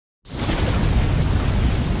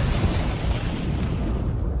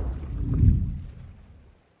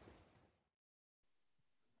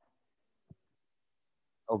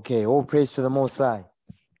Okay, all praise to the Most High.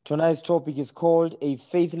 Tonight's topic is called a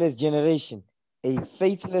faithless generation. A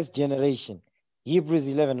faithless generation. Hebrews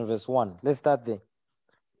 11 verse 1. Let's start there.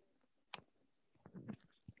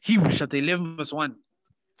 Hebrews chapter 11 verse 1.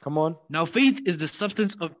 Come on. Now faith is the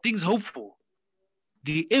substance of things hoped for,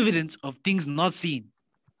 the evidence of things not seen.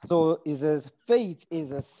 So it says faith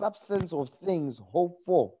is a substance of things hoped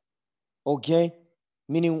for. Okay?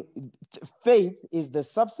 Meaning faith is the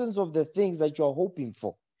substance of the things that you're hoping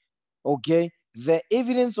for. Okay? The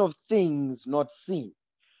evidence of things not seen.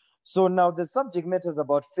 So now the subject matter is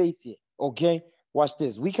about faith here. Okay? Watch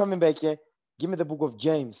this. We coming back here. Give me the book of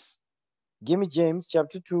James. Give me James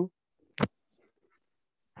chapter 2.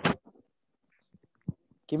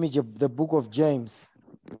 Give me the book of James.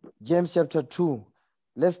 James chapter 2.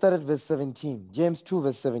 Let's start at verse 17. James 2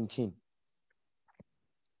 verse 17.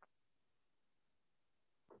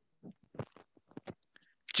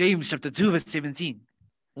 James chapter 2 verse 17.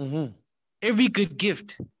 Mm-hmm. Every good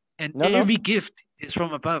gift and every gift is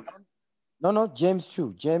from above. No, James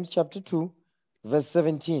 2. James chapter 2 verse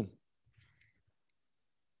 17.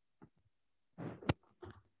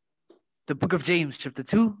 The book of James chapter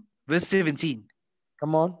 2 verse 17.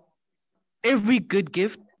 Come on. Every good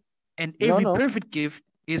gift and every perfect gift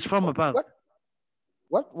is from above.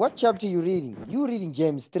 What chapter are you reading? You're reading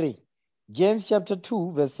James 3. James chapter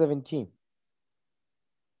 2 verse 17.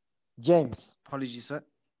 James. Apologies, sir.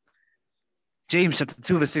 James chapter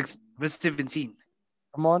 2 verse 17.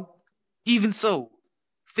 Come on. Even so,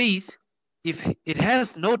 faith, if it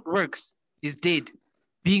hath not works, is dead,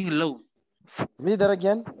 being alone. Read that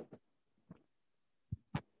again.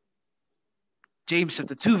 James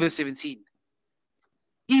chapter 2 verse 17.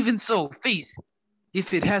 Even so, faith,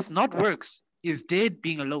 if it hath not works, is dead,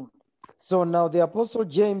 being alone. So now the Apostle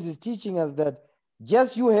James is teaching us that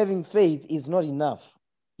just you having faith is not enough.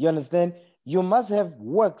 You understand? You must have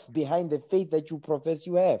works behind the faith that you profess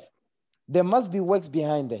you have. There must be works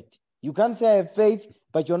behind that. You can't say I have faith,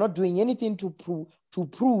 but you're not doing anything to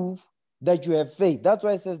prove that you have faith. That's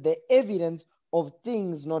why it says the evidence of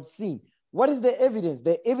things not seen. What is the evidence?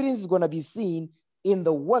 The evidence is going to be seen in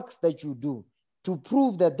the works that you do to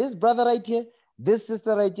prove that this brother right here, this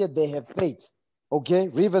sister right here, they have faith. Okay,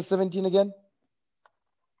 read verse 17 again.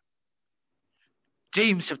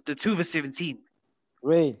 James chapter 2 verse 17.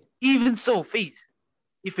 Read. Even so, faith,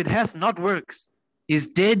 if it hath not works, is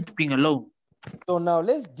dead, being alone. So now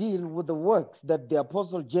let's deal with the works that the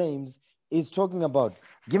Apostle James is talking about.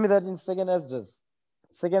 Give me that in 2nd Esdras.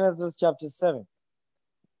 2nd Esdras chapter 7.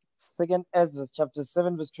 2nd Esdras chapter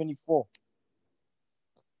 7 verse 24.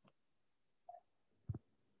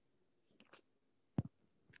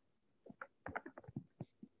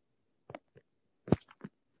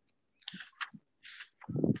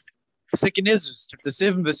 Second Ezra chapter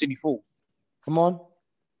 7 verse 24. Come on.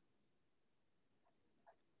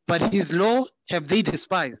 But his law have they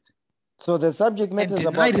despised. So the subject matter is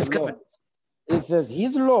about his covenants. It says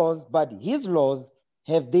his laws, but his laws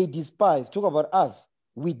have they despised. Talk about us.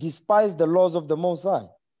 We despise the laws of the Most High.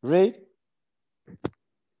 Right?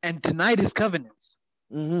 And denied his covenants.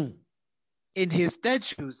 Mm-hmm. In his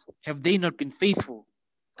statutes have they not been faithful.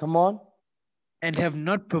 Come on. And have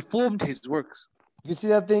not performed his works. You see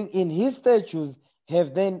that thing? In his statutes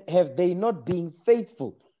have they not been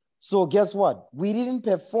faithful. So guess what? We didn't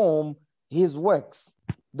perform his works.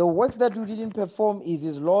 The works that we didn't perform is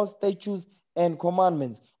his laws, statutes, and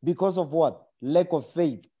commandments. Because of what? Lack of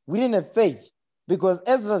faith. We didn't have faith. Because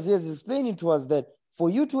Ezra is explaining to us that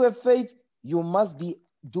for you to have faith, you must be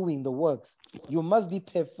doing the works. You must be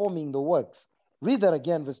performing the works. Read that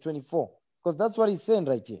again, verse 24. Because that's what he's saying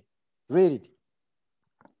right here. Read it.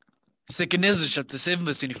 2nd Ezra chapter 7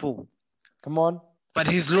 verse 24. Come on. But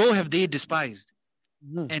his law have they despised,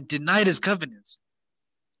 and denied his covenants.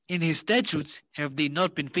 In his statutes have they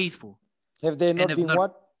not been faithful. Have they not been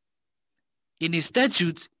what? In his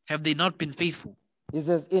statutes have they not been faithful. He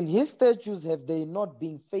says, in his statutes have they not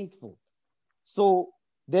been faithful. So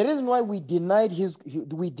the reason why we denied his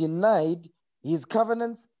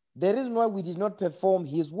covenants, the reason why we did not perform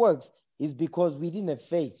his works is because we didn't have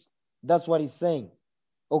faith. That's what he's saying.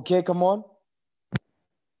 Okay, come on.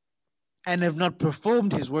 And have not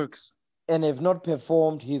performed his works. And have not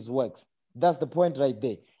performed his works. That's the point right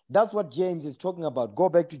there. That's what James is talking about. Go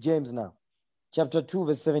back to James now. Chapter 2,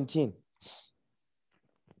 verse 17.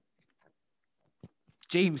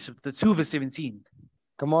 James chapter 2, verse 17.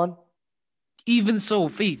 Come on. Even so,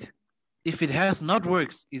 faith, if it hath not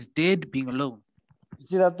works, is dead, being alone. You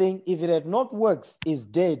see that thing? If it had not works, is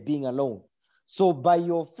dead, being alone. So by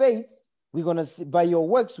your faith, we're going to see, by your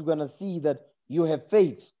works, we're going to see that you have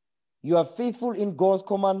faith. You are faithful in God's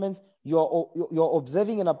commandments. you're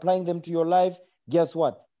observing and applying them to your life, guess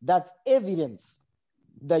what? That's evidence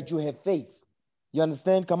that you have faith. You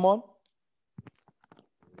understand? Come on.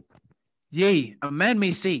 Yea, a man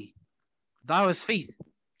may say, Thou hast faith,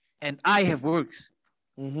 and I have works.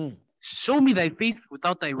 Show me thy faith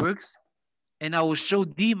without thy works, and I will show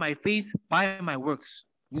thee my faith by my works.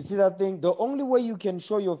 You see that thing? The only way you can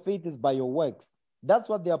show your faith is by your works. That's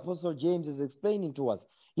what the Apostle James is explaining to us.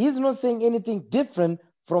 He's not saying anything different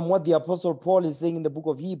from what the Apostle Paul is saying in the book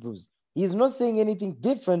of Hebrews. He's not saying anything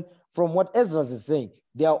different from what Ezra is saying.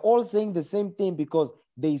 They are all saying the same thing because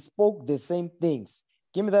they spoke the same things.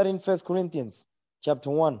 Give me that in 1 Corinthians chapter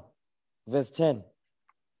 1, verse 10.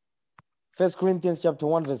 1 Corinthians chapter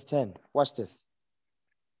 1, verse 10. Watch this.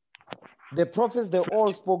 The prophets, they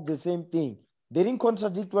all spoke the same thing. They didn't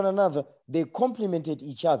contradict one another. They complemented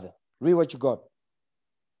each other. Read what you got.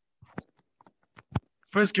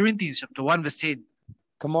 1 Corinthians chapter 1, verse 10.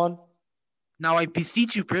 Come on. Now I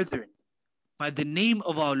beseech you, brethren, by the name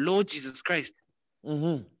of our Lord Jesus Christ,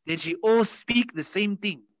 that ye all speak the same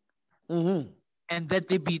thing, and that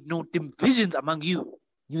there be no divisions among you.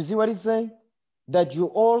 You see what he's saying? That you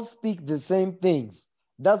all speak the same things.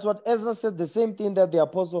 That's what Ezra said, the same thing that the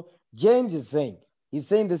Apostle James is saying. He's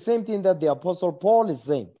saying the same thing that the Apostle Paul is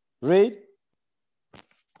saying. Read.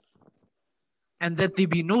 And that there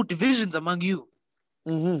be no divisions among you,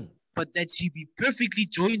 but that ye be perfectly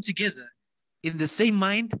joined together in the same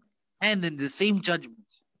mind and in the same judgment.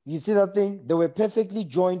 You see that thing? They were perfectly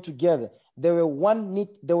joined together. They were one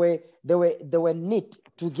knit. They were knit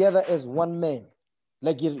together as one man.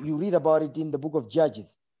 Like you read about it in the book of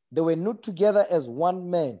Judges. They were knit together as one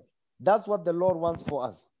man. That's what the Lord wants for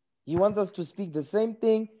us. He wants us to speak the same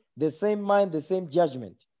thing, the same mind, the same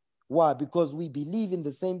judgment. Why? Because we believe in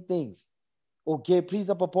the same things. Okay,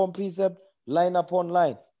 precept upon precept, line upon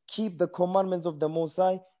line. Keep the commandments of the Most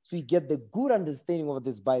High so you get the good understanding of what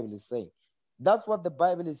this Bible is saying. That's what the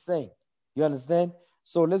Bible is saying. You understand?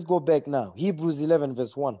 So let's go back now. Hebrews 11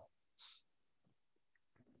 verse 1.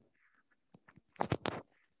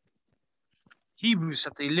 Hebrews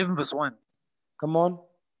chapter 11 verse 1. Come on.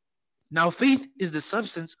 Now faith is the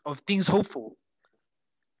substance of things hoped for,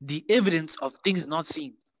 the evidence of things not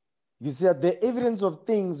seen. You see that the evidence of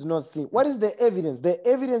things not seen. What is the evidence? The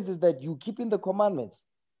evidence is that you keep in the commandments.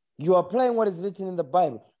 You are applying what is written in the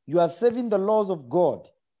Bible. You are serving the laws of God.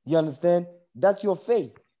 You understand? That's your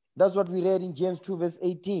faith. That's what we read in James 2 verse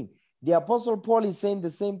 18. The Apostle Paul is saying the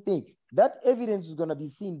same thing. That evidence is going to be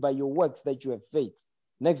seen by your works that you have faith.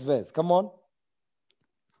 Next verse. Come on.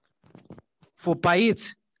 For by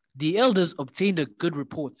it, the elders obtained a good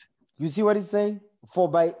report. You see what he's saying? For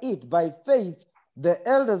by it, by faith, the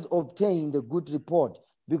elders obtained a good report.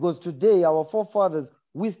 Because today, our forefathers,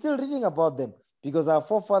 we're still reading about them. Because our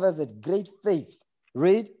forefathers had great faith.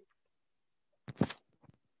 Read.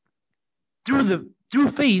 Through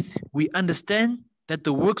faith, we understand that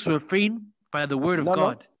the works were framed by the word of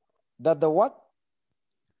God. That the what?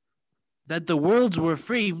 That the worlds were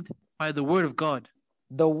framed by the word of God.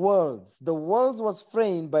 The worlds was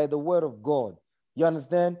framed by the word of God. You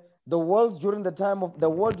understand? The world during the time of Adam, the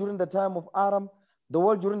world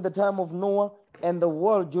during the time of Noah, and the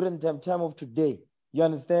world during the time of today. You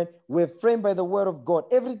understand? We're framed by the word of God.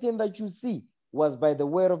 Everything that you see was by the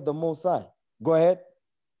word of the Most High. Go ahead.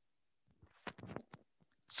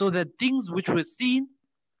 So that things which were seen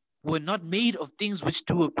were not made of things which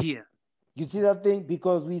do appear. You see that thing?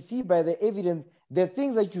 Because we see by the evidence, the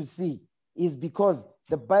things that you see is because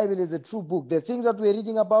the Bible is a true book. The things that we're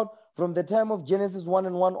reading about from the time of Genesis 1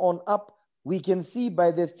 and 1 on up, we can see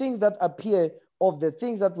by the things that appear of the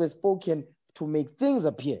things that were spoken to make things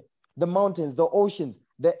appear. The mountains, the oceans,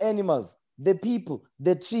 the animals, the people,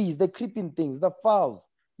 the trees, the creeping things, the fowls.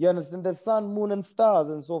 You understand? The sun, moon, and stars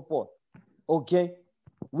and so forth. Okay?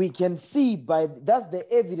 We can see that's the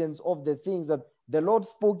evidence of the things that the Lord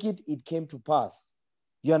spoke it, it came to pass.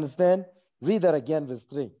 You understand? Read that again, verse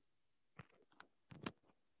 3.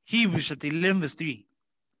 Hebrews chapter 11 verse 3.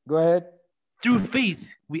 Go ahead. Through faith,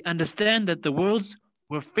 we understand that the worlds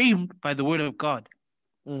were framed by the word of God,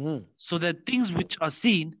 so that things which are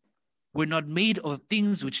seen were not made of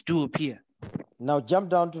things which do appear. Now jump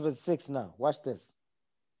down to verse 6 now. Watch this.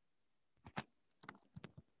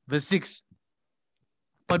 Verse 6.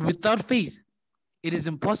 But without faith, it is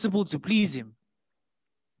impossible to please him.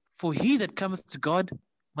 For he that cometh to God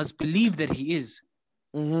must believe that he is,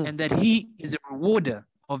 and that he is a rewarder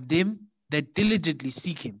of them that diligently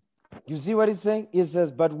seek him. You see what he's saying? He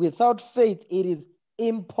says, but without faith, it is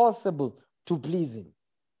impossible to please him.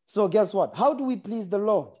 So guess what? How do we please the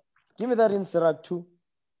Lord? Give me that in Sirach 2.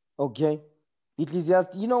 Okay.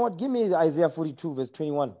 Ecclesiastes. You know what? Give me Isaiah 42 verse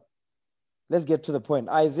 21. Let's get to the point.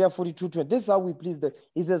 Isaiah 42:20. This is how we please the.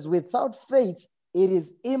 He says, without faith, it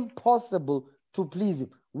is impossible to please him.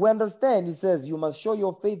 We understand, he says, you must show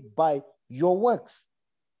your faith by your works.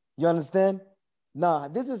 You understand? Now,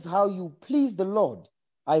 this is how you please the Lord.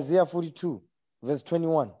 Isaiah 42, verse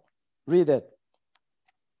 21. Read that.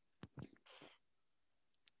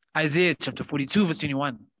 Isaiah chapter 42, verse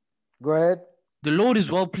 21. Go ahead. The Lord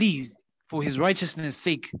is well pleased for his righteousness'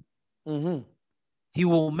 sake. Mm-hmm. He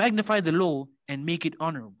will magnify the law and make it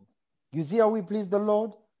honorable. You see how we please the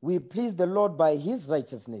Lord? We please the Lord by his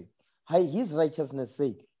righteousness. His righteousness'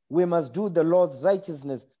 sake. We must do the Lord's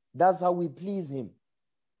righteousness. That's how we please him.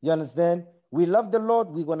 You understand? We love the Lord.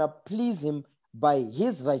 We're going to please him by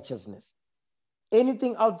his righteousness.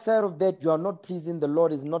 Anything outside of that, you are not pleasing the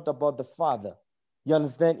Lord. Is not about the Father. You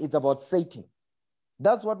understand? It's about Satan.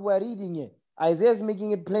 That's what we're reading here. Isaiah is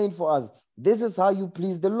making it plain for us. This is how you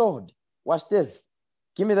please the Lord. Watch this.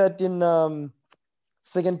 Give me that in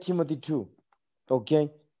 2 Timothy 2. Okay?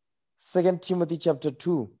 2 Timothy chapter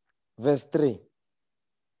 2, verse 3.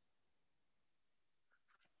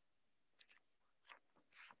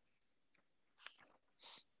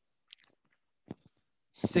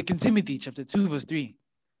 Second Timothy chapter 2, verse 3.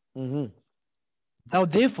 Mm-hmm. Thou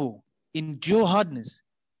therefore endure hardness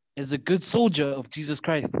as a good soldier of Jesus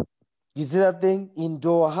Christ. You see that thing?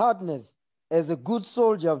 Endure hardness as a good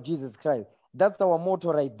soldier of Jesus Christ. That's our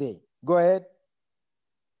motto right there. Go ahead.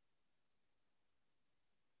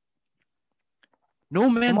 No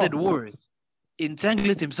man that warreth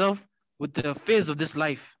entangleth himself with the affairs of this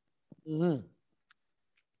life,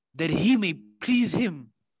 that he may please him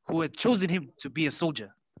who hath chosen him to be a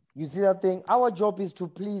soldier. You see that thing? Our job is to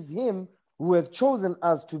please him who hath chosen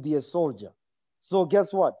us to be a soldier. So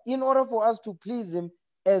guess what? In order for us to please him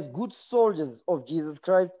as good soldiers of Jesus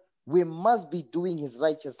Christ, we must be doing his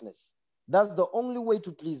righteousness. That's the only way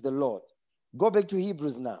to please the Lord. Go back to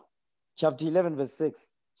Hebrews now, chapter 11, verse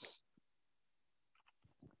 6.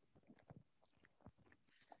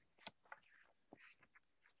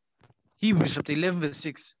 Hebrews chapter 11, verse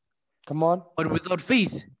 6. Come on. But without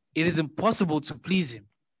faith, it is impossible to please him.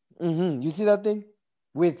 You see that thing?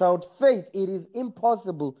 Without faith, it is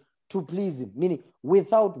impossible to please him. Meaning,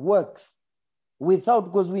 without works. Without,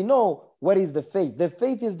 because we know what is the faith. The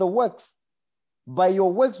faith is the works. By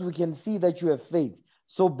your works, we can see that you have faith.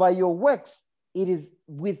 So by your works, it is,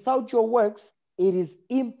 without your works, it is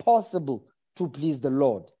impossible to please the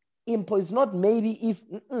Lord. It's not maybe if,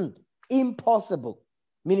 impossible.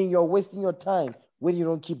 Meaning you're wasting your time when you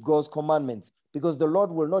don't keep God's commandments, because the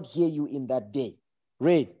Lord will not hear you in that day.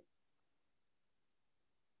 Read.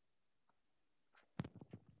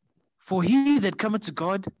 For he that cometh to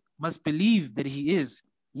God must believe that he is.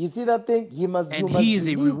 You see that thing? He must. And you must he is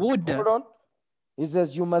believe. a rewarder. Hold on. He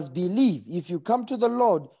says you must believe. If you come to the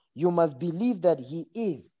Lord, you must believe that he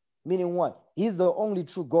is. Meaning what? He's the only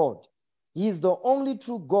true God. He is the only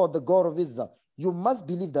true God, the God of Israel. You must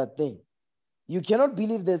believe that thing. You cannot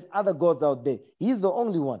believe there's other gods out there. He is the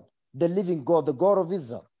only one, the living God, the God of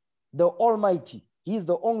Israel, the Almighty. He is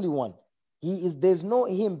the only one. He is. There's no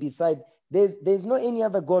him beside. There's no any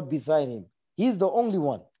other God beside him. He's the only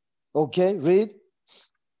one. Okay, read.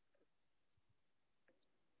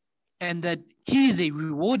 And that he is a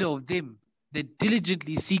rewarder of them that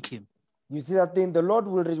diligently seek him. You see that thing? The Lord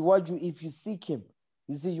will reward you if you seek him.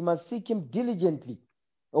 You see, you must seek him diligently,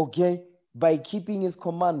 okay, by keeping his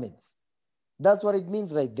commandments. That's what it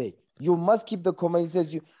means right there. You must keep the commandments.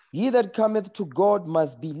 It says, he that cometh to God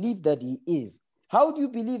must believe that he is. How do you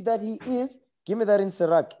believe that he is? Give me that in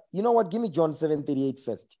Sirach. You know what? Give me John 7:38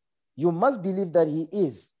 first. You must believe that he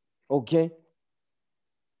is, okay?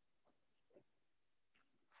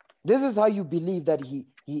 This is how you believe that he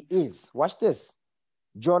is. Watch this.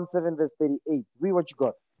 John 7, verse 38. Read what you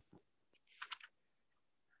got.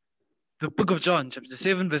 The book of John, chapter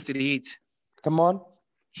 7, verse 38. Come on.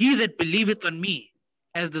 He that believeth on me,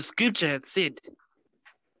 as the scripture hath said,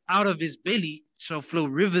 out of his belly shall flow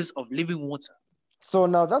rivers of living water. So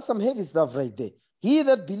now that's some heavy stuff right there. He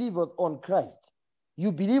that believeth on Christ.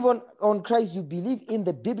 You believe on Christ, you believe in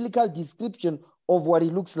the biblical description of what he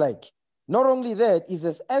looks like. Not only that, it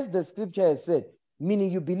says, as the scripture has said,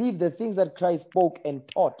 meaning you believe the things that Christ spoke and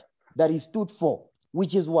taught that he stood for,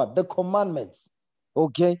 which is what? The commandments.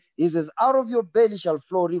 Okay? It says, out of your belly shall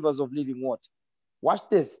flow rivers of living water. Watch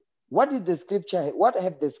this. What have the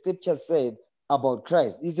scriptures said about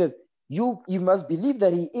Christ? It says, you must believe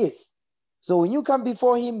that he is. So when you come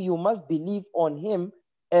before him, you must believe on him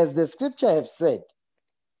as the scripture have said.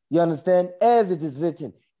 You understand? As it is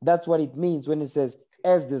written. That's what it means when it says,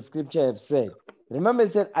 as the scripture have said. Remember,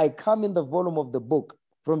 it said, I come in the volume of the book.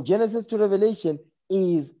 From Genesis to Revelation,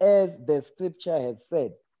 is as the scripture has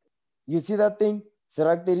said. You see that thing?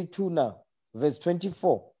 Sirach 32 now, verse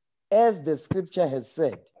 24. As the scripture has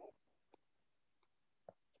said.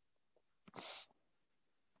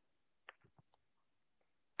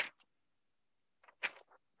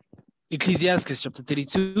 Ecclesiastes chapter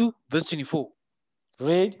 32, verse 24.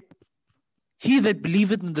 Read. He that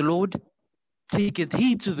believeth in the Lord taketh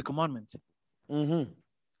heed to the commandment.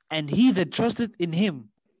 And he that trusteth in him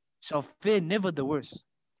shall fare never the worse.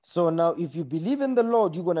 So now if you believe in the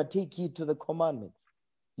Lord, you're going to take heed to the commandments.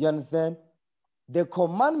 You understand? The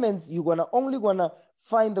commandments, you're only gonna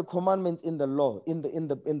find the commandments in the law, in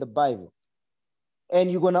the Bible.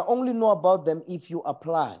 And you're gonna only know about them if you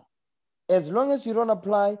apply. As long as you don't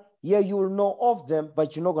apply, yeah, you will know of them,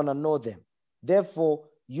 but you're not gonna know them. Therefore,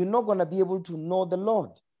 you're not gonna be able to know the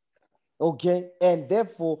Lord. Okay? And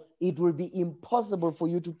therefore, it will be impossible for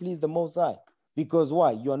you to please the Most High. Because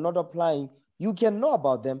why? You are not applying. You can know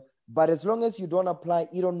about them, but as long as you don't apply,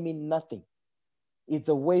 it don't mean nothing. It's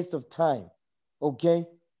a waste of time. Okay?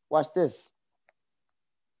 Watch this.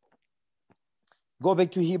 Go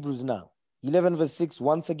back to Hebrews now. 11 verse 6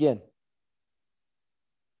 once again.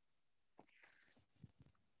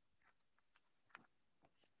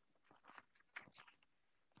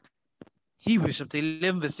 Hebrews chapter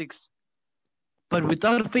 11 verse 6. But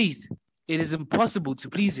without faith, it is impossible to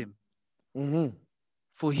please him.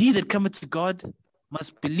 For he that cometh to God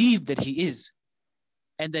must believe that he is,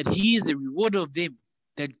 and that he is a rewarder of them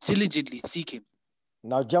that diligently seek him.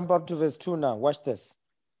 Now jump up to verse 2 now. Watch this.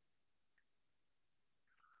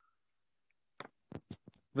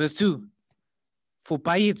 Verse 2. For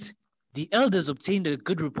by it the elders obtained a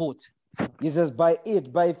good report. He says, by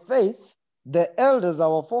it, by faith, the elders,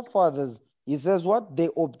 our forefathers, he says what? They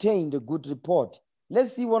obtained a good report.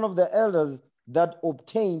 Let's see one of the elders that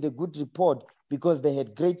obtained a good report because they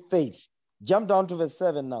had great faith. Jump down to verse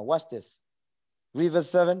 7 now. Watch this. Read verse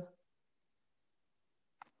 7.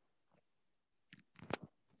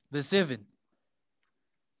 Verse 7.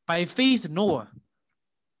 By faith Noah,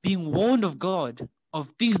 being warned of God of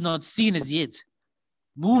things not seen as yet,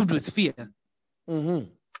 moved with fear,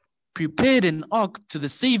 prepared an ark to the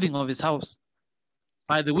saving of his house,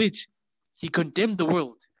 by the which he condemned the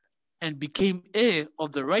world and became heir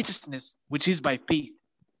of the righteousness which is by faith.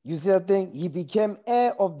 You see that thing? He became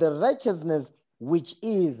heir of the righteousness which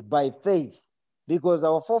is by faith. Because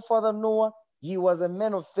our forefather Noah, he was a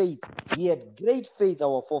man of faith. He had great faith,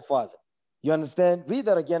 our forefather. You understand? Read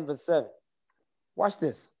that again, verse 7. Watch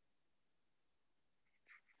this.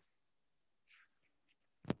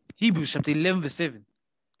 Hebrews chapter 11 verse 7.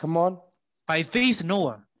 Come on. By faith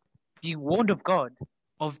Noah, being warned of God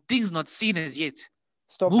of things not seen as yet,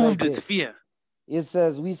 Stop moved right with there. fear, It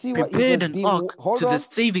says, we see what it prepared says. an ark to the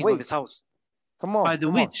saving of his house. Come on. By the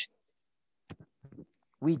which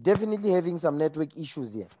we definitely having some network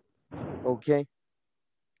issues here. Okay.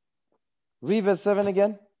 Read verse 7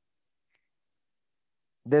 again.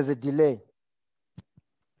 There's a delay.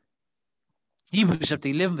 Hebrews chapter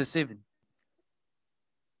 11 verse 7.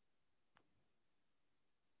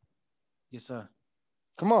 Yes, sir.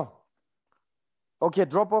 Come on. Okay,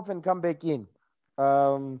 drop off and come back in.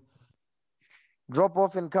 Drop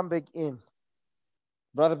off and come back in.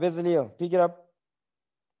 Brother Bezaleel, pick it up.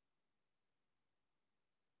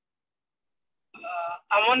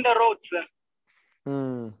 I'm on the road, sir.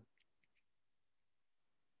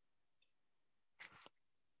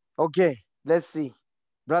 Okay, let's see.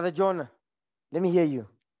 Brother Jonah, let me hear you.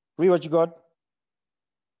 Read what you got.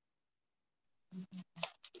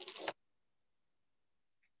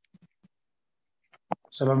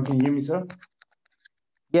 Shalom, can you hear me, sir?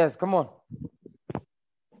 Yes, come on.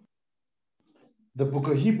 The book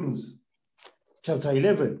of Hebrews, chapter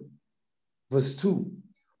 11, verse 2.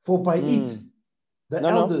 For by it, the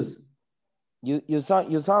elders. You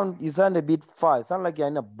sound a bit far. You sound like you're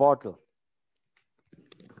in a bottle.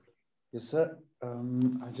 Yes, sir.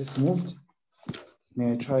 I just moved.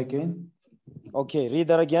 May I try again? Okay, read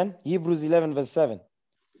that again. Hebrews 11, verse 7.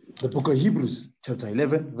 The book of Hebrews, chapter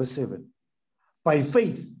 11, verse 7. By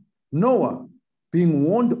faith, Noah, being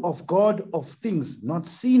warned of God of things not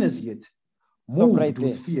seen as yet, moved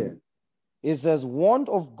with fear. It says, warned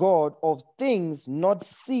of God of things not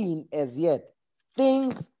seen as yet.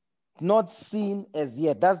 Things not seen as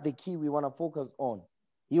yet. That's the key we want to focus on.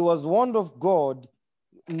 He was warned of God,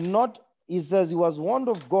 it says he was warned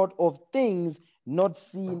of God of things not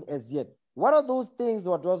seen as yet. What are those things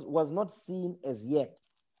that was not seen as yet?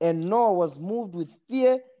 And Noah was moved with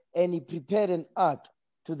fear, and he prepared an ark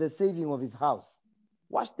to the saving of his house.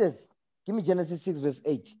 Watch this. Give me Genesis 6, verse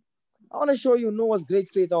 8. I want to show you Noah's great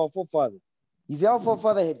faith, our forefather. He said our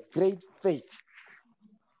forefather had great faith.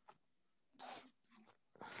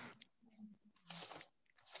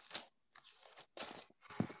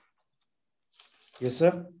 Yes,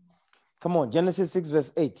 sir. Come on, Genesis 6,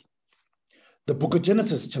 verse 8. The book of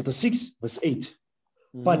Genesis, chapter 6, verse 8.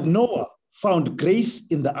 But Noah found grace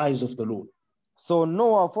in the eyes of the Lord. So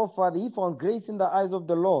Noah, forefather, he found grace in the eyes of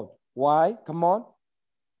the Lord. Why? Come on.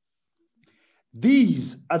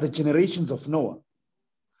 These are the generations of Noah.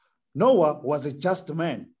 Noah was a just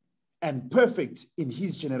man and perfect in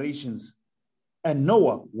his generations, and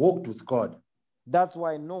Noah walked with God. That's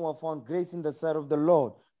why Noah found grace in the sight of the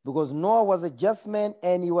Lord, because Noah was a just man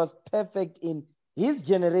and he was perfect in his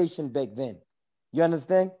generation back then. You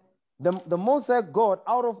understand? The Most High God,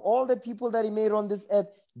 out of all the people that he made on this earth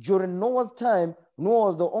during Noah's time, Noah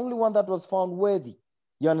was the only one that was found worthy.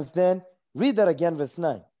 You understand? Read that again, verse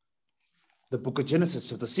 9. The book of Genesis,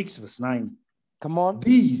 chapter 6, verse 9. Come on.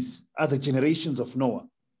 These are the generations of Noah.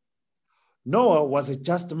 Noah was a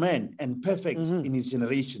just man and perfect in his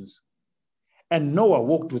generations, and Noah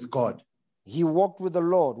walked with God. He walked with the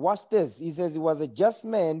Lord. Watch this. He says he was a just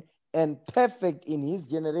man and perfect in his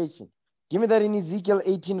generation. Give me that in Ezekiel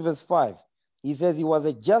 18, verse 5. He says he was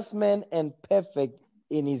a just man and perfect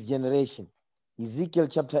in his generation. Ezekiel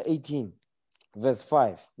chapter 18, verse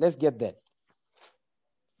 5. Let's get that.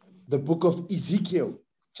 The book of Ezekiel,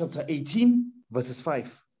 chapter 18, verses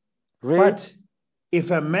 5. Read. But if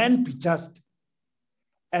a man be just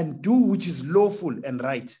and do which is lawful and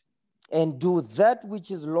right. And do that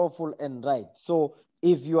which is lawful and right. So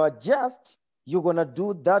if you are just, you're going to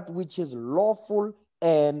do that which is lawful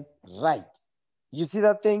and right. You see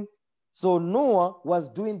that thing? So Noah was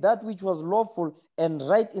doing that which was lawful and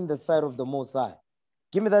right in the sight of the Most High.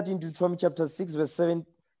 Give me that in Deuteronomy chapter 6, verse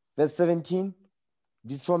 17.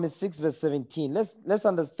 Deuteronomy 6, verse 17. Let's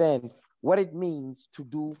understand what it means to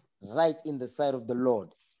do right in the sight of the Lord.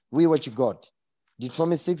 Read what you got.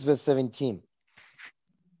 Deuteronomy 6, verse 17.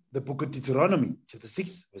 The book of Deuteronomy, chapter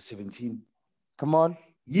 6, verse 17. Come on.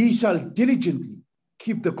 Ye shall diligently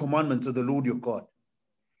keep the commandments of the Lord your God,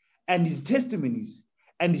 and his testimonies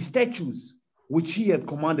and his statutes which he hath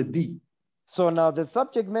commanded thee. So now the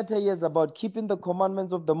subject matter here is about keeping the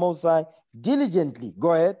commandments of the Most High diligently.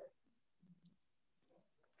 Go ahead.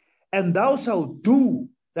 And thou shalt do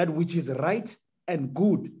that which is right and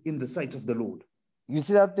good in the sight of the Lord. You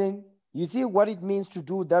see that thing? You see what it means to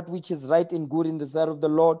do that which is right and good in the sight of the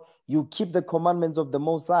Lord? You keep the commandments of the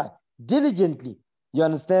Most High diligently. You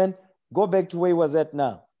understand? Go back to where he was at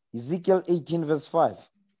now. Ezekiel 18, verse 5.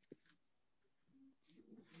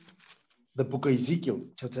 The book of Ezekiel,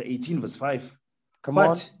 chapter 18, verse 5. Come on.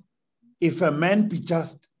 But if a man be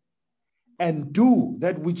just and do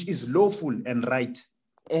that which is lawful and right.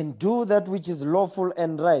 And do that which is lawful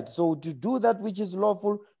and right. So to do that which is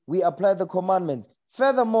lawful, we apply the commandments.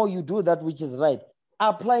 Furthermore, you do that which is right.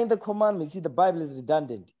 Applying the commandments. See, the Bible is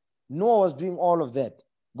redundant. Noah was doing all of that.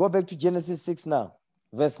 Go back to Genesis 6 now,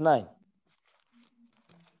 verse 9.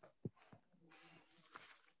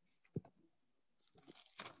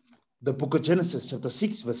 The book of Genesis, chapter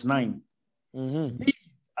 6, verse 9. These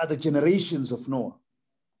are the generations of Noah.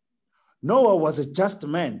 Noah was a just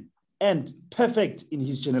man and perfect in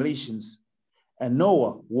his generations, and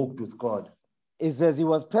Noah walked with God. It says he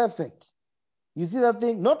was perfect. You see that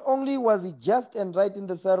thing? Not only was he just and right in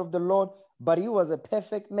the sight of the Lord, but he was a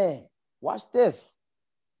perfect man. Watch this.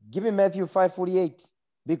 Give me Matthew 5:48,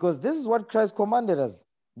 because this is what Christ commanded us,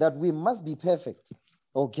 that we must be perfect.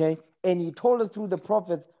 Okay? And he told us through the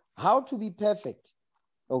prophets how to be perfect.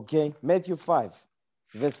 Okay? Matthew 5,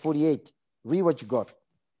 verse 48. Read what you got.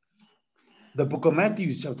 The book of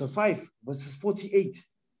Matthew, chapter 5, verses 48.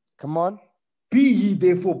 Come on. Be ye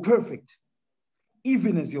therefore perfect,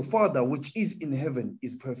 even as your Father which is in heaven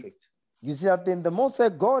is perfect. You see that then the Most High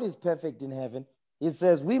God is perfect in heaven. It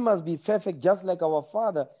says we must be perfect just like our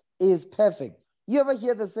Father is perfect. You ever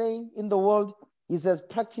hear the saying in the world? He says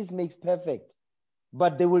practice makes perfect.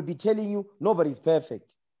 But they will be telling you nobody's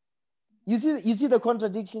perfect. You see the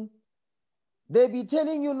contradiction? They'll be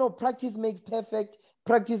telling you no, practice makes perfect,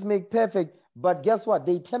 practice makes perfect. But guess what?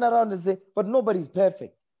 They turn around and say, but nobody's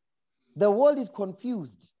perfect. The world is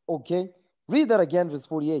confused, okay? Read that again, verse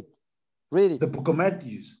 48. Read it. The book of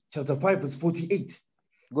Matthew, chapter 5, verse 48.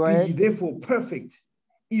 Go Be ahead. ye therefore perfect,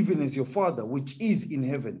 even as your Father which is in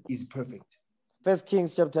heaven is perfect. 1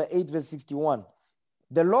 Kings chapter 8, verse 61.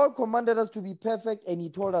 The Lord commanded us to be perfect, and he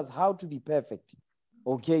told us how to be perfect.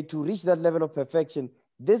 Okay, to reach that level of perfection,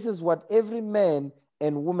 this is what every man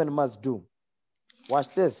and woman must do. Watch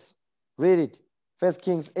this. Read it. 1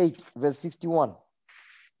 Kings 8, verse 61.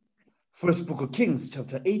 First book of Kings,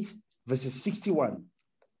 chapter 8, verses 61.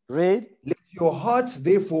 Read. Let your hearts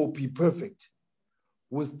therefore be perfect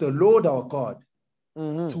with the Lord our God,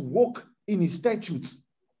 to walk in his statutes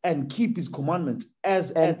and keep his commandments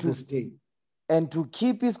as at this day. and to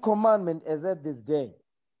keep his commandment as at this day.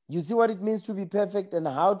 You see what it means to be perfect and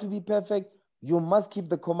how to be perfect? You must keep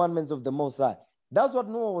the commandments of the Most High. That's what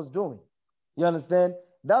Noah was doing. You understand?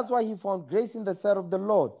 That's why he found grace in the sight of the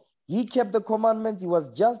Lord. He kept the commandments. He was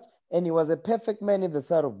just and he was a perfect man in the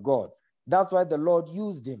sight of God. That's why the Lord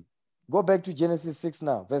used him. Go back to Genesis 6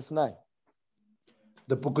 now, verse 9.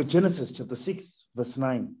 The book of Genesis, chapter 6, verse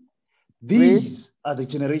 9. These are the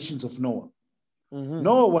generations of Noah.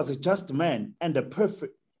 Noah was a just man and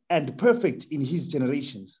perfect in his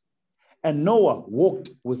generations. And Noah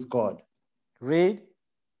walked with God. Read.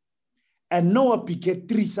 And Noah begat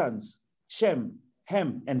 3 sons, Shem,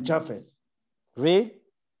 Ham, and Japheth. Read.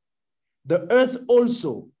 The earth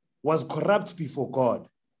also was corrupt before God,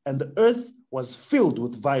 and the earth was filled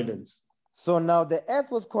with violence. So now the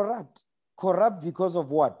earth was corrupt. Corrupt because of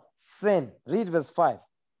what? Sin. Read verse 5.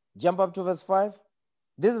 Jump up to verse 5.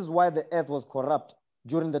 This is why the earth was corrupt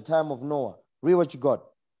during the time of Noah. Read what you got.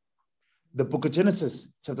 The book of Genesis,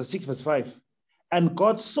 chapter 6, verse 5. And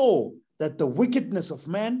God saw that the wickedness of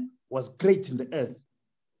man was great in the earth,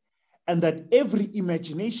 and that every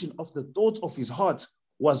imagination of the thoughts of his heart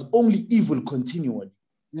was only evil continually.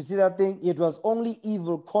 You see that thing? It was only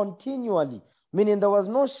evil continually, meaning there was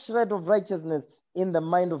no shred of righteousness in the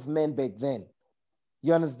mind of man back then.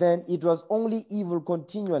 You understand? It was only evil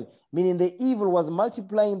continually, meaning the evil was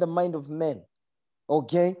multiplying in the mind of men.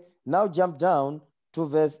 Okay? Now jump down to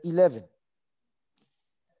verse 11.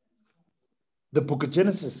 The book of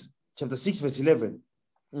Genesis, chapter 6, verse 11.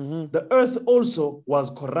 The earth also was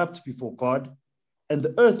corrupt before God, and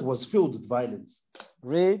the earth was filled with violence.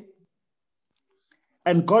 Read.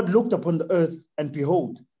 And God looked upon the earth, and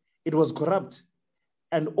behold, it was corrupt,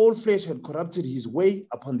 and all flesh had corrupted his way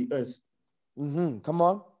upon the earth. Come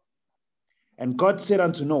on. And God said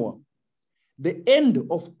unto Noah, the end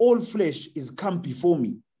of all flesh is come before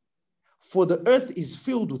me, for the earth is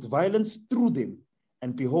filled with violence through them,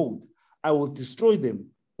 and behold, I will destroy them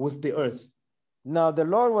with the earth. Now the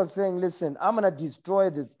Lord was saying, listen, I'm going to destroy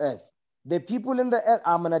this earth. The people in the earth,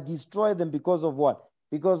 I'm going to destroy them because of what?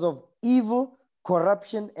 Because of evil,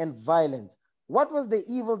 corruption, and violence. What was the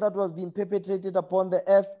evil that was being perpetrated upon the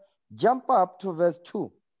earth? Jump up to verse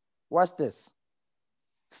 2. Watch this.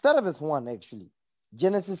 Start at verse 1, actually.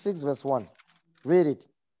 Genesis 6, verse 1. Read it.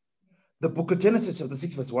 The book of Genesis, chapter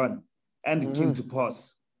 6, verse 1. And it came to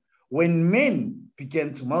pass, when men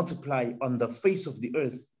began to multiply on the face of the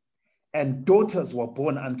earth, and daughters were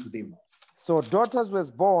born unto them. So daughters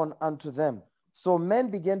was born unto them. So men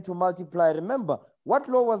began to multiply. Remember, what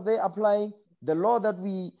law was they applying? The law that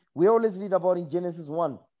we always read about in Genesis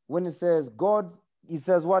 1, when it says, God, he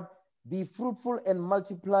says what? Be fruitful and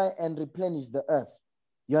multiply and replenish the earth.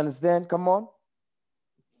 You understand? Come on.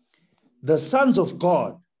 The sons of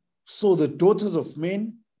God saw the daughters of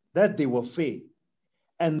men that they were fair,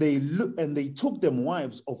 and they took them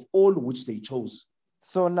wives of all which they chose.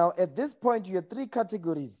 So now at this point, you have 3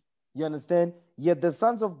 categories. You understand? You have the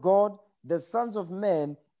sons of God, the sons of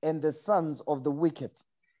men, and the sons of the wicked.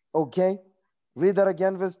 Okay? Read that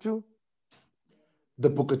again, verse 2. The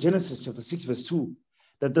book of Genesis, chapter 6, verse 2.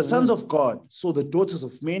 That the sons of God saw the daughters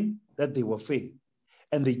of men that they were fair,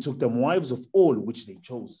 and they took them wives of all which they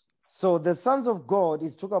chose. So the sons of God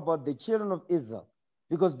is talking about the children of Israel.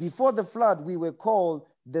 Because before the flood, we were called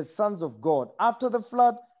the sons of God. After the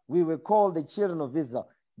flood, we were called the children of Israel.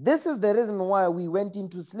 This is the reason why we went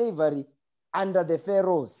into slavery under the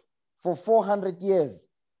pharaohs for 400 years.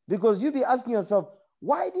 Because you'll be asking yourself,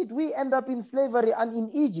 why did we end up in slavery and in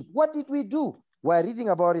Egypt? What did we do? We're reading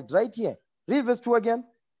about it right here. Read verse 2 again.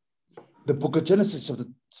 The book of Genesis, chapter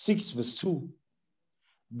 6, verse 2.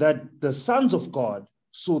 That the sons of God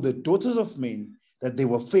saw the daughters of men that they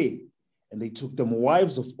were fair, and they took them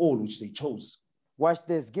wives of all which they chose. Watch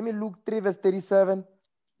this. Give me Luke 3, verse 37.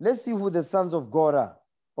 Let's see who the sons of God are.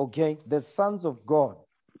 Okay? The sons of God.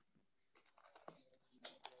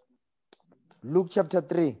 Luke chapter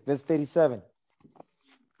 3, verse 37.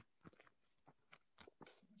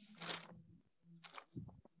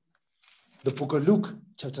 The book of Luke,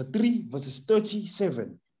 chapter 3, verses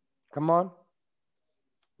 37. Come on.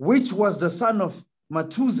 Which was the son of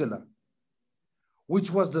Methuselah, which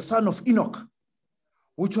was the son of Enoch,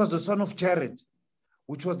 which was the son of Jared,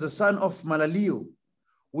 which was the son of Malaleel,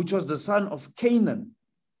 which was the son of Canaan.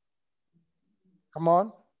 Come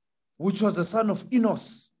on. Which was the son of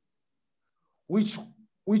Enos, which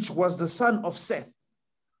was the son of Seth,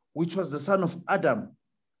 which was the son of Adam,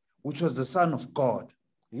 which was the son of God.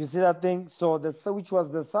 You see that thing? So which was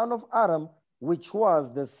the son of Adam, which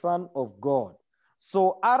was the son of God.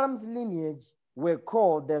 So Adam's lineage were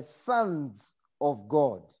called the sons of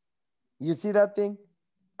God. You see that thing?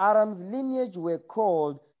 Adam's lineage were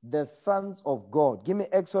called the sons of God. Give me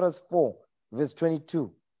Exodus 4, verse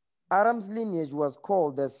 22. Adam's lineage was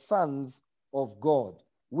called the sons of God,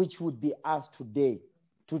 which would be us today.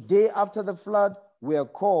 Today, after the flood, we are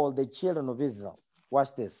called the children of Israel.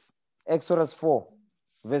 Watch this. Exodus 4,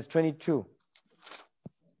 verse 22.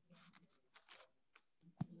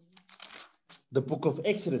 The book of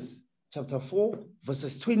Exodus, chapter 4,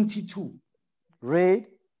 verses 22. Read.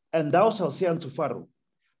 And thou shalt say unto Pharaoh,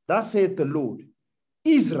 thus saith the Lord,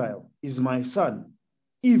 Israel is my son,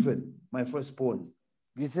 even my firstborn.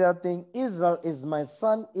 You see that thing? Israel is my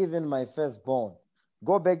son, even my firstborn.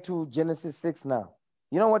 Go back to Genesis 6 now.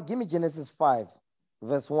 You know what? Give me Genesis 5,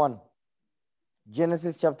 verse 1.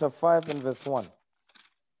 Genesis chapter 5 and verse 1.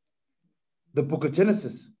 The book of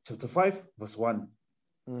Genesis, chapter 5, verse 1.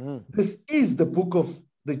 Mm-hmm. This is the book of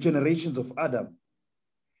the generations of Adam.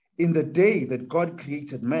 In the day that God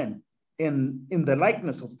created man, and in the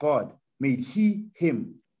likeness of God made he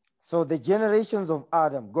him. So the generations of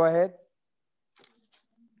Adam, go ahead.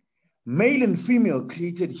 Male and female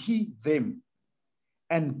created he them,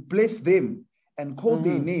 and blessed them, and called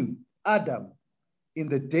their name Adam in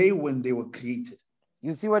the day when they were created.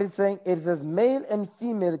 You see what it's saying? It says, male and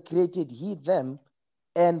female created he them,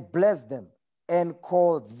 and blessed them, and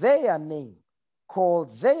called their name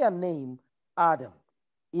Adam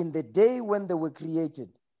in the day when they were created.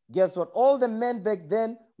 Guess what? All the men back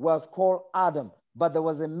then was called Adam, but there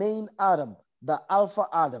was a main Adam, the Alpha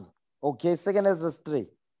Adam. Okay, 2nd Ezra 3.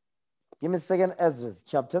 Give me 2nd Ezra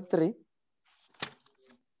chapter 3.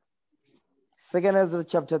 2nd Ezra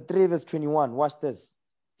chapter 3 verse 21. Watch this.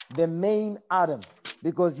 The main Adam.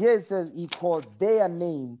 Because here it says he called their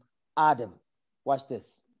name Adam. Watch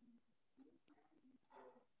this.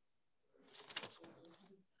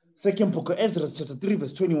 Second book of Ezra, chapter 3,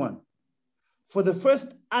 verse 21. For the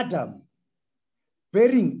first Adam,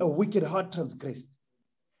 bearing a wicked heart, transgressed,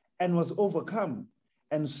 and was overcome,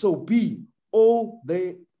 and so be all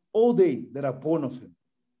they that are born of him.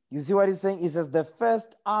 You see what he's saying? He says the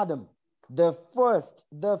first Adam, the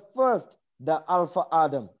Alpha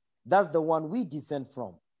Adam. That's the one we descend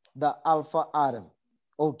from, the Alpha Adam.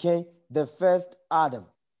 Okay, the first Adam.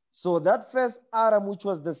 So that first Adam, which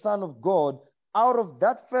was the Son of God, out of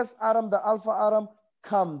that first Adam, the Alpha Adam,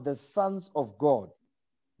 come the sons of God.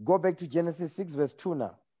 Go back to Genesis 6, verse 2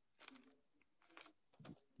 now.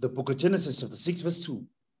 The book of Genesis, chapter 6, verse 2.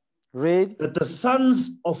 Read. That the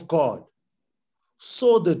sons of God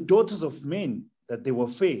saw the daughters of men, that they were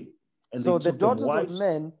fair. And so they the took daughters of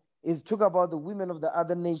men is talk about the women of the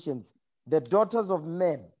other nations. The daughters of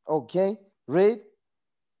men. Okay. Read.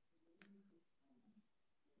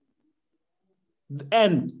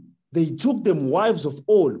 And they took them wives of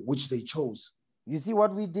all which they chose. You see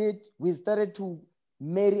what we did? We started to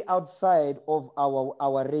marry outside of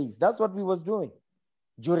our race. That's what we was doing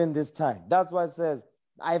during this time. That's why it says,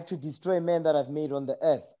 I have to destroy men that I've made on the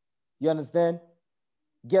earth. You understand?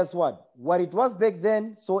 Guess what? What it was back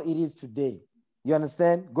then, so it is today. You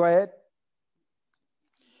understand? Go ahead.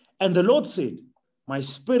 And the Lord said, my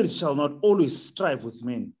spirit shall not always strive with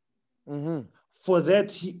men, for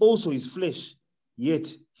that he also is flesh,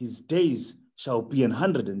 yet his days shall be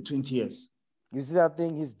 120 years. You see that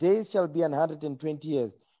thing? His days shall be 120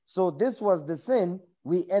 years. So this was the sin.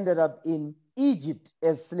 We ended up in Egypt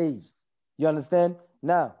as slaves. You understand?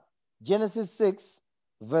 Now, Genesis 6,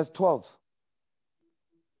 verse 12.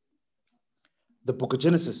 The book of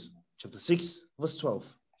Genesis, chapter 6, verse 12.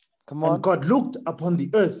 Come on. And God looked upon the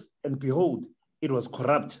earth, and behold, it was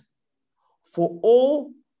corrupt. For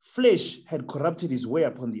all flesh had corrupted his way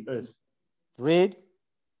upon the earth. Read.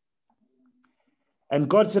 And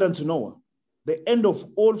God said unto Noah, the end of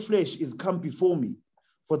all flesh is come before me,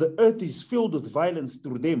 for the earth is filled with violence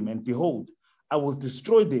through them, and behold, I will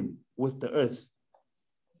destroy them with the earth.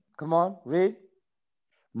 Come on, read.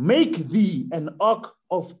 Make thee an ark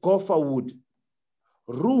of gopher wood.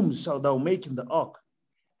 Rooms shalt thou make in the ark,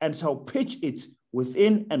 and shall pitch it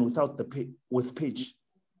within and without with pitch.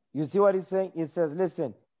 You see what he's saying? He says,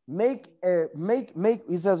 listen,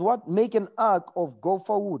 he says what? Make an ark of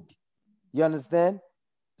gopher wood. You understand?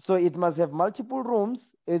 So it must have multiple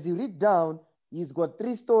rooms. As you read down, he's got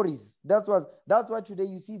 3 stories. That's why today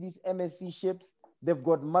you see these MSC ships. They've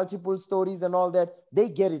got multiple stories and all that. They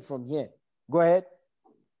get it from here. Go ahead.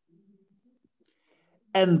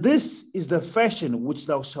 And this is the fashion which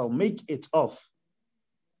thou shalt make it of.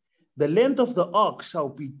 The length of the ark shall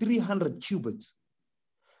be 300 cubits,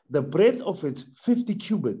 the breadth of it 50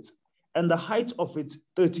 cubits, and the height of it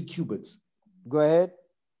 30 cubits. Go ahead.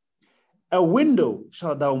 A window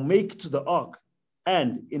shalt thou make to the ark,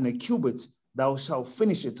 and in a cubit thou shalt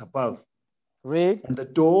finish it above. Read. And the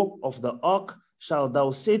door of the ark shalt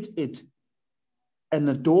thou set it, and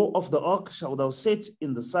the door of the ark shalt thou set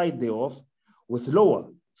in the side thereof, with lower,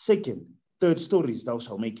 second, third stories thou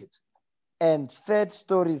shalt make it. And third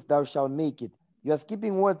stories thou shalt make it. You are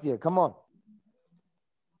skipping words here. Come on.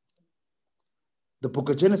 The book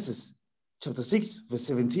of Genesis, chapter 6, verse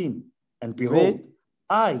 17. And behold, Read.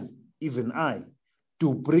 I, even I,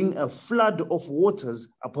 do bring a flood of waters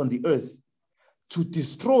upon the earth, to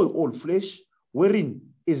destroy all flesh, wherein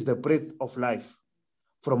is the breath of life.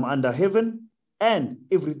 From under heaven, and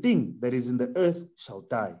everything that is in the earth shall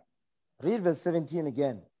die. Read verse 17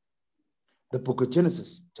 again. The book of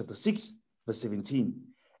Genesis, chapter 6, verse 17.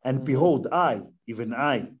 And behold, I, even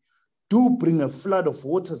I, do bring a flood of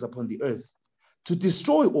waters upon the earth, to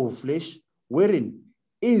destroy all flesh, wherein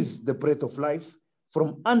is the breath of life.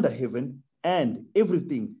 From under heaven, and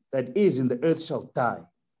everything that is in the earth shall die.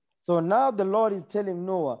 So now the Lord is telling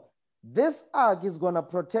Noah, this ark is going to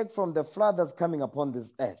protect from the flood that's coming upon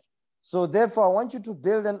this earth. So therefore, I want you to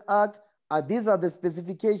build an ark. These are the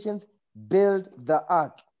specifications. Build the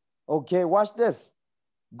ark. Okay, watch this.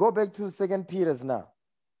 Go back to 2 Peter's now.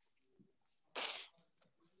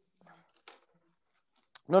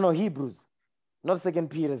 No, Hebrews. Not 2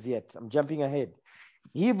 Peter's yet. I'm jumping ahead.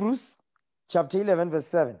 Hebrews chapter 11, verse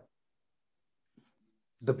 7.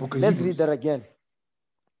 The book of Let's Hebrews. read that again.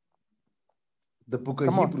 The book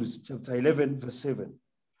of Hebrews, chapter 11, verse 7.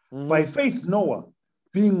 By faith, Noah,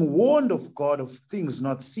 being warned of God of things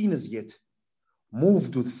not seen as yet,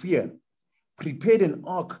 moved with fear, prepared an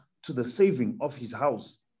ark to the saving of his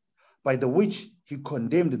house, by the which he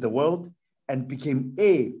condemned the world and became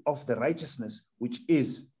heir of the righteousness which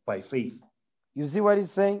is by faith. You see what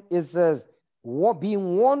he's saying? It says,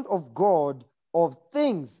 being warned of God of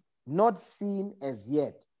things not seen as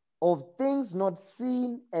yet. Of things not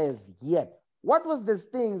seen as yet. What was the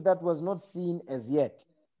things that was not seen as yet?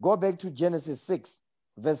 Go back to Genesis 6,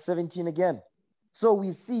 verse 17 again. So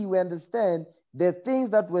we understand the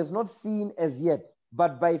things that was not seen as yet.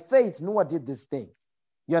 But by faith, Noah did this thing.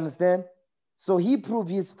 You understand? So he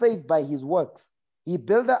proved his faith by his works. He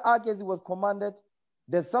built the ark as he was commanded.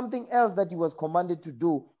 There's something else that he was commanded to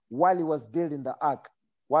do while he was building the ark.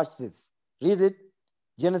 Watch this. Read it.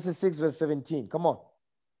 Genesis 6, verse 17. Come on.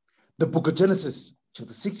 The book of Genesis,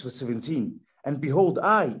 chapter 6, verse 17. And behold,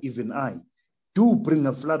 I, even I, do bring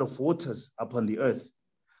a flood of waters upon the earth,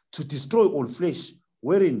 to destroy all flesh,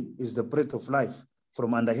 wherein is the breath of life.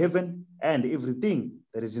 From under heaven, and everything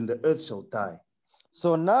that is in the earth shall die.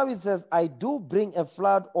 So now he says, I do bring a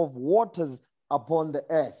flood of waters upon the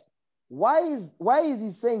earth. Why is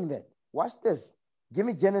he saying that? Watch this. Give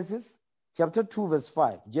me Genesis chapter 2, verse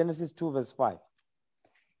 5. Genesis 2, verse 5.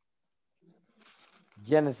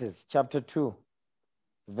 Genesis chapter 2,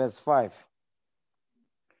 verse 5.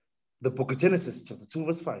 The book of Genesis, chapter 2,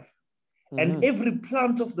 verse 5. And every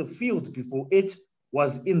plant of the field before it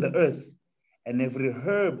was in the earth, and every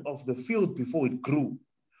herb of the field before it grew.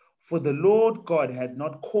 For the Lord God had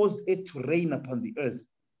not caused it to rain upon the earth,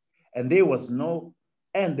 and there was not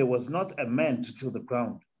a man to till the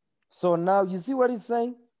ground. So now you see what he's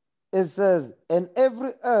saying? It says, and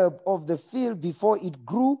every herb of the field before it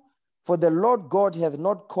grew, for the Lord God hath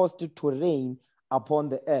not caused it to rain upon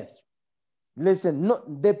the earth. Listen,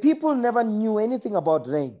 the people never knew anything about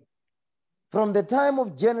rain. From the time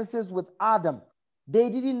of Genesis with Adam, they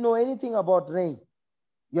didn't know anything about rain.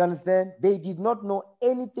 You understand? They did not know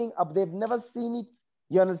anything. They've never seen it.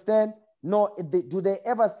 You understand? No, they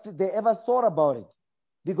ever thought about it?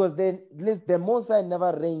 Because the Most High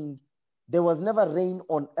never rained. There was never rain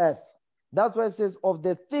on earth. That's why it says of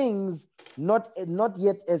the things not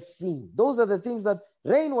yet as seen. Those are the things that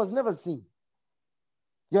rain was never seen.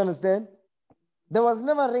 You understand? There was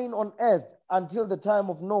never rain on earth until the time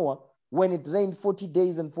of Noah, when it rained 40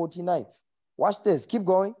 days and 40 nights. Watch this. Keep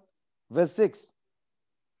going. Verse 6.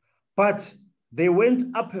 But they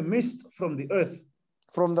went up a mist from the earth.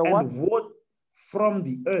 From the and what? From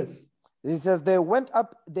the earth. It says they went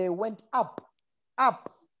up.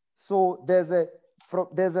 So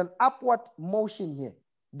there's an upward motion here.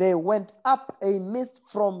 They went up a mist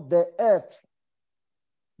from the earth.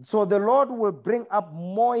 So the Lord will bring up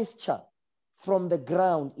moisture from the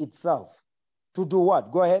ground itself. To do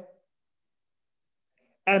what? Go ahead.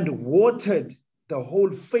 And watered the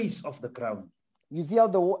whole face of the ground. You see how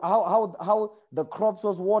the crops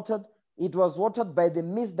was watered? It was watered by the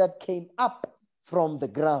mist that came up from the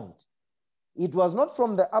ground. It was not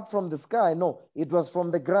from the sky, no. It was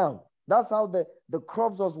from the ground. That's how the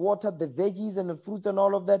crops was watered, the veggies and the fruits and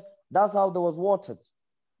all of that. That's how they was watered.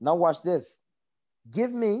 Now watch this.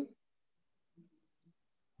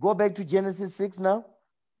 Go back to Genesis 6 now.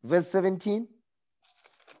 Verse 17.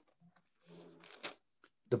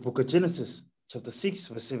 The book of Genesis, chapter 6,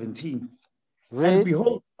 verse 17. Read. And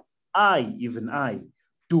behold, I, even I,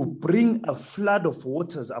 do bring a flood of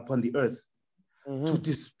waters upon the earth to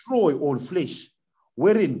destroy all flesh,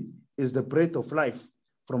 wherein is the breath of life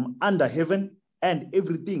from under heaven, and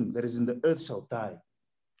everything that is in the earth shall die.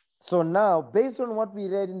 So now, based on what we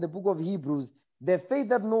read in the book of Hebrews, the faith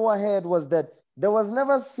that Noah had was that there was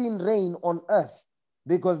never seen rain on earth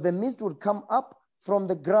because the mist would come up from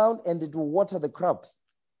the ground and it will water the crops.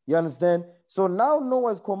 You understand? So now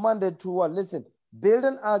Noah is commanded to, listen, build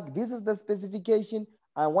an ark. This is the specification.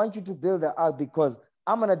 I want you to build the ark because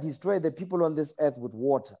I'm going to destroy the people on this earth with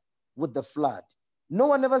water, with the flood.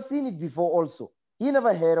 Noah never seen it before also. He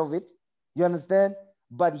never heard of it. You understand?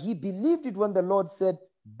 But he believed it when the Lord said,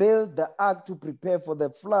 build the ark to prepare for the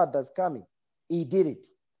flood that's coming. He did it.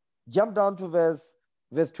 Jump down to verse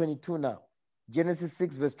 22 now. Genesis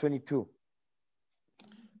 6, verse 22.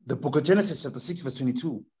 The book of Genesis, chapter 6, verse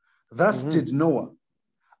 22. Thus did Noah,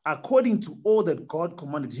 according to all that God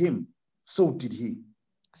commanded him, so did he.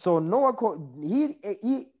 So Noah,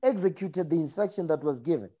 he executed the instruction that was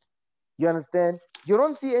given. You understand? You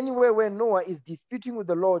don't see anywhere where Noah is disputing with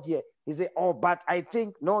the Lord here. He say, oh, but I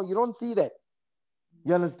think. No, you don't see that.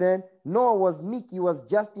 You understand? Noah was meek. He was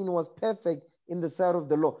just. He was perfect in the sight of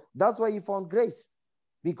the Lord. That's why he found grace,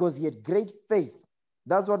 because he had great faith.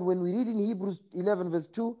 That's what when we read in Hebrews 11 verse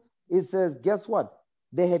 2, it says, guess what?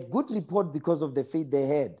 They had good report because of the faith they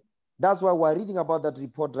had. That's why we're reading about that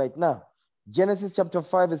report right now. Genesis chapter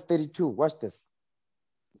 5 verse 32. Watch this.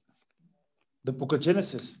 The book of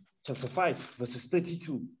Genesis chapter 5 verses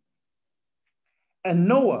 32. And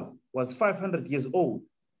Noah was 500 years old,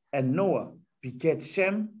 and Noah begat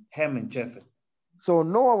Shem, Ham, and Japheth. So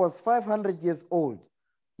Noah was 500 years old.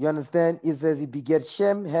 You understand? It says he begat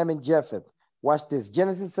Shem, Ham, and Japheth. Watch this.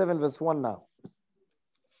 Genesis 7 verse 1 now.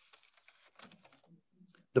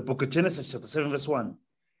 The book of Genesis chapter 7 verse 1.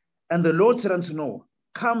 And the Lord said unto Noah,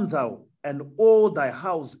 come thou and all thy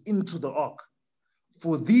house into the ark,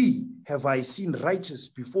 for thee have I seen righteous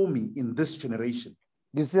before me in this generation.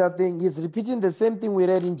 You see that thing? He's repeating the same thing we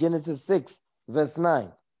read in Genesis 6 verse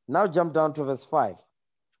 9. Now jump down to verse 5.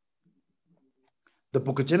 The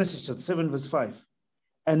book of Genesis chapter 7 verse 5.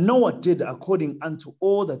 And Noah did according unto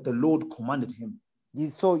all that the Lord commanded him.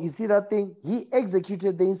 So you see that thing? He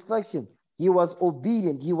executed the instruction. He was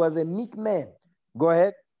obedient. He was a meek man. Go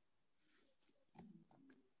ahead.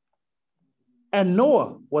 And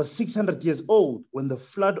Noah was 600 years old when the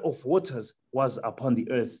flood of waters was upon the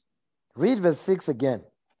earth. Read verse 6 again.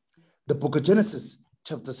 The book of Genesis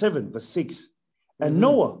chapter 7 verse 6. And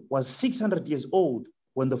Noah was 600 years old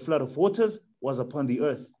when the flood of waters was upon the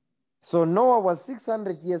earth. So Noah was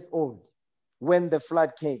 600 years old when the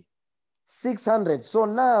flood came. 600. So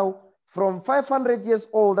now from 500 years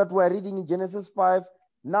old that we're reading in Genesis 5,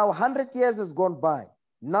 now 100 years has gone by.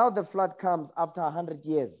 Now the flood comes after 100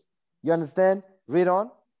 years. You understand? Read on.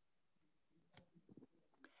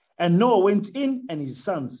 And Noah went in, and his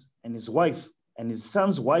sons and his wife and his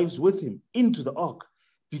sons' wives with him into the ark,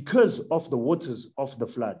 because of the waters of the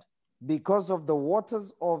flood. Because of the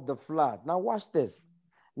waters of the flood. Now watch this.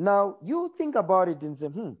 Now you think about it and say,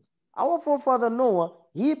 our forefather Noah,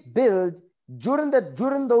 he built during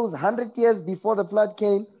those 100 years before the flood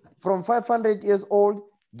came, from 500 years old.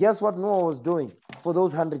 Guess what Noah was doing for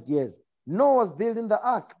those 100 years? Noah was building the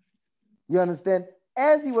ark. You understand?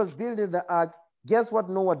 As he was building the ark, guess what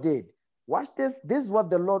Noah did? Watch this. This is what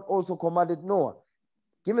the Lord also commanded Noah.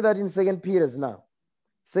 Give me that in 2 Peter's now.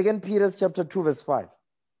 2 Peter chapter 2 verse 5.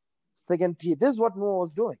 2 Peter. This is what Noah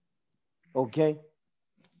was doing. Okay.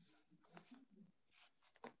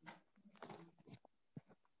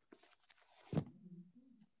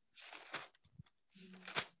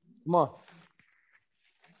 Come on.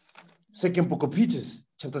 Second book of Peter,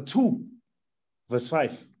 chapter 2, verse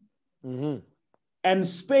 5. And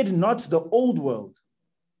spared not the old world,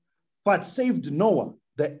 but saved Noah,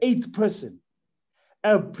 the eighth person,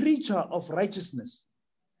 a preacher of righteousness,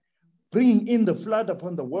 bringing in the flood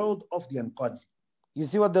upon the world of the ungodly. You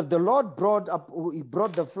see what the Lord brought up? He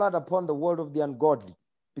brought the flood upon the world of the ungodly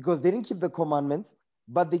because they didn't keep the commandments.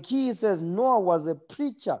 But the key says Noah was a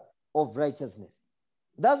preacher of righteousness.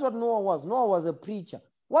 That's what Noah was. Noah was a preacher.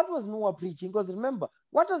 What was Noah preaching? Because remember,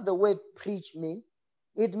 what does the word preach mean?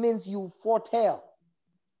 It means you foretell.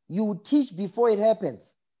 You teach before it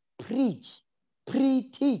happens. Preach.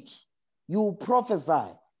 Pre-teach. You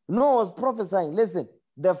prophesy. Noah was prophesying. Listen,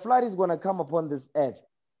 the flood is going to come upon this earth.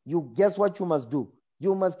 You guess what you must do?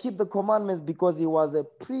 You must keep the commandments because he was a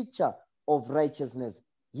preacher of righteousness.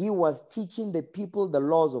 He was teaching the people the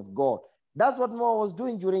laws of God. That's what Noah was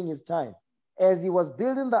doing during his time. As he was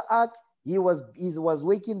building the ark, he was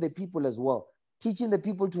waking the people as well, teaching the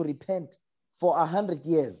people to repent for 100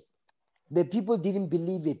 years. The people didn't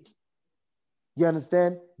believe it. You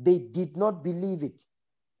understand? They did not believe it.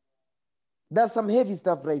 That's some heavy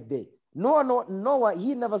stuff right there. Noah,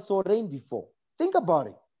 he never saw rain before. Think about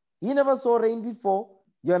it. He never saw rain before.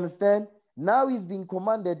 You understand? Now he's being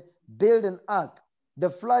commanded, build an ark. The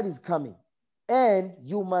flood is coming. And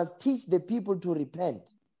you must teach the people to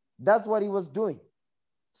repent. That's what he was doing.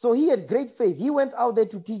 So he had great faith. He went out there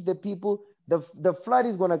to teach the people, the flood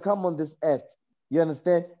is going to come on this earth. You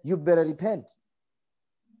understand? You better repent.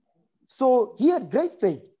 So he had great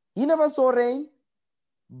faith. He never saw rain,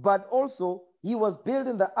 but also he was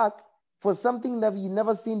building the ark for something that he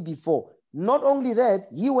never seen before. Not only that,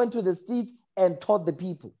 he went to the streets and taught the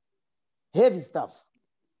people. Heavy stuff.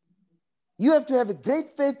 You have to have a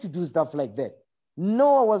great faith to do stuff like that.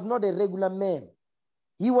 Noah was not a regular man.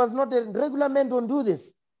 He was not a regular man. Don't do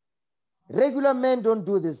this. Regular men don't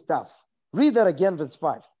do this stuff. Read that again, verse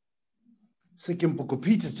 5. Second book of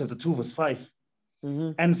Peter, chapter 2, verse 5.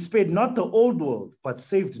 And spared not the old world, but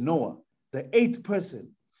saved Noah, the eighth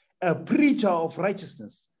person, a preacher of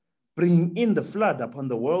righteousness, bringing in the flood upon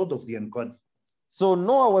the world of the ungodly. So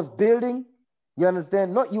Noah was building, you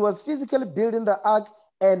understand? No, he was physically building the ark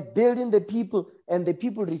and building the people, and the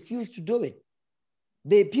people refused to do it.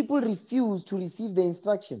 The people refused to receive the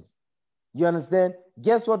instructions. You understand?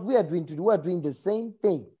 Guess what we are doing today? We are doing the same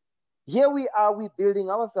thing. Here we are, we building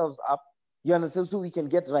ourselves up, you understand, so we can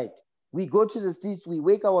get right. We go to the streets, we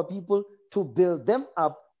wake our people to build them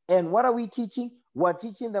up. And what are we teaching? We're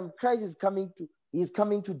teaching them Christ is coming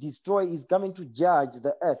to destroy, is coming to judge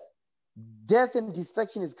the earth. Death and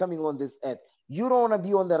destruction is coming on this earth. You don't want to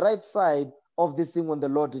be on the right side of this thing when the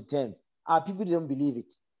Lord returns. Our people don't believe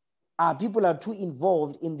it. Our people are too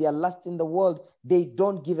involved in their lust in the world. They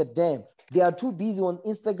don't give a damn. They are too busy on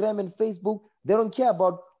Instagram and Facebook. They don't care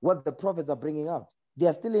about what the prophets are bringing out. They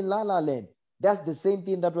are still in la la land. That's the same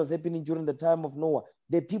thing that was happening during the time of Noah.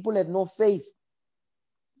 The people had no faith.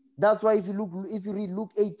 That's why if you read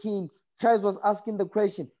Luke 18, Christ was asking the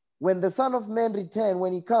question, when the Son of Man returns,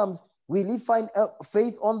 when he comes, will he find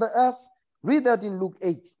faith on the earth? Read that in Luke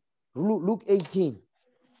 18.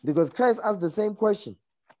 Because Christ asked the same question.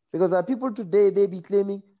 Because our people today, they be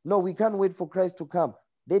claiming, no, we can't wait for Christ to come.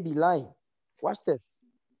 They be lying. Watch this.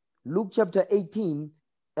 Luke chapter 18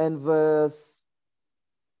 and verse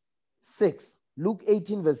 6. Luke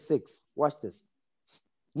 18 verse 6. Watch this.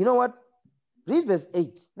 You know what? Read verse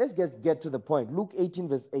 8. Let's get to the point. Luke 18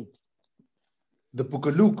 verse 8. The book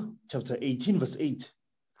of Luke chapter 18 verse 8.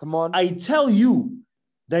 Come on. I tell you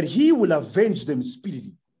that he will avenge them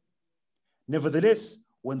speedily. Nevertheless,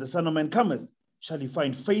 when the Son of Man cometh, shall he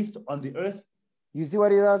find faith on the earth? You see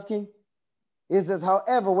what he's asking? He says,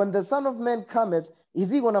 however, when the Son of Man cometh,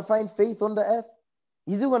 is he going to find faith on the earth?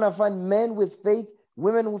 Is he going to find men with faith,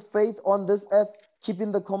 women with faith on this earth,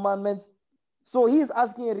 keeping the commandments? So he's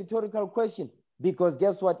asking a rhetorical question, because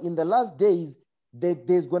guess what? In the last days,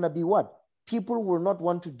 there's going to be what? People will not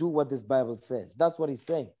want to do what this Bible says. That's what he's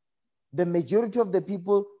saying. The majority of the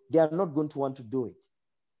people, they are not going to want to do it.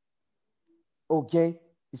 Okay?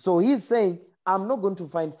 So he's saying, I'm not going to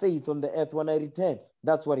find faith on the earth when I return.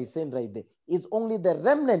 That's what he's saying right there. It's only the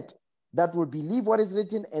remnant that will believe what is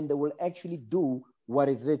written and they will actually do what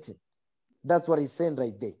is written. That's what he's saying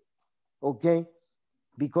right there. Okay?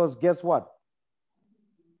 Because guess what?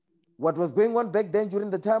 What was going on back then during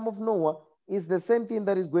the time of Noah is the same thing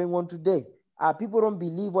that is going on today. People don't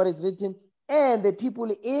believe what is written, and the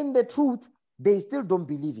people in the truth, they still don't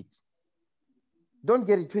believe it. Don't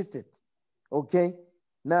get it twisted. Okay?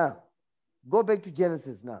 Now, go back to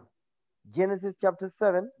Genesis now. Genesis chapter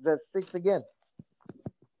 7, verse 6 again.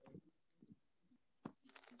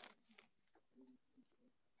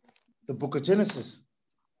 The book of Genesis,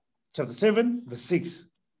 chapter 7, verse 6.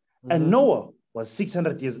 And Noah was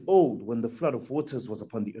 600 years old when the flood of waters was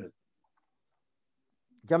upon the earth.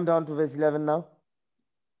 Jump down to verse 11 now.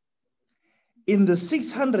 In the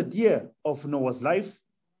 600th year of Noah's life,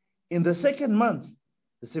 in the second month,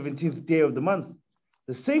 the 17th day of the month,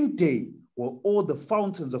 the same day were all the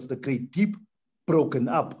fountains of the great deep broken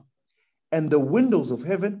up, and the windows of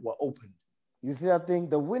heaven were opened. You see that thing?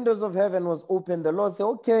 The windows of heaven was open. The Lord said,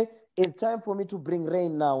 okay, it's time for me to bring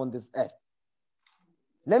rain now on this earth.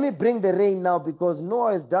 Let me bring the rain now, because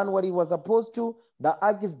Noah has done what he was supposed to. The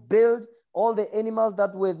ark is built. All the animals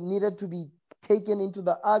that were needed to be taken into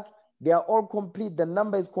the ark, they are all complete. The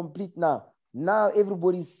number is complete now. Now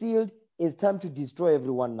everybody's sealed. It's time to destroy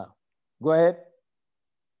everyone now. Go ahead.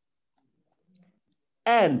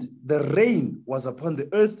 And the rain was upon the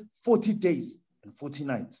earth 40 days and 40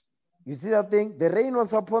 nights. You see that thing? The rain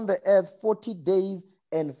was upon the earth 40 days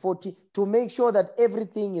and 40 to make sure that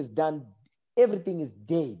everything is done, everything is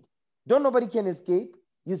dead. Don't nobody can escape.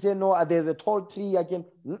 You say, no, there's a tall tree, I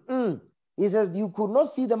can. He says, you could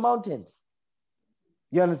not see the mountains.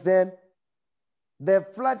 You understand? The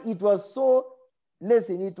flood, it was so,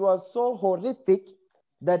 listen, it was so horrific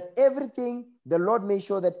that everything, the Lord made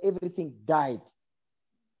sure that everything died.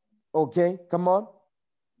 Okay, come on.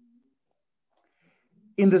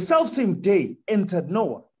 In the selfsame day entered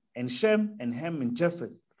Noah and Shem and Ham and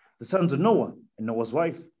Japheth, the sons of Noah and Noah's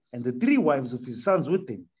wife, and the 3 wives of his sons with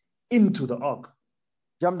him, into the ark.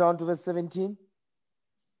 Jump down to verse 17.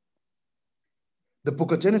 The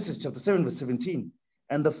book of Genesis chapter 7 verse 17.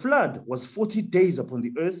 And the flood was 40 days upon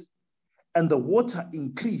the earth, and the water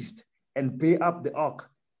increased and bare up the ark,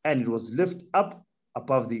 and it was lifted up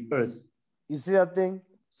above the earth. You see that thing?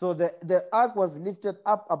 So the ark was lifted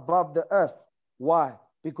up above the earth. Why?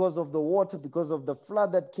 Because of the water, because of the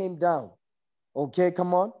flood that came down. Okay,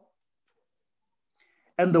 come on.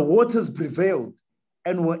 And the waters prevailed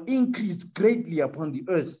and were increased greatly upon the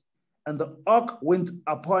earth, and the ark went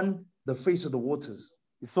upon the face of the waters.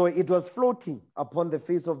 So it was floating upon the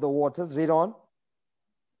face of the waters. Read on.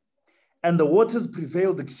 And the waters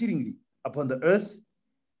prevailed exceedingly upon the earth,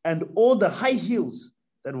 and all the high hills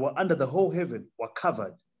that were under the whole heaven were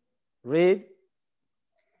covered. Read.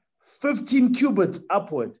 15 cubits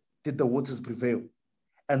upward did the waters prevail,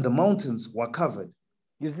 and the mountains were covered.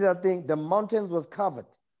 You see that thing? The mountains was covered.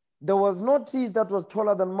 There was no trees that was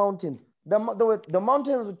taller than mountains. The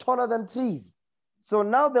mountains were taller than trees. So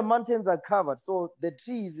now the mountains are covered. So the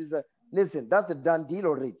trees is a, listen, that's a done deal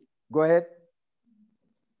already. Go ahead.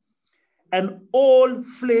 And all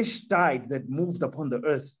flesh died that moved upon the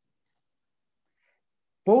earth,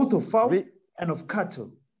 both of fowl and of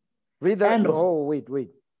cattle. Read that. Oh, wait.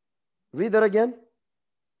 Read that again.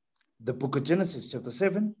 The book of Genesis chapter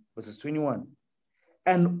 7, verses 21.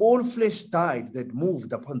 And all flesh died that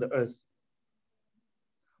moved upon the earth,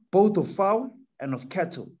 both of fowl and of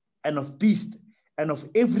cattle, and of beast, and of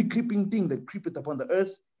every creeping thing that creepeth upon the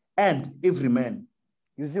earth, and every man.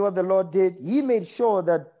 You see what the Lord did? He made sure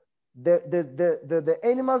that the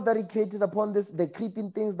animals that he created upon this, the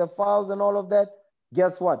creeping things, the fowls and all of that,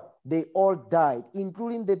 guess what? They all died,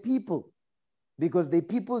 including the people, because the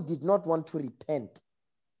people did not want to repent.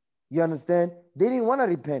 You understand? They didn't want to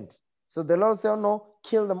repent. So the Lord said, no,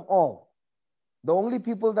 kill them all. The only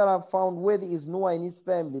people that are found worthy is Noah and his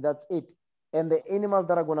family. That's it. And the animals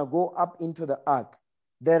that are going to go up into the ark.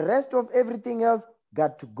 The rest of everything else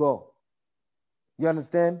got to go. You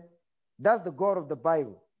understand? That's the God of the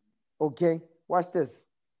Bible. Okay, watch this.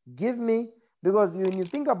 Give me, because when you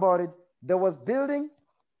think about it, there was building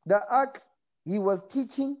the ark, he was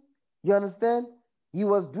teaching, you understand? He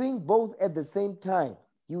was doing both at the same time.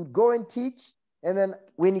 He would go and teach, and then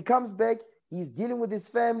when he comes back, he's dealing with his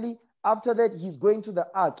family. After that, he's going to the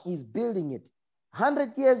ark, he's building it.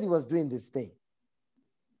 100 years he was doing this thing.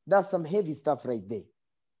 That's some heavy stuff right there.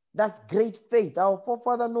 That's great faith. Our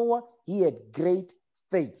forefather Noah, he had great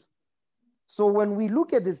faith. So when we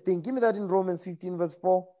look at this thing, give me that in Romans 15 verse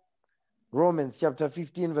 4. Romans chapter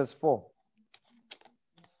 15 verse 4.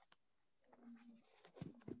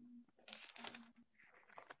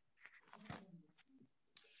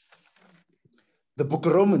 The book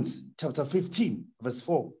of Romans chapter 15 verse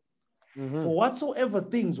 4. For whatsoever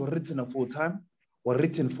things were written aforetime were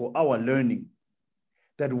written for our learning,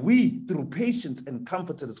 that we through patience and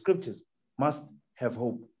comfort of the scriptures must have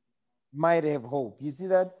hope. Might have hope. You see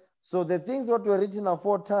that? So the things that were written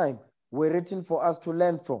aforetime were written for us to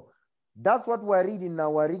learn from. That's what we're reading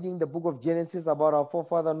now. We're reading the book of Genesis about our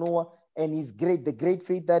forefather Noah and the great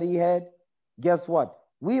faith that he had. Guess what?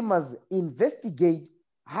 We must investigate,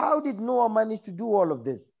 how did Noah manage to do all of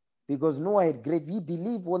this? Because Noah had he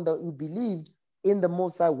believed he believed in the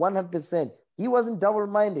Most High 100%. He wasn't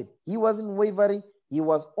double-minded. He wasn't wavering. He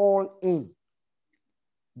was all in.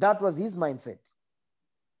 That was his mindset.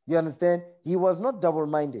 You understand? He was not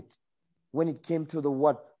double-minded when it came to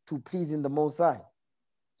to pleasing the Most High.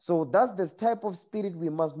 So that's the type of spirit we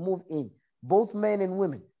must move in. Both men and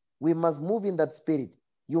women, we must move in that spirit.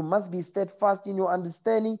 You must be steadfast in your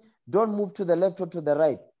understanding. Don't move to the left or to the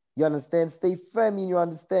right. You understand? Stay firm in your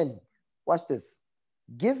understanding. Watch this.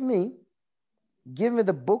 Give me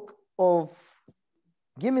the book of,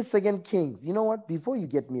 give me 2 Kings. You know what? Before you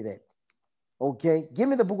get me that, okay? Give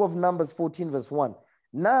me the book of Numbers 14 verse 1.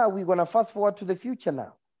 Now we're going to fast forward to the future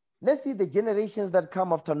now. Let's see the generations that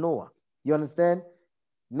come after Noah. You understand?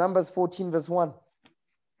 Numbers 14 verse 1.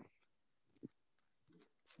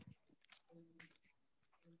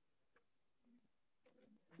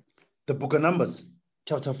 The book of Numbers,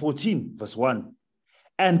 chapter 14, verse 1.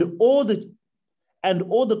 And all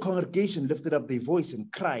the congregation lifted up their voice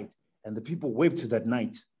and cried, and the people wept that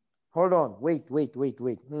night. Hold on. Wait.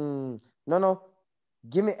 No.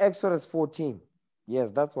 Give me Exodus 14.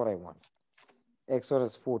 Yes, that's what I want.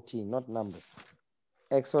 Exodus 14, not Numbers.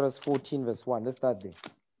 Exodus 14, verse 1. Let's start there.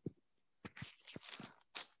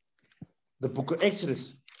 The book of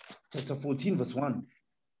Exodus, chapter 14, verse 1.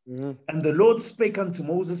 Mm-hmm. And the Lord spake unto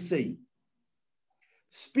Moses, saying,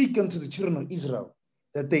 Speak unto the children of Israel,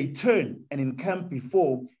 that they turn and encamp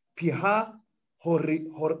before Pihahiroth.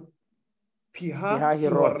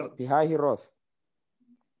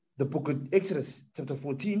 The book of Exodus, chapter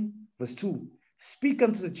 14, verse 2. Speak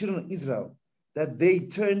unto the children of Israel, that they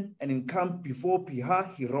turn and encamp before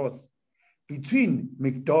Pihahiroth, between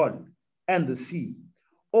Migdol and the sea,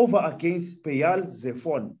 over against Baal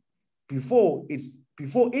Zephon. Before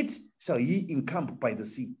it shall ye encamp by the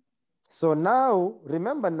sea. So now,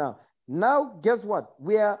 remember now, guess what?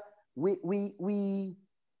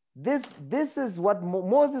 This is what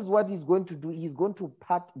Moses, what he's going to do. He's going to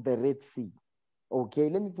part the Red Sea. Okay,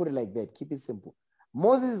 let me put it like that. Keep it simple.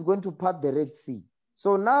 Moses is going to part the Red Sea.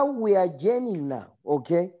 So now we are journeying now.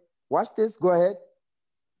 Okay, watch this. Go ahead.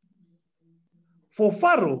 For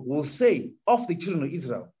Pharaoh will say of the children of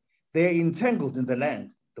Israel, they are entangled in the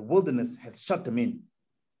land. The wilderness hath shut them in.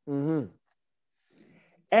 Mm-hmm.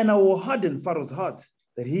 And I will harden Pharaoh's heart,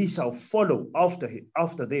 that he shall follow after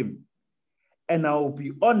them. And I will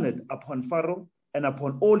be honored upon Pharaoh and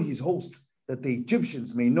upon all his hosts, that the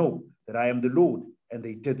Egyptians may know that I am the Lord. And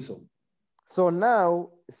they did so. So now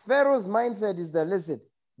Pharaoh's mindset is that, listen,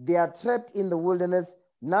 they are trapped in the wilderness.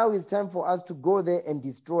 Now it's time for us to go there and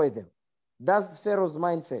destroy them. That's Pharaoh's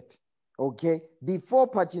mindset. Okay, before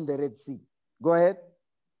parting the Red Sea. Go ahead.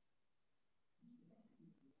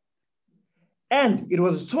 And it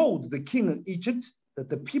was told the king of Egypt that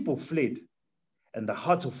the people fled, and the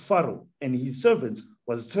heart of Pharaoh and his servants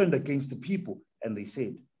was turned against the people, and they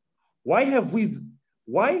said, Why have we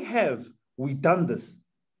done this,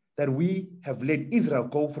 that we have let Israel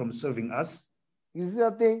go from serving us? You see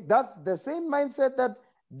that thing? That's the same mindset that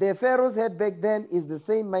the pharaohs had back then is the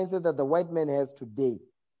same mindset that the white man has today.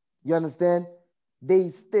 You understand? They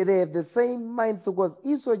have the same mindset because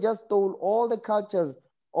Esau just stole all the cultures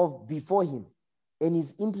of before him and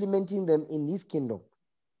he's implementing them in his kingdom.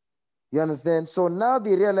 You understand? So now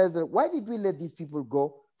they realize that why did we let these people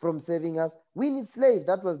go from serving us? We need slaves.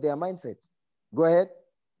 That was their mindset. Go ahead.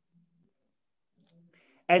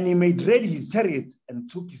 And he made ready his chariot and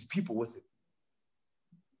took his people with him.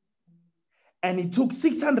 And he took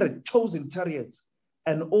 600 chosen chariots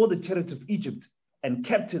and all the chariots of Egypt and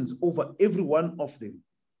captains over every one of them.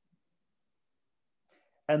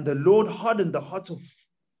 And the Lord hardened the heart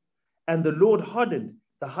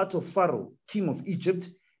of Pharaoh, king of Egypt,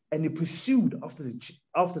 and he pursued after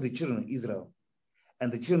the children of Israel.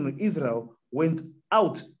 And the children of Israel went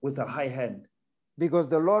out with a high hand. Because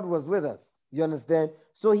the Lord was with us. You understand?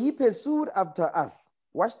 So he pursued after us.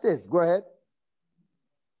 Watch this. Go ahead.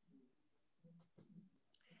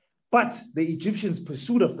 But the Egyptians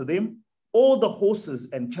pursued after them all the horses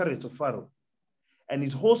and chariots of Pharaoh, and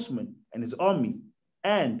his horsemen and his army,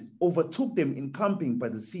 and overtook them encamping by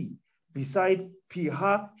the sea, beside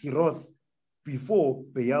Pihahiroth, before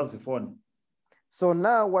Baal Zephon. So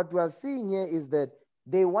now what we are seeing here is that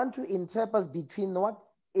they want to entrap us between what?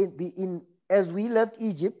 As we left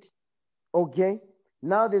Egypt, okay?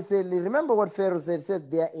 Now they say, remember what Pharaoh said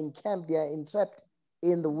they are encamped, they are entrapped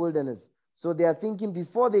in the wilderness. So they are thinking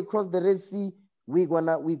before they cross the Red Sea, we're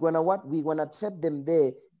gonna what? We're gonna trap them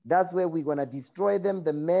there. That's where we're gonna destroy them,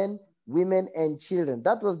 the men, women, and children.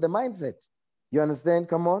 That was the mindset. You understand?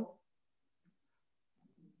 Come on.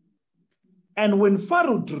 And when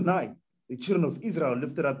Pharaoh drew nigh, the children of Israel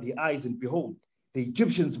lifted up their eyes, and behold, the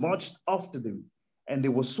Egyptians marched after them, and they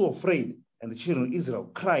were so afraid. And the children of Israel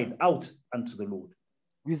cried out unto the Lord.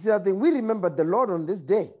 You see that thing? We remembered the Lord on this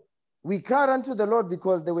day. We cried unto the Lord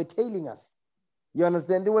because they were tailing us. You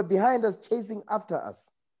understand? They were behind us, chasing after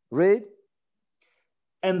us. Read.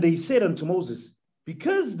 And they said unto Moses,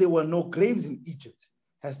 because there were no graves in Egypt,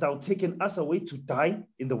 hast thou taken us away to die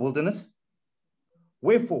in the wilderness?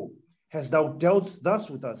 Wherefore hast thou dealt thus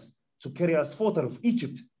with us, to carry us forth out of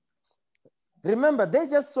Egypt? Remember, they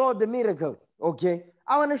just saw the miracles, okay?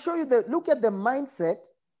 I want to show you look at the mindset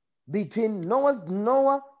between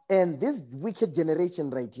Noah and this wicked generation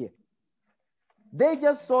right here. They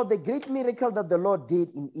just saw the great miracle that the Lord did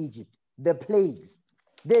in Egypt, the plagues.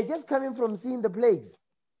 They're just coming from seeing the plagues.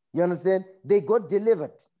 You understand? They got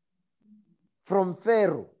delivered from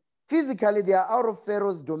Pharaoh. Physically, they are out of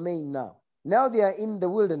Pharaoh's domain now. Now they are in the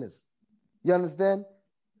wilderness. You understand?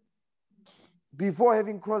 Before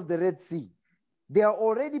having crossed the Red Sea. They are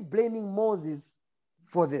already blaming Moses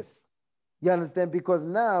for this. You understand? Because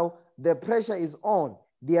now the pressure is on.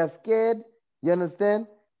 They are scared. You understand?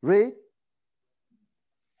 Read.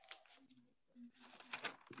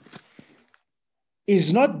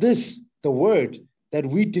 Is not this the word that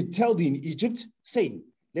we did tell thee in Egypt, saying,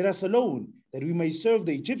 let us alone, that we may serve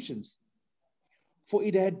the Egyptians? For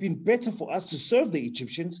it had been better for us to serve the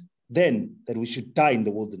Egyptians than that we should die in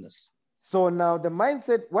the wilderness. So now the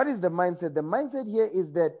mindset, what is the mindset? The mindset here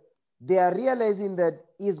is that they are realizing that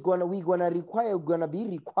we're gonna be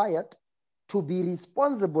required to be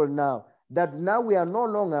responsible now, that now we are no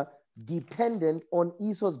longer dependent on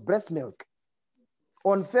Esau's breast milk,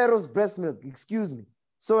 on Pharaoh's breast milk, excuse me.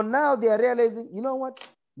 So now they are realizing, you know what?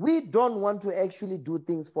 We don't want to actually do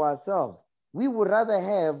things for ourselves. We would rather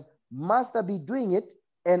have master be doing it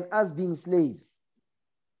and us being slaves,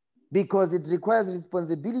 because it requires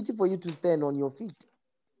responsibility for you to stand on your feet.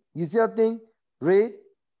 You see that thing? Read.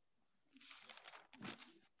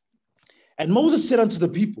 And Moses said unto the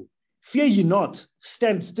people, fear ye not,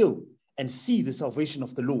 stand still and see the salvation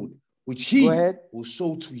of the Lord, which he will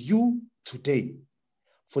show to you today.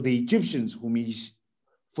 For the Egyptians whom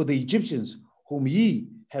ye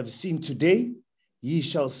have seen today, ye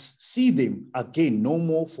shall see them again no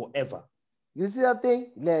more forever. You see that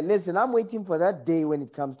thing? Listen, I'm waiting for that day when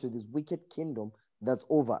it comes to this wicked kingdom that's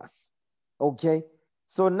over us. Okay?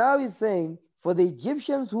 So now he's saying, for the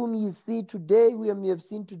Egyptians whom ye see today, whom ye have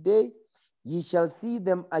seen today, ye shall see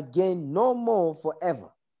them again no more forever.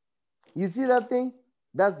 You see that thing?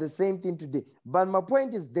 That's the same thing today. But my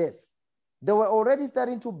point is this. They were already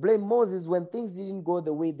starting to blame Moses when things didn't go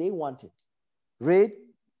the way they wanted. Read.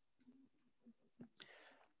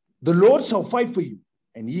 The Lord shall fight for you,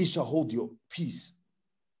 and ye shall hold your peace.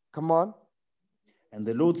 Come on. And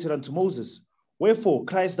the Lord said unto Moses, wherefore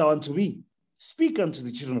criest thou unto me? Speak unto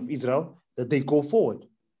the children of Israel, that they go forward.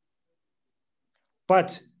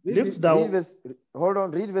 But read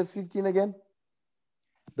verse 15 again.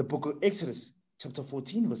 The book of Exodus, chapter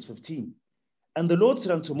 14, verse 15. And the Lord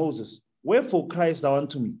said unto Moses, wherefore criest thou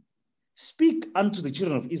unto me? Speak unto the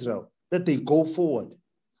children of Israel, that they go forward.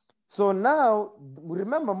 So now,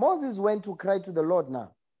 remember, Moses went to cry to the Lord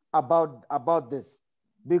now about this,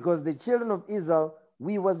 because the children of Israel,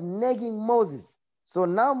 we was nagging Moses. So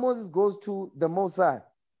now Moses goes to the Mosai.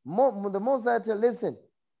 The Mosai tell, listen,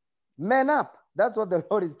 man up. That's what the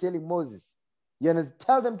Lord is telling Moses. You understand?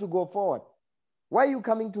 Tell them to go forward. Why are you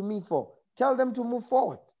coming to me for? Tell them to move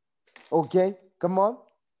forward. Okay, come on.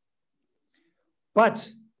 But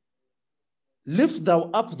lift thou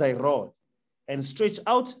up thy rod, and stretch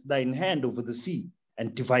out thine hand over the sea,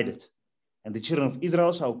 and divide it. And the children of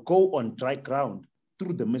Israel shall go on dry ground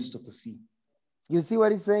through the midst of the sea. You see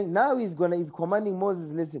what he's saying? Now he's commanding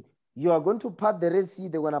Moses, listen, you are going to part the Red Sea,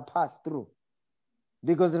 they're going to pass through.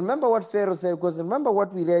 Because remember what Pharaoh said, because remember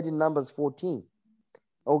what we read in Numbers 14.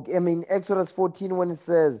 Okay, I mean, Exodus 14, when it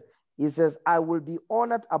says, I will be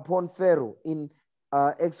honored upon Pharaoh in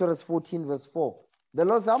Exodus 14, verse 4. The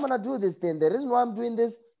Lord said, I'm going to do this thing. The reason why I'm doing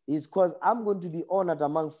this is because I'm going to be honored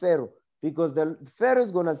among Pharaoh, because the Pharaoh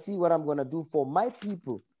is going to see what I'm going to do for my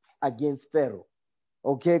people against Pharaoh.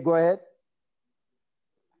 Okay, go ahead.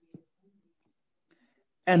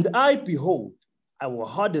 And I, behold, I will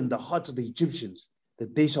harden the hearts of the Egyptians,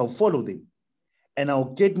 that they shall follow them. And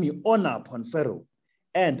I'll get me honor upon Pharaoh,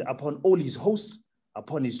 and upon all his hosts,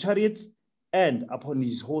 upon his chariots, and upon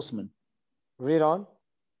his horsemen. Read on.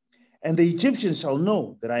 And the Egyptians shall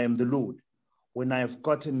know that I am the Lord, when I have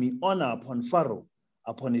gotten me honor upon Pharaoh,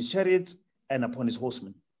 upon his chariots, and upon his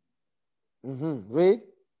horsemen. Read.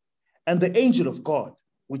 And the angel of God,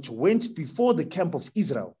 which went before the camp of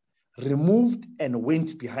Israel, removed and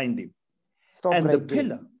went behind them. Stop and right the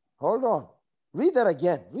pillar. There. Hold on. Read that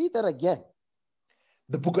again. Read that again.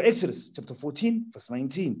 The book of Exodus, chapter 14, verse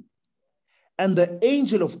 19. And the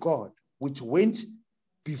angel of God, which went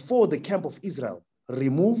before the camp of Israel,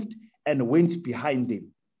 removed and went behind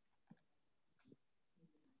them.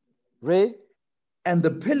 Read. And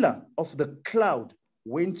the pillar of the cloud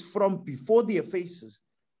went from before their faces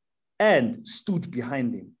and stood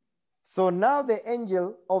behind them. So now the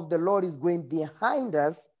angel of the Lord is going behind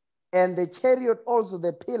us, and the chariot also,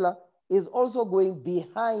 the pillar, is also going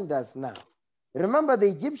behind us now. Remember, the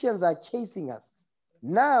Egyptians are chasing us.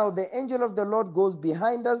 Now the angel of the Lord goes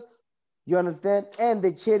behind us, you understand? And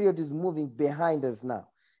the chariot is moving behind us now.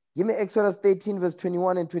 Give me Exodus 13, verse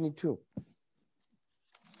 21 and 22.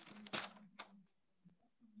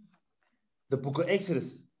 The book of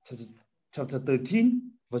Exodus, chapter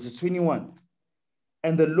 13, verses 21.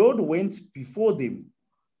 And the Lord went before them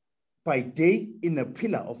by day in a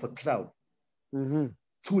pillar of a cloud Mm-hmm.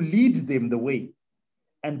 to lead them the way,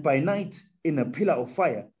 and by night in a pillar of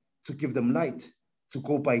fire to give them light, to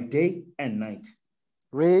go by day and night.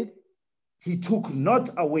 Read. He took not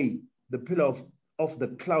away the pillar of the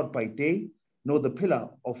cloud by day, nor the pillar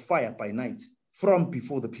of fire by night from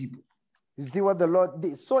before the people. You see what the Lord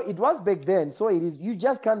did? So it was back then. So it is. You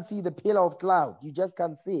just can't see the pillar of cloud. You just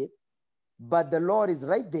can't see it. But the Lord is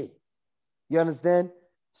right there. You understand?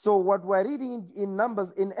 So what we're reading in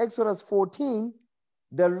Numbers, in Exodus 14,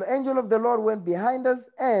 the angel of the Lord went behind us,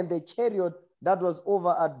 and the chariot that was over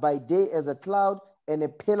us by day as a cloud and a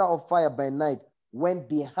pillar of fire by night went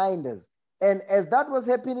behind us. And as that was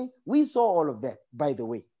happening, we saw all of that, by the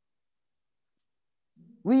way.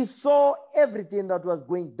 We saw everything that was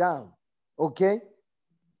going down. Okay?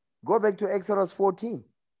 Go back to Exodus 14.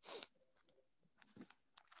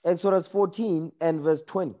 Exodus 14 and verse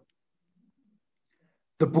 20.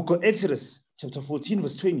 The book of Exodus, chapter 14,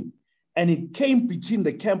 verse 20. And it came between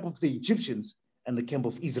the camp of the Egyptians and the camp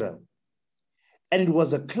of Israel. And it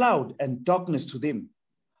was a cloud and darkness to them,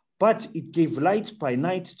 but it gave light by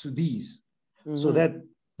night to these, so that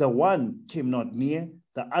the one came not near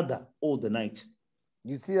the other all the night.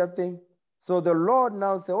 You see that thing? So the Lord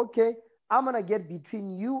now said, okay, I'm going to get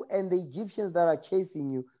between you and the Egyptians that are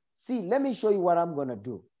chasing you. See, let me show you what I'm going to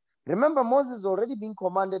do. Remember, Moses already been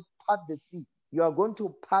commanded, part the sea. You are going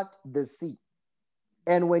to part the sea.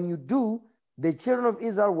 And when you do, the children of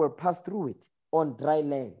Israel will pass through it on dry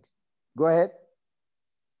land. Go ahead.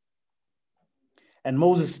 And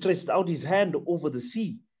Moses stretched out his hand over the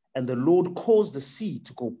sea, and the Lord caused the sea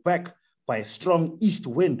to go back by a strong east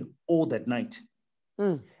wind all that night,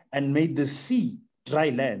 and made the sea dry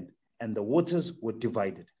land, and the waters were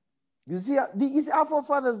divided. You see, our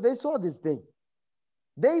forefathers, they saw this thing.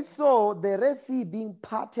 They saw the Red Sea being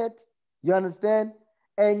parted, you understand?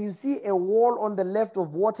 And you see a wall on the left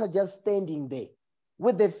of water just standing there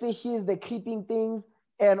with the fishes, the creeping things.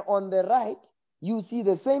 And on the right, you see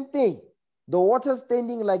the same thing. The water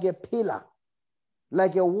standing like a pillar,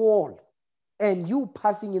 like a wall, and you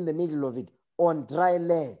passing in the middle of it on dry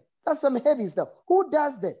land. That's some heavy stuff. Who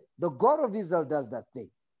does that? The God of Israel does that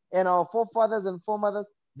thing. And our forefathers and foremothers,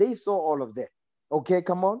 they saw all of that. Okay,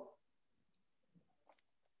 come on.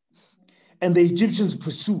 And the Egyptians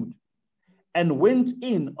pursued and went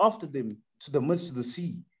in after them to the midst of the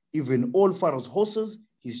sea, even all Pharaoh's horses,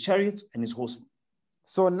 his chariots, and his horsemen.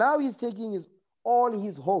 So now he's taking all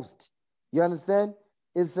his host. You understand?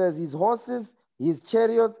 It says his horses, his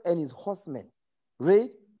chariots, and his horsemen.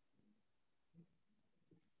 Read.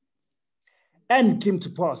 And it came to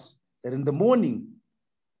pass that in the morning,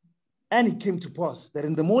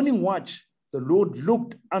 watch, the Lord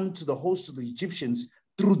looked unto the host of the Egyptians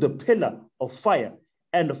through the pillar of fire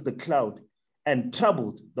and of the cloud, and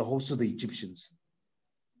troubled the host of the Egyptians.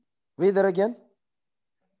 Read that again.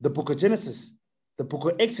 The book of Genesis, the book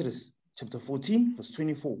of Exodus, chapter 14, verse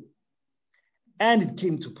 24. And it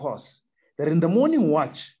came to pass that in the morning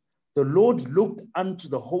watch, the Lord looked unto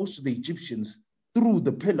the host of the Egyptians through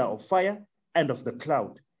the pillar of fire and of the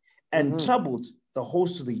cloud, and troubled the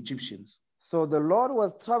host of the Egyptians. So the Lord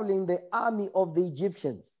was troubling the army of the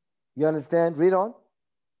Egyptians. You understand? Read on.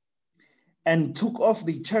 And took off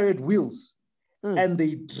the chariot wheels, and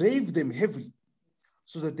they drave them heavily,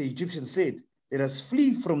 so that the Egyptians said, let us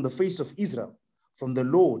flee from the face of Israel, from the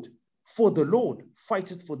Lord, for the Lord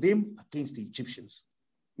fighteth for them against the Egyptians.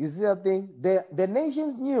 You see that thing? The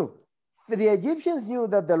nations knew, the Egyptians knew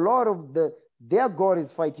that the Lord of their God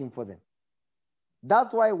is fighting for them.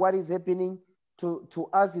 That's why what is happening to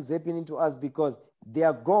us is happening to us, because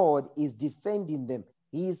their God is defending them.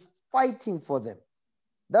 He is fighting for them.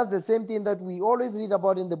 That's the same thing that we always read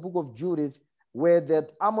about in the book of Judith, where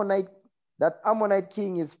that Ammonite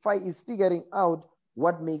king is figuring out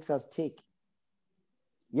what makes us take.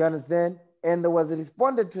 You understand? And there was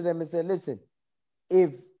responded to them and said, listen,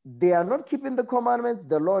 if they are not keeping the commandments,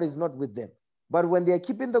 the Lord is not with them. But when they are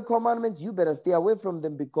keeping the commandments, you better stay away from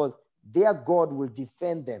them, because their God will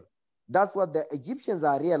defend them. That's what the Egyptians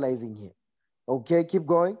are realizing here. Okay, keep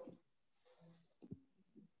going.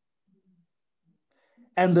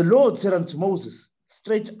 And the Lord said unto Moses,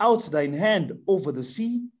 stretch out thine hand over the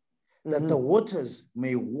sea, that the waters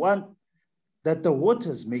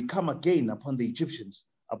may come again upon the Egyptians,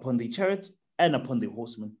 upon the chariots, and upon the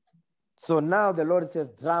horsemen. So now the Lord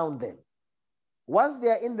says, drown them. Once they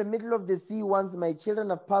are in the middle of the sea, once my children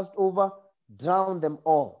have passed over, drown them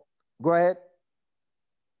all. Go ahead.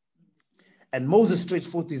 And Moses stretched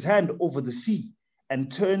forth his hand over the sea,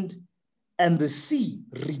 and the sea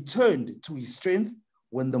returned to his strength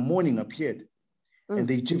when the morning appeared. And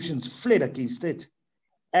the Egyptians fled against it,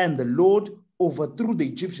 And the Lord overthrew the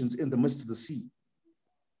Egyptians in the midst of the sea.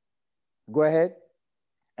 Go ahead.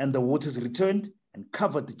 And the waters returned and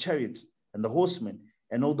covered the chariots and the horsemen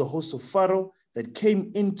and all the host of Pharaoh that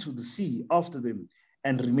came into the sea after them,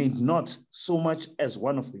 and remained not so much as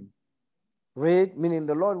one of them. Read, meaning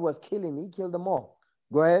the Lord was killing, he killed them all.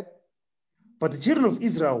 Go ahead. But the children of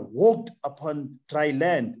Israel walked upon dry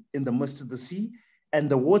land in the midst of the sea, and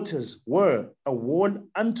the waters were a wall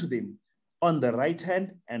unto them on the right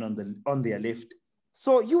hand and on their left.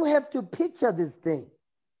 So you have to picture this thing.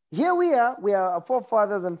 Here we are our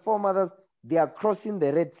forefathers and foremothers, they are crossing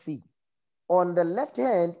the Red Sea. On the left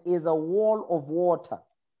hand is a wall of water,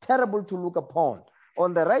 terrible to look upon.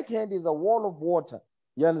 On the right hand is a wall of water.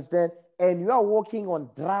 You understand? And you are walking on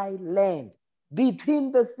dry land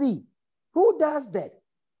between the sea. Who does that?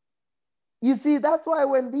 You see, that's why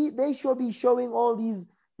when they should be showing all these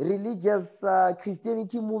religious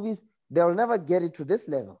Christianity movies, they'll never get it to this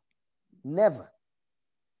level. Never.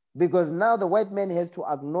 Because now the white man has to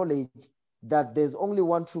acknowledge that there's only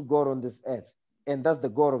one true God on this earth, and that's the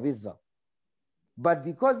God of Israel. But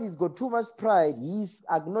because he's got too much pride, he's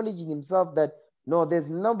acknowledging himself that, no, there's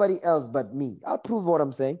nobody else but me. I'll prove what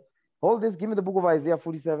I'm saying. Hold this. Give me the book of Isaiah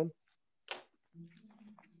 47.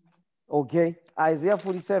 Okay, Isaiah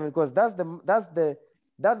 47, because that's the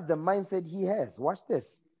mindset he has. Watch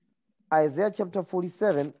this. Isaiah chapter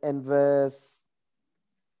 47 and read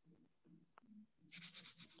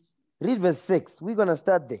verse 6. We're going to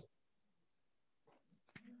start there.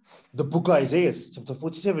 The book of Isaiah, chapter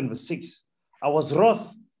 47, verse 6. I was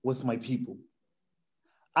wroth with my people.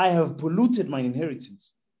 I have polluted mine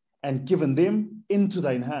inheritance and given them into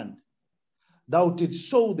thine hand. Thou didst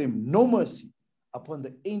show them no mercy. Upon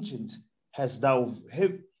the ancient hast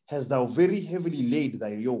thou very heavily laid thy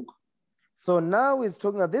yoke. So now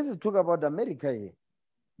this is talking about America here.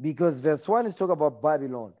 Because verse 1 is talking about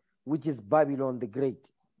Babylon, which is Babylon the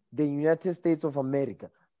Great, the United States of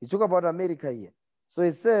America. It's talking about America here. So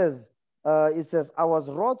it says, I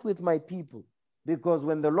was wroth with my people, because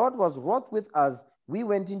when the Lord was wroth with us, we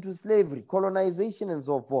went into slavery, colonization, and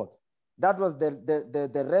so forth. That was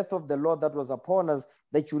the wrath of the Lord that was upon us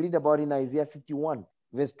that you read about in Isaiah 51,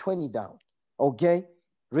 verse 20 down. Okay?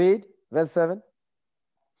 Read, verse 7.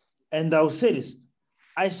 And thou saidest,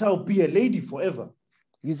 I shall be a lady forever.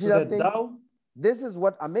 You see that thing? This is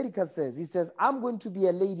what America says. He says, I'm going to be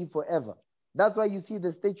a lady forever. That's why you see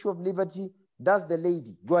the Statue of Liberty. That's the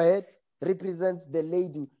lady. Go ahead. Represents the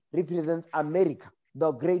lady, represents America,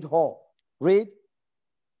 the great hall. Read.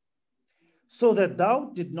 So that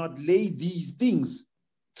thou did not lay these things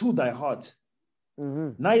to thy heart,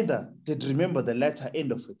 neither did remember the latter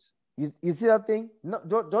end of it. You see that thing? No,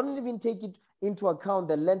 don't even take it into account,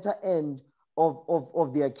 the latter end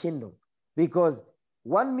of their kingdom. Because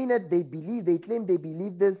 1 minute they claim they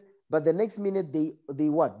believe this, but the next minute they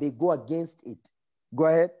what? They go against it. Go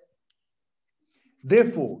ahead.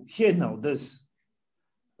 Therefore, hear now this,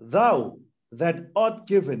 thou that art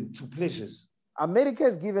given to pleasures. America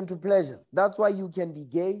is given to pleasures. That's why you can be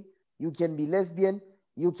gay, you can be lesbian,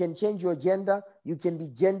 you can change your gender, you can be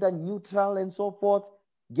gender neutral and so forth.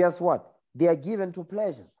 Guess what? They are given to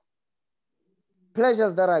pleasures.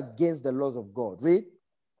 Pleasures that are against the laws of God. Read.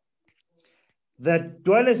 That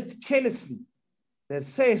dwellest carelessly, that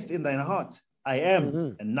sayest in thine heart, I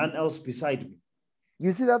am, and none else beside me.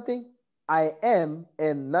 You see that thing? I am,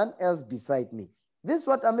 and none else beside me. This is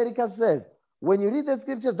what America says. When you read the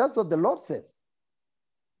scriptures, that's what the Lord says.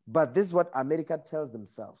 But this is what America tells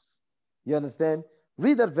themselves. You understand?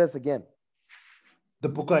 Read that verse again. The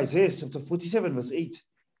book of Isaiah, chapter 47, verse 8.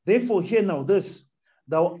 Therefore, hear now this,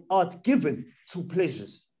 thou art given to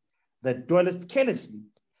pleasures, that dwellest carelessly,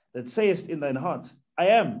 that sayest in thine heart, I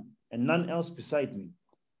am, and none else beside me.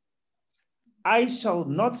 I shall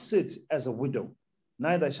not sit as a widow,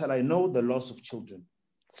 neither shall I know the loss of children.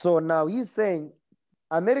 So now he's saying,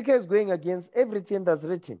 America is going against everything that's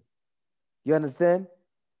written. You understand?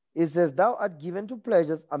 It says, thou art given to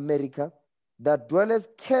pleasures, America, that dwellest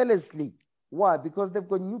carelessly. Why? Because they've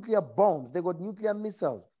got nuclear bombs, they've got nuclear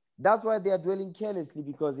missiles. That's why they are dwelling carelessly,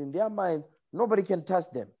 because in their minds, nobody can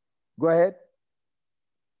touch them. Go ahead.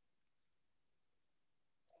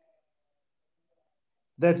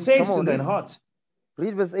 That says in thine heart.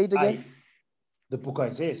 Read verse 8 again. The book of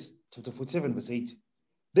Isaiah, chapter 47, verse 8.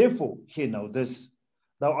 Therefore, hear now this,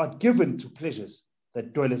 thou art given to pleasures,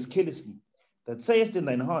 that dwellest carelessly, that sayest in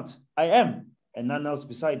thine heart, I am, and none else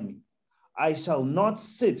beside me. I shall not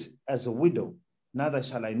sit as a widow, neither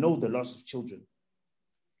shall I know the loss of children.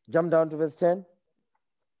 Jump down to verse 10.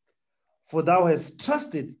 For thou hast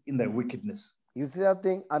trusted in thy wickedness. You see that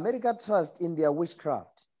thing? America trusts in their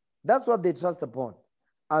witchcraft. That's what they trust upon.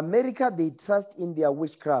 America, they trust in their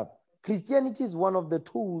witchcraft. Christianity is one of the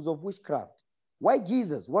tools of witchcraft. Why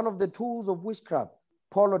Jesus? One of the tools of witchcraft.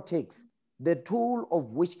 Politics, the tool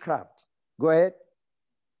of witchcraft. Go ahead.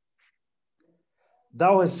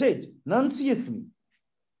 Thou hast said, none seeth me.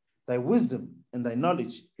 Thy wisdom and thy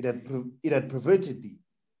knowledge, it had perverted thee.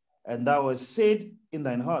 And thou hast said in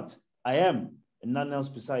thine heart, I am, and none else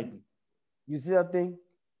beside me. You see that thing?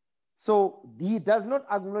 So he does not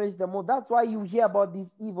acknowledge the most. That's why you hear about this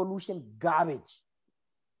evolution garbage.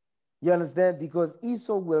 You understand? Because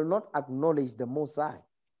Esau will not acknowledge the Most High.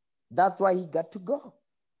 That's why he got to go.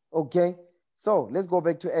 Okay? So let's go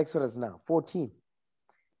back to Exodus now, 14.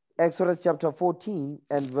 Exodus chapter 14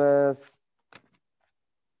 and verse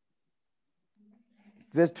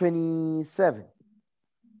 27.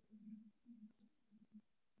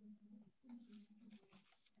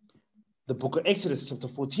 The book of Exodus chapter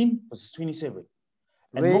 14, verses 27.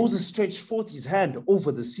 And Read. Moses stretched forth his hand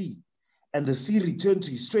over the sea, and the sea returned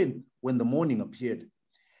to his strength when the morning appeared.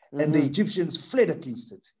 And the Egyptians fled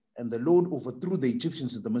against it, and the Lord overthrew the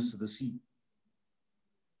Egyptians in the midst of the sea.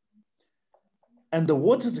 And the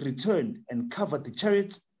waters returned and covered the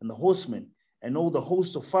chariots and the horsemen and all the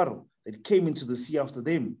host of Pharaoh that came into the sea after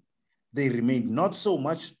them. They remained not so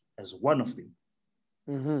much as one of them.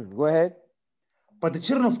 Go ahead. But the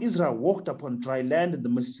children of Israel walked upon dry land in the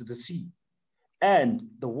midst of the sea, and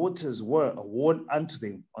the waters were a wall unto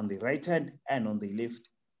them on the right hand and on the left.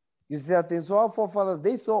 You see that thing? So our forefathers,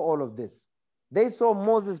 they saw all of this. They saw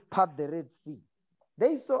Moses part the Red Sea.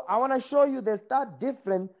 They saw, I want to show you there's that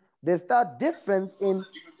difference in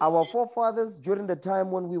our forefathers during the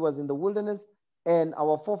time when we was in the wilderness and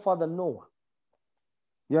our forefather Noah.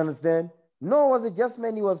 You understand? Noah was a just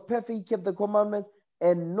man. He was perfect. He kept the commandments.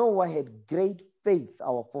 And Noah had great faith,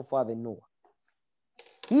 our forefather Noah.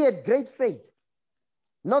 He had great faith.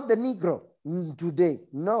 Not the Negro today,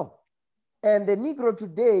 no. And the Negro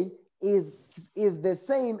today is the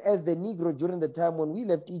same as the Negro during the time when we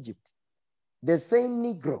left Egypt. The same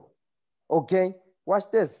Negro. Okay? Watch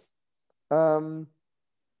this.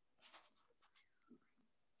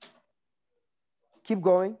 Keep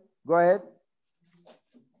going. Go ahead.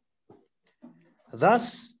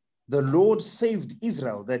 Thus the Lord saved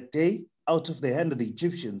Israel that day out of the hand of the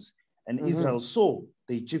Egyptians, and Israel saw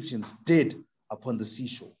the Egyptians dead upon the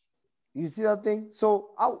seashore. You see that thing?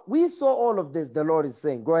 So we saw all of this, the Lord is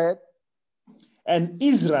saying. Go ahead. And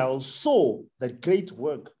Israel saw that great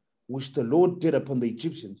work which the Lord did upon the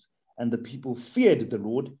Egyptians, and the people feared the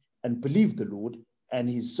Lord and believed the Lord and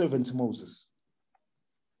his servant Moses.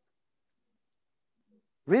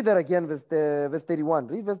 Read that again, verse 31.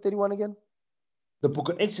 Read verse 31 again. The book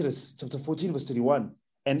of Exodus, chapter 14, verse 31.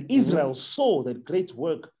 And Israel saw that great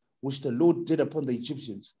work which the Lord did upon the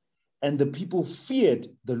Egyptians, and the people feared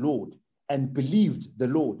the Lord and believed the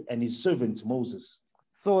Lord and his servant Moses.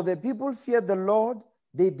 So the people feared the Lord,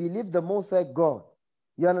 they believed the Most High God.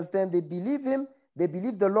 You understand? They believe him, they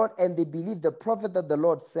believe the Lord, and they believe the prophet that the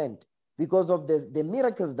Lord sent because of the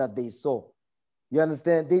miracles that they saw. You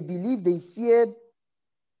understand? They believed, they feared.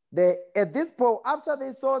 At this point, after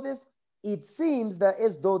they saw this, it seems that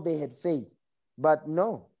as though they had faith. But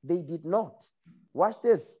no, they did not. Watch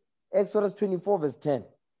this. Exodus 24, verse 10.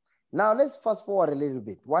 Now let's fast forward a little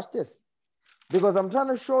bit. Watch this. Because I'm trying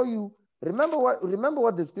to show you, remember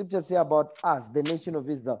what the scriptures say about us, the nation of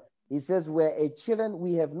Israel. It says we're a children,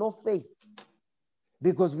 we have no faith.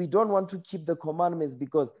 Because we don't want to keep the commandments,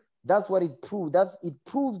 because that's what it proves. It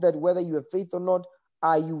proves that whether you have faith or not,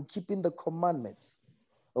 are you keeping the commandments?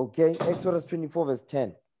 Okay, Exodus 24, verse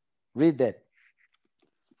 10. Read that.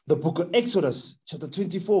 The book of Exodus, chapter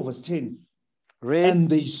 24, verse 10. Read. And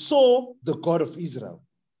they saw the God of Israel,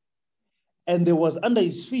 and there was under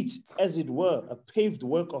his feet, as it were, a paved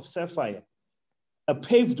work of sapphire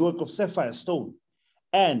stone,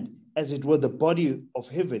 and as it were the body of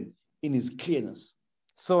heaven in his clearness.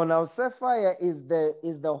 So now sapphire is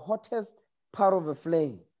the hottest part of the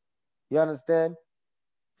flame. You understand?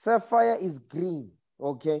 Sapphire is green,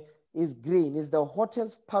 okay? It's green. It's the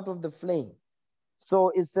hottest part of the flame.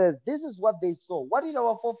 So it says, this is what they saw. What did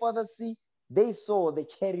our forefathers see? They saw the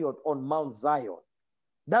chariot on Mount Zion.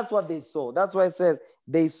 That's what they saw. That's why it says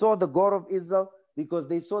they saw the God of Israel because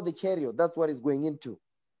they saw the chariot. That's what it's going into.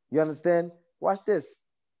 You understand? Watch this.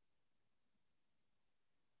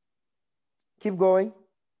 Keep going.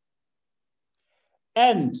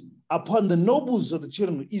 And upon the nobles of the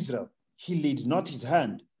children of Israel, he laid not his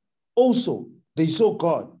hand. Also, they saw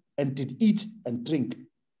God and did eat and drink.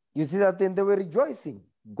 You see that thing? They were rejoicing.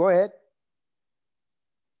 Go ahead.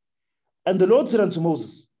 And the Lord said unto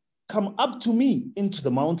Moses, come up to me into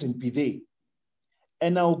the mountain, be there,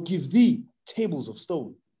 and I'll give thee tables of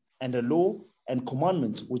stone, and a law and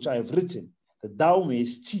commandment which I have written, that thou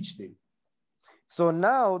mayest teach them. So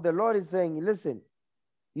now the Lord is saying, listen,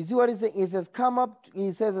 you see what he's saying? He says, come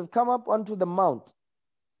up unto the mount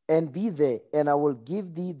and be there, and I will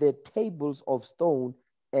give thee the tables of stone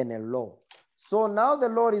and a law. So now the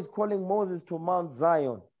Lord is calling Moses to Mount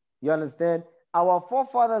Zion. You understand? Our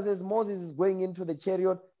forefathers, as Moses is going into the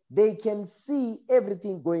chariot, they can see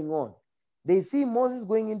everything going on. They see Moses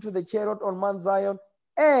going into the chariot on Mount Zion,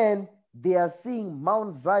 and they are seeing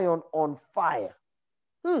Mount Zion on fire.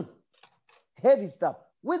 Heavy stuff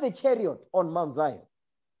with the chariot on Mount Zion.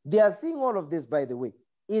 They are seeing all of this, by the way.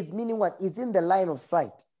 It's meaning what? It's in the line of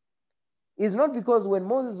sight. It's not because when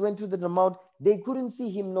Moses went to the mount, they couldn't see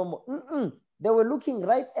him no more. They were looking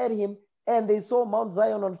right at him, and they saw Mount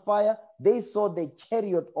Zion on fire. They saw the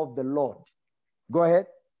chariot of the Lord. Go ahead.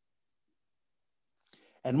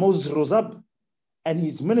 And Moses rose up, and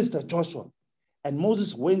his minister Joshua, and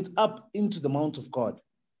Moses went up into the mount of God.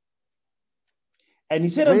 And he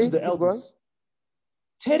said unto the elders,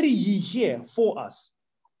 tarry ye here for us,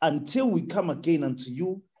 until we come again unto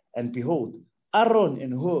you, and behold, Aaron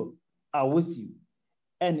and Hur are with you.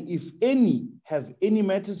 And if any have any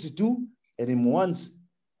matters to do,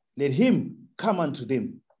 let him come unto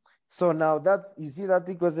them. So now that, you see that,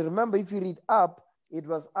 because remember, if you read up, it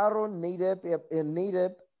was Aaron, Nadab, and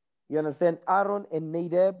Nadab. You understand? Aaron and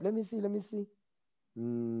Nadab. Let me see.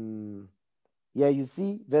 Yeah, you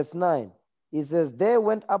see, verse 9. It says, there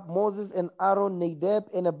went up Moses and Aaron, Nadab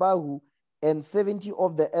and Abihu, and 70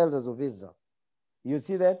 of the elders of Israel. You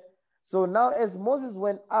see that? So now as Moses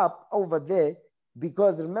went up over there,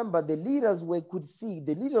 because remember, the leaders could see,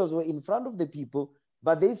 the leaders were in front of the people,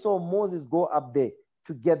 but they saw Moses go up there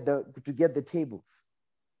to get the tables.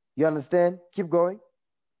 You understand? Keep going.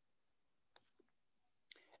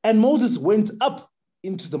 And Moses went up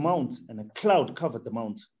into the mount, and a cloud covered the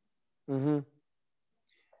mount. And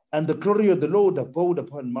the glory of the Lord abode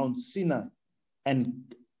upon Mount Sinai, and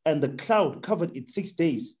the cloud covered it 6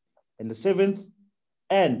 days. And the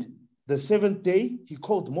seventh day he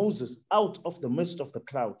called Moses out of the midst of the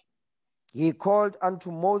cloud. He called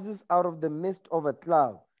unto Moses out of the midst of a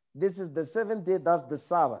cloud. This is the seventh day, that's the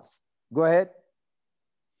Sabbath. Go ahead.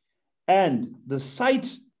 And the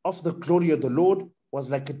sight of the glory of the Lord was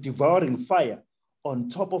like a devouring fire on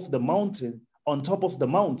top of the mount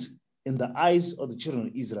in the eyes of the children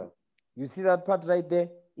of Israel. You see that part right there?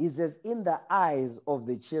 It says, in the eyes of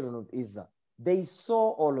the children of Israel. They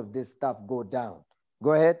saw all of this stuff go down.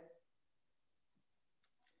 Go ahead.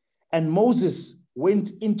 And Moses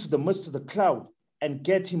went into the midst of the cloud and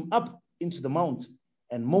get him up into the mount.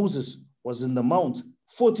 And Moses was in the mount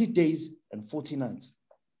 40 days and 40 nights.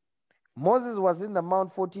 Moses was in the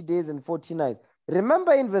mount 40 days and 40 nights.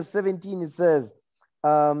 Remember in verse 17, it says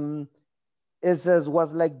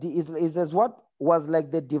what? Was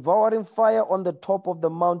like the devouring fire on the top of the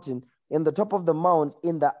mountain, in the top of the mount,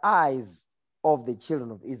 in the eyes of the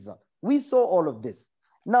children of Israel. We saw all of this.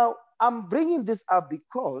 Now, I'm bringing this up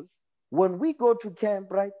because when we go to camp,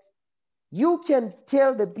 right, you can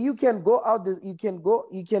go out, you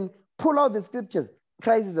can pull out the scriptures.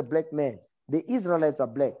 Christ is a black man. The Israelites are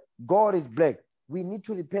black. God is black. We need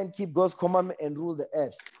to repent, keep God's commandment, and rule the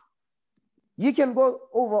earth. You can go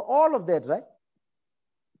over all of that, right?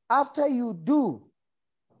 After you do,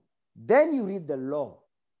 then you read the law.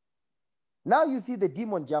 Now you see the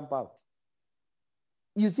demon jump out.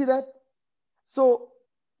 You see that? So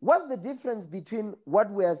what's the difference between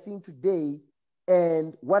what we are seeing today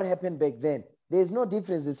and what happened back then? There's no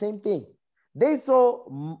difference, the same thing. They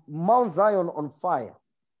saw Mount Zion on fire,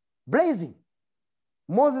 blazing.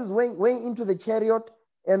 Moses went into the chariot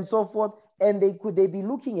and so forth, and they be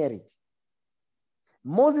looking at it.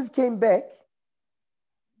 Moses came back,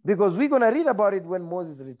 because we're going to read about it when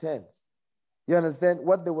Moses returns. You understand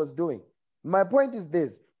what they was doing? My point is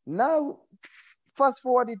this. Now, fast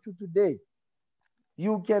forward it to today.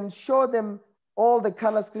 You can show them all the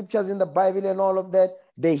color scriptures in the Bible and all of that,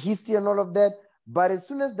 the history and all of that. But as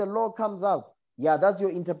soon as the law comes out, yeah, that's your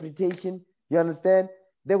interpretation. You understand?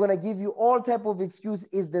 They're going to give you all type of excuse.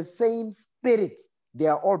 It's the same spirits. They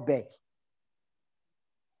are all back.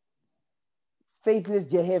 Faithless,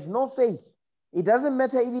 they have no faith. It doesn't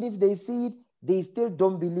matter even if they see it, they still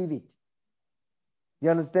don't believe it. You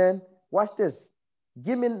understand? Watch this.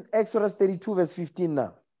 Give me Exodus 32 verse 15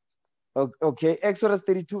 now. Okay, Exodus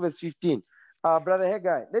 32 verse 15. Brother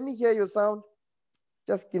Haggai, let me hear your sound.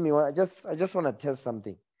 Just give me one. I just want to test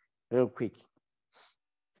something real quick.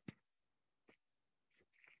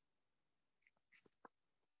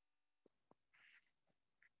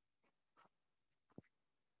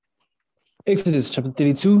 Exodus chapter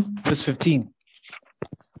 32, verse 15.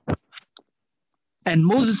 And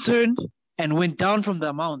Moses turned and went down from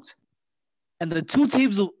the mount, and the two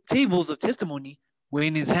tables of testimony were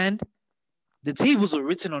in his hand. The tables were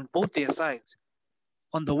written on both their sides.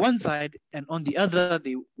 On the one side and on the other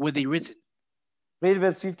were they written. Read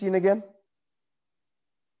verse 15 again.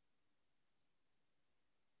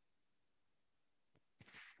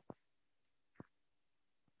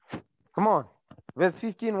 Come on. Verse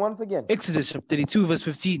 15 once again. Exodus chapter 32, verse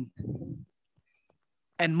 15.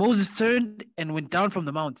 And Moses turned and went down from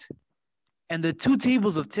the mount, and the two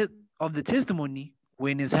tables of the testimony were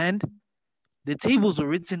in his hand. The tables were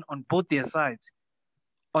written on both their sides.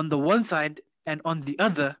 On the one side and on the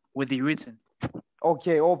other were they written.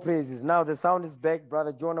 Okay, all praises. Now the sound is back.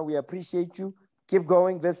 Brother Jonah, we appreciate you. Keep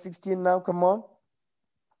going. Verse 16 now. Come on.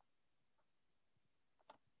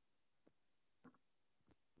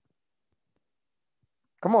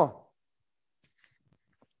 Come on.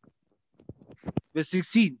 Verse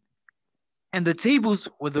 16. And the tables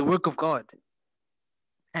were the work of God,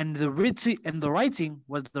 and the writing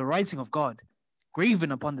was the writing of God,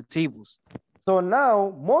 graven upon the tables. So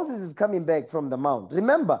now Moses is coming back from the mount.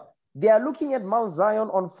 Remember, they are looking at Mount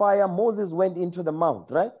Zion on fire. Moses went into the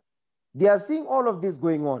mount, right? They are seeing all of this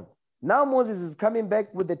going on. Now Moses is coming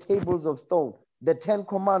back with the tables of stone, the 10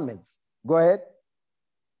 commandments. Go ahead.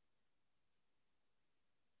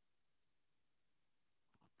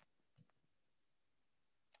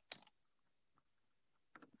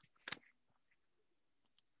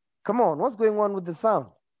 Come on, what's going on with the sound?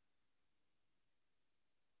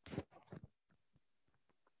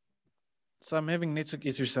 So I'm having network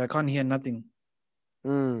issues, so I can't hear nothing.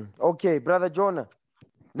 Okay, Brother Jonah,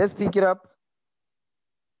 let's pick it up.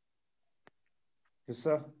 Yes,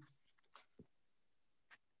 sir.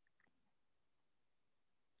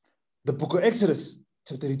 The book of Exodus,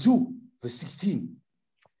 chapter 32, verse 16.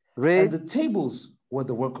 Read. And the tables were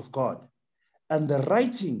the work of God, and the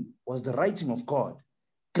writing was the writing of God,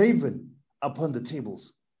 graven upon the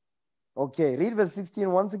tables. Okay, read verse 16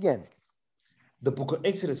 once again. The book of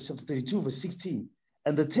Exodus, chapter 32, verse 16.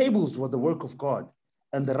 And the tables were the work of God,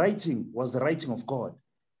 and the writing was the writing of God,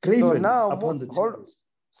 graven upon the tables.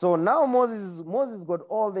 So now Moses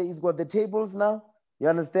got he's got the tables now. You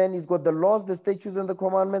understand? He's got the laws, the statutes, and the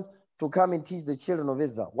commandments to come and teach the children of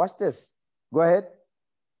Israel. Watch this. Go ahead.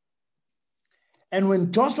 And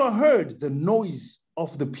when Joshua heard the noise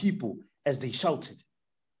of the people as they shouted,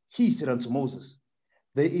 he said unto Moses,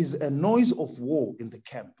 there is a noise of war in the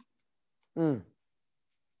camp.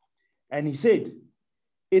 And he said,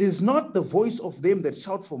 it is not the voice of them that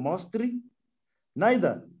shout for mastery,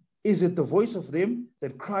 neither is it the voice of them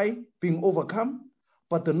that cry being overcome,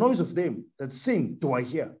 but the noise of them that sing do I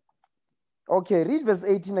hear. Okay, read verse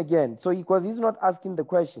 18 again. So because he's not asking the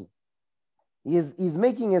question. He's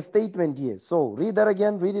making a statement here. So read that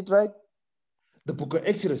again, read it right. The book of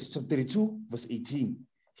Exodus, chapter 32, verse 18.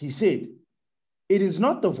 He said, it is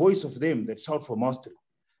not the voice of them that shout for mastery,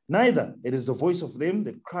 neither it is the voice of them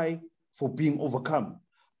that cry for being overcome,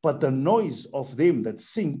 but the noise of them that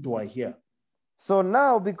sing do I hear. So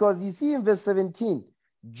now, because you see in verse 17,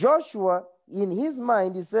 Joshua, in his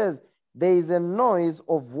mind, he says, there is a noise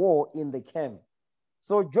of war in the camp.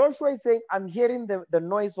 So Joshua is saying, I'm hearing the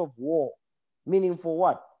noise of war. Meaning for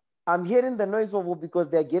what? I'm hearing the noise of war because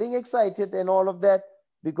they're getting excited and all of that.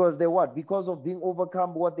 Because they what? Because of being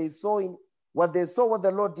overcome, what they saw what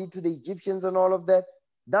the Lord did to the Egyptians and all of that.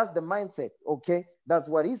 That's the mindset, okay? That's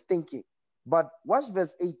what he's thinking. But watch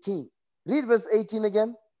verse 18. Read verse 18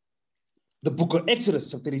 again. The book of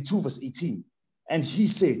Exodus, chapter 32, verse 18. And he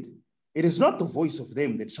said, it is not the voice of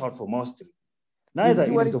them that shout for mastery, neither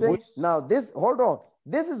it is the voice. Now this, hold on.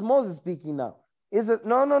 This is Moses speaking now. Is it?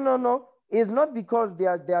 No. It's not because they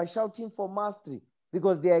are shouting for mastery,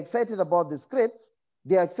 because they are excited about the scripts.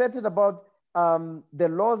 They are excited about the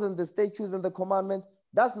laws and the statutes and the commandments.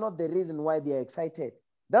 That's not the reason why they are excited.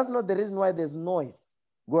 That's not the reason why there's noise.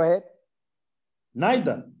 Go ahead.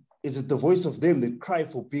 Neither is it the voice of them that cry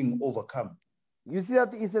for being overcome. You see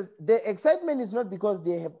that he says the excitement is not because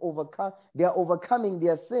they have overcome, they are overcoming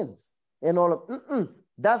their sins and all of.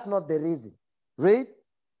 That's not the reason. Read.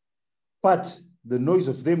 But the noise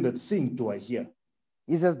of them that sing do I hear.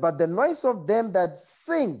 He says, but the noise of them that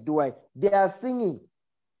sing they are singing.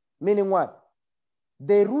 Meaning what?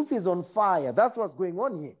 The roof is on fire. That's what's going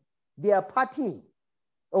on here. They are partying.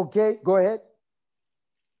 Okay, go ahead.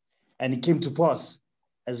 And it came to pass,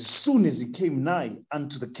 as soon as he came nigh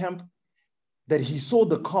unto the camp, that he saw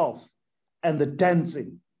the calf and the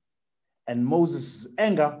dancing. And Moses'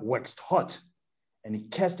 anger waxed hot, and he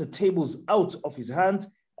cast the tables out of his hand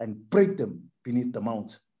and brake them beneath the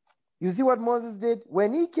mount. You see what Moses did?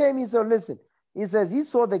 When he came, he said, listen, he says he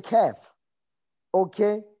saw the calf.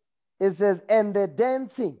 Okay? It says, and the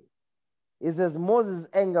dancing. It says Moses'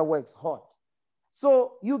 anger wax hot.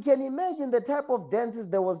 So you can imagine the type of dances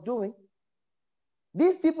they was doing.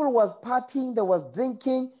 These people was partying, they was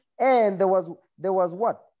drinking, and there was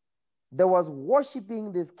what? There was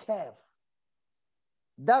worshiping this calf.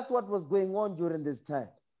 That's what was going on during this time.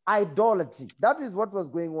 Idolatry. That is what was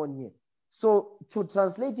going on here. So to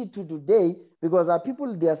translate it to today, because our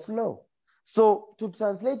people, they are slow. So to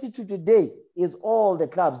translate it to today is all the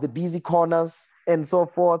clubs, the busy corners and so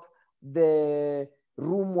forth, the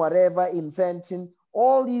room, whatever, in Fenton,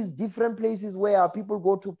 all these different places where our people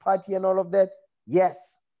go to party and all of that.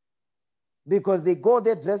 Yes, because they go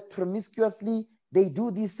there dressed promiscuously. They do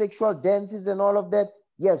these sexual dances and all of that.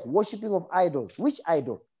 Yes, worshiping of idols. Which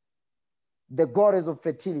idol? The goddess of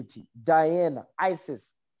fertility, Diana,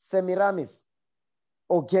 Isis, Semiramis.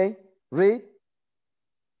 Okay, read.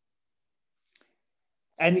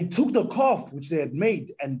 And he took the calf which they had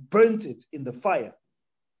made and burnt it in the fire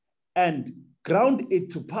and ground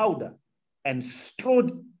it to powder and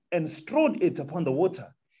strode it upon the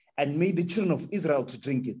water and made the children of Israel to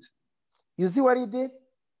drink it. You see what he did?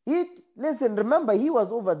 Listen, remember, he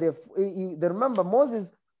was over there. Remember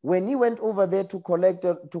Moses, when he went over there to collect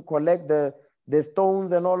the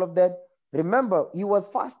stones and all of that, remember, he was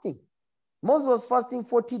fasting. Moses was fasting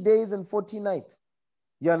 40 days and 40 nights.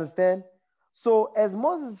 You understand? So as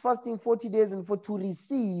Moses fasting 40 days and to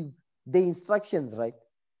receive the instructions, right?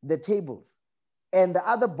 The tables and the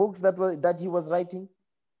other books that he was writing.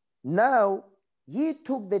 Now he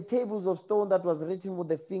took the tables of stone that was written with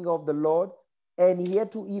the finger of the Lord, and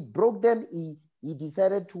he broke them. He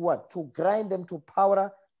decided to what? To grind them to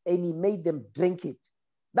powder, and he made them drink it.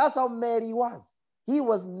 That's how mad he was. He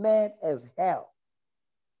was mad as hell.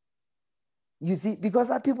 You see, because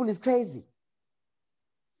our people is crazy.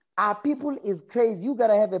 Our people is crazy. You got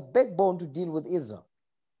to have a backbone to deal with Israel.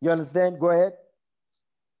 You understand? Go ahead.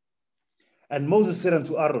 And Moses said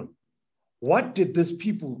unto Aaron, What did this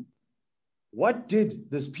people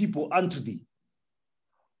unto thee,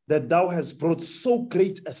 that thou hast brought so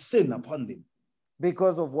great a sin upon them?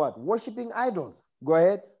 Because of what? Worshipping idols. Go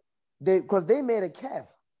ahead. Because they made a calf.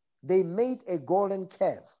 They made a golden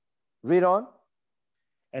calf. Read on.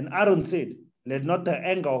 And Aaron said, Let not the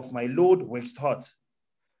anger of my Lord wax hot.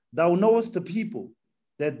 Thou knowest the people,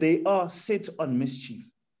 that they are set on mischief.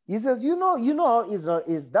 He says, you know how Israel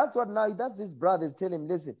is. That's his brothers tell him,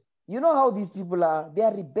 listen, you know how these people are? They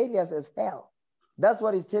are rebellious as hell. That's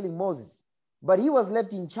what he's telling Moses. But he was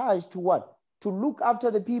left in charge to what? To look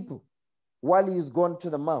after the people while he is gone to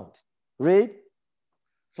the mount. Read.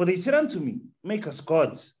 For they said unto me, Make us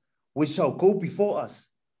gods, which shall go before us.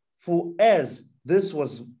 For as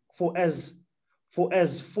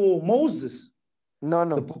for Moses,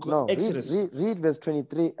 the book of Exodus. Read verse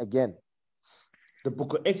 23 again. The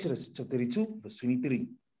book of Exodus, chapter 32, verse 23.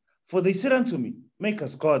 For they said unto me, Make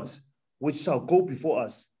us gods, which shall go before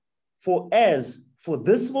us. For as for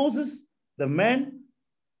this Moses, the man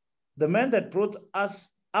that brought us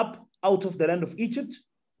up out of the land of Egypt,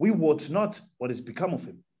 we wot not what is become of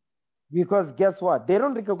him. Because guess what? They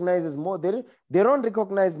don't recognize they don't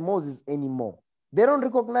recognize Moses anymore. They don't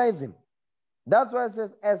recognize him. That's why it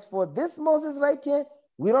says, as for this Moses right here,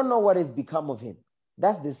 we don't know what has become of him.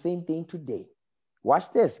 That's the same thing today.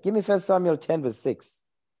 Watch this. Give me 1 Samuel 10, verse 6.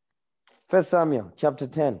 1 Samuel chapter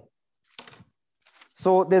 10.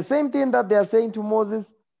 So the same thing that they are saying to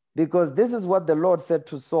Moses, because this is what the Lord said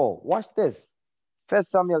to Saul. Watch this. 1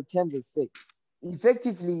 Samuel 10, verse 6.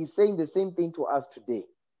 Effectively, he's saying the same thing to us today.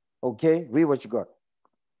 Okay? Read what you got.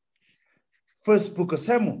 First book of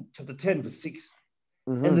Samuel, chapter 10, verse 6.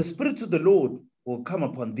 And the Spirit of the Lord will come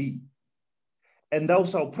upon thee, and thou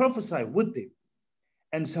shalt prophesy with them,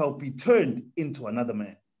 and shall be turned into another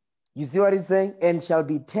man. You see what he's saying? And shall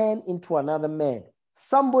be turned into another man.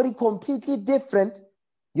 Somebody completely different.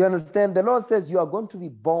 You understand? The Lord says you are going to be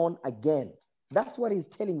born again. That's what he's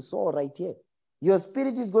telling Saul right here. Your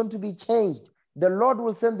spirit is going to be changed. The Lord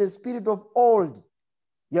will send the spirit of old.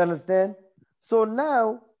 You understand? So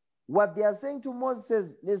now, what they are saying to Moses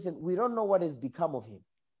is, listen, we don't know what has become of him.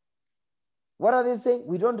 What are they saying?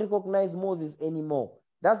 We don't recognize Moses anymore.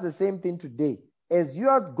 That's the same thing today. As you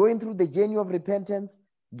are going through the journey of repentance,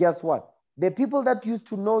 guess what? The people that used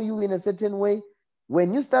to know you in a certain way,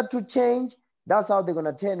 when you start to change, that's how they're going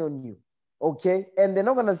to turn on you. Okay? And they're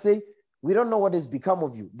not going to say, we don't know what has become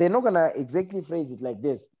of you. They're not going to exactly phrase it like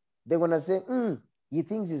this. They're going to say, he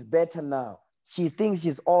thinks he's better now. She thinks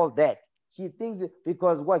she's all that. She thinks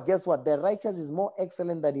because what? Guess what? The righteous is more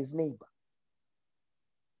excellent than his neighbor.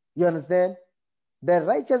 You understand? The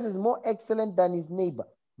righteous is more excellent than his neighbor,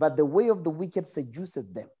 but the way of the wicked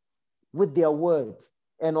seduceth them with their words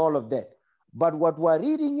and all of that. But what we're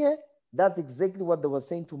reading here, that's exactly what they were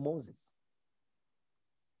saying to Moses.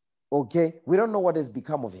 Okay, we don't know what has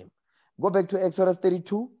become of him. Go back to Exodus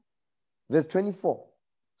 32, verse 24.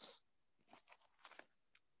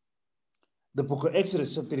 The book of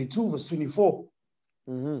Exodus, chapter 32, verse 24.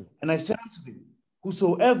 Mm-hmm. And I said unto them,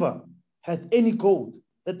 whosoever hath any gold,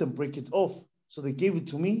 let them break it off. So they gave it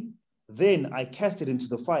to me. Then I cast it into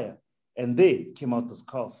the fire, and there came out this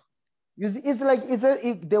calf. You see, it's like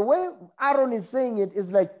the way Aaron is saying it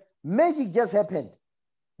is like magic just happened.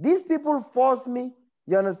 These people forced me.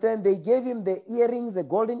 You understand? They gave him the earrings, the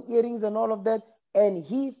golden earrings and all of that, and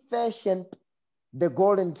he fashioned the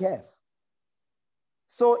golden calf.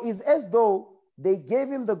 So it's as though they gave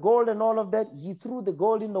him the gold and all of that. He threw the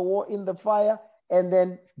gold in the fire, and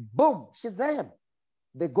then boom, shazam,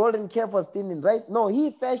 the golden calf was standing right. No,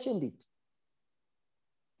 he fashioned it.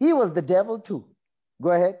 He was the devil too.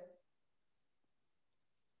 Go ahead.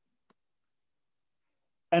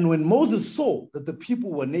 And when Moses saw that the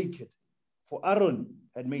people were naked, for Aaron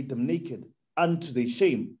had made them naked unto their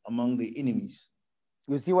shame among their enemies.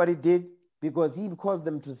 You see what he did? Because he caused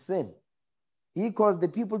them to sin. He caused the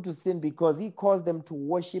people to sin because he caused them to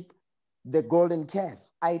worship the golden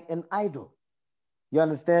calf, an idol. You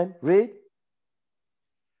understand? Read.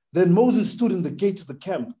 Then Moses stood in the gate of the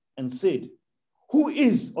camp and said, who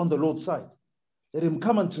is on the Lord's side? Let him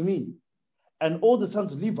come unto me. And all the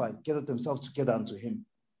sons of Levi gathered themselves together unto him.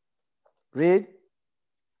 Read.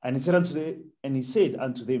 And he said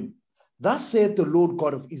unto them, thus saith the Lord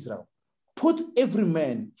God of Israel, put every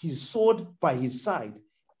man his sword by his side,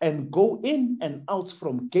 and go in and out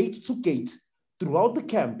from gate to gate throughout the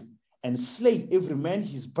camp, and slay every man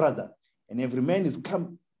his brother, and every man his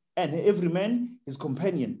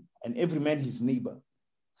companion, and every man his neighbor.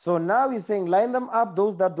 So now he's saying, line them up,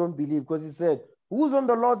 those that don't believe, because he said, who's on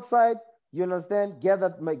the Lord's side? You understand?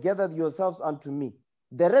 Gather yourselves unto me.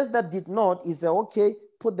 The rest that did not, he said, okay,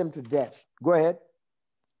 put them to death. Go ahead.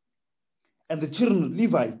 And the children of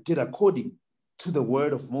Levi did according to the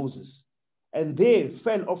word of Moses. And there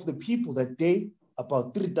fell of the people that day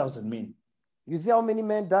about 3,000 men. You see how many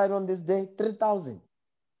men died on this day? 3,000.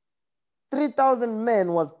 3,000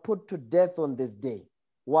 men was put to death on this day.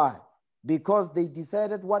 Why? Because they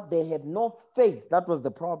decided what? They had no faith. That was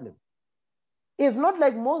the problem. It's not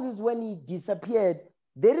like Moses, when he disappeared,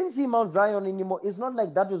 they didn't see Mount Zion anymore. It's not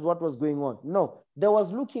like that was what was going on. No, they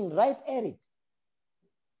was looking right at it.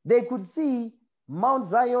 They could see Mount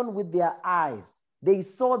Zion with their eyes. They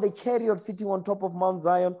saw the chariot sitting on top of Mount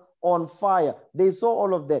Zion on fire. They saw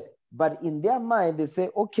all of that. But in their mind, they say,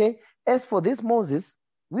 okay, as for this Moses,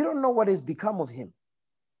 we don't know what has become of him.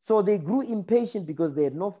 So they grew impatient because they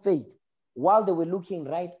had no faith while they were looking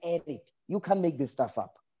right at it. You can't make this stuff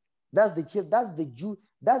up. That's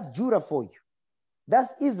Judah for you.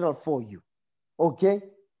 That's Israel for you. Okay?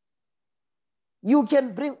 You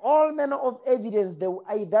can bring all manner of evidence.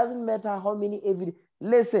 It doesn't matter how many evidence.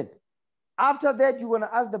 Listen, after that, you're going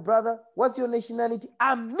to ask the brother, what's your nationality?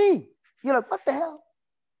 I'm me. You're like, what the hell?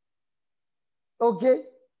 Okay?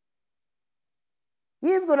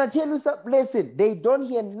 He's going to tell you something. Listen, they don't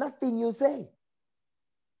hear nothing you say.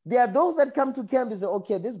 There are those that come to camp and say,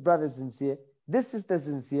 okay, this brother's sincere. This sister's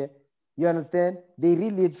sincere. You understand? They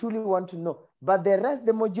really, truly want to know. But the rest,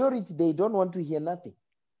 the majority, they don't want to hear nothing.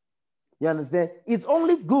 You understand? It's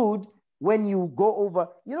only good when you go over.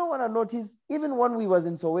 You know what I noticed? Even when we was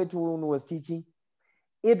in Soweto, when we was teaching,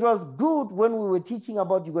 it was good when we were teaching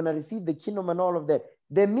about you're going to receive the kingdom and all of that.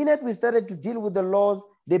 The minute we started to deal with the laws,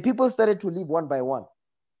 the people started to leave one by one.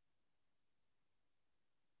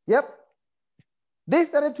 Yep. They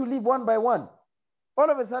started to leave one by one.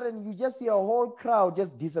 All of a sudden, you just see a whole crowd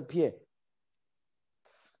just disappear.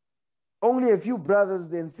 Only a few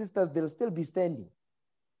brothers and sisters, they'll still be standing.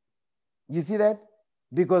 You see that?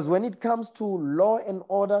 Because when it comes to law and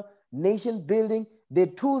order, nation building, the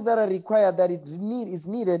tools that are required that is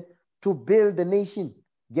needed to build the nation,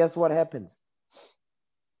 guess what happens?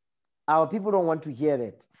 Our people don't want to hear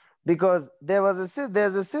that. Because there's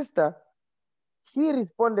a sister, she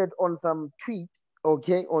responded on some tweet,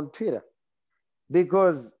 okay, on Twitter.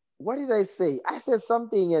 Because what did I say? I said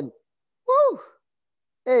something and whoo!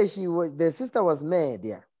 Hey, the sister was mad,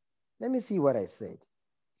 yeah. Let me see what I said.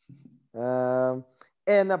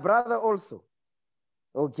 And a brother also.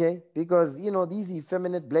 Okay? Because, you know, these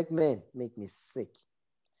effeminate black men make me sick.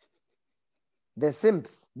 The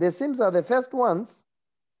simps. The simps are the first ones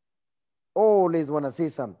always want to say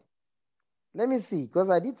something. Let me see, because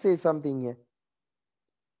I did say something here.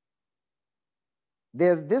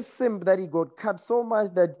 There's this simp that he got cut so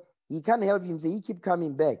much that he can't help himself. He keep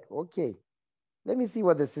coming back. Okay. Let me see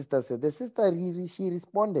what the sister said. The sister, she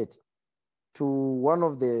responded to one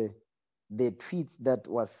of the tweets that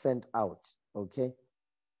was sent out. Okay.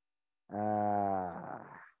 Let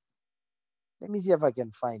me see if I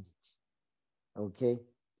can find it. Okay.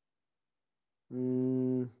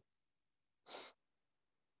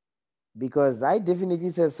 Because I definitely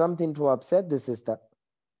said something to upset the sister.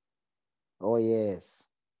 Oh, yes.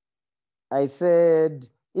 I said,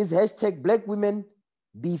 is hashtag black women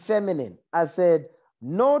be feminine? I said,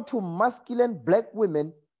 no to masculine black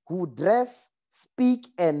women who dress, speak,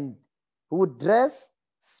 and dress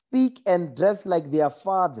like their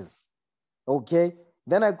fathers. Okay.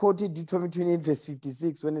 Then I quoted Deuteronomy 28, verse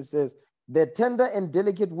 56, when it says, the tender and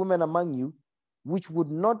delicate women among you, which would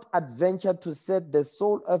not adventure to set the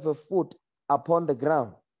sole of a foot upon the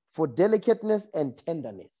ground for delicateness and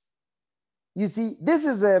tenderness. You see, this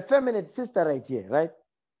is a feminine sister right here, right?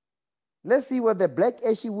 Let's see what the black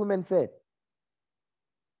ashy woman said.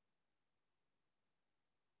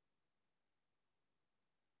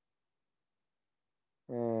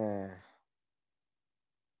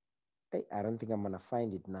 I don't think I'm going to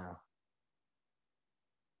find it now.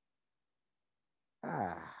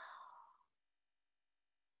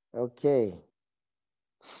 Okay.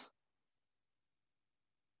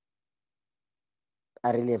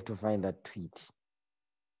 I really have to find that tweet.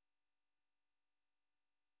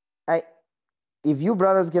 If you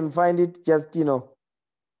brothers can find it, just,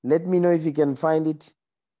 let me know if you can find it.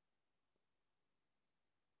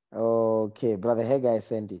 Okay, Brother Haggai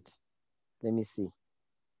sent it. Let me see.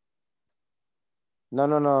 No,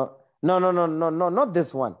 not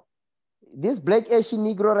this one. This black ashy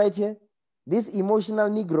Negro right here. This emotional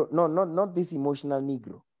Negro. No, not this emotional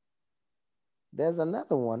Negro. There's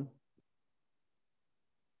another one.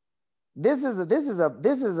 This is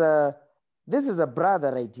a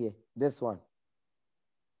brother right here. This one.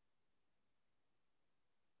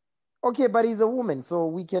 Okay, but he's a woman, so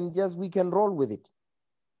we can roll with it.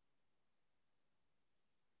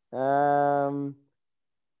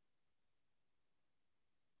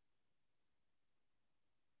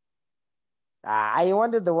 I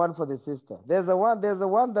wanted the one for the sister. There's a one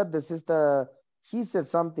that the sister, she said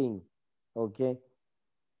something. Okay.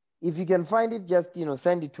 If you can find it, just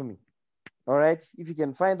send it to me. All right. If you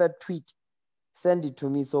can find that tweet, send it to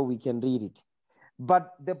me so we can read it.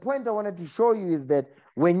 But the point I wanted to show you is that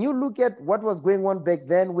when you look at what was going on back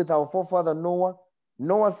then with our forefather Noah,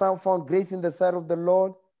 Noah found grace in the sight of the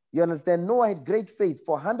Lord. You understand? Noah had great faith.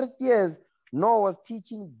 For 100 years, Noah was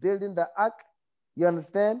teaching, building the ark. You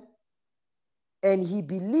understand? And he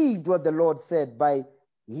believed what the Lord said by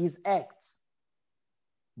his acts.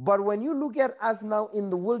 But when you look at us now in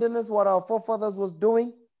the wilderness, what our forefathers was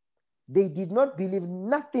doing, they did not believe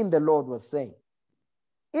nothing the Lord was saying.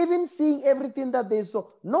 Even seeing everything that they saw.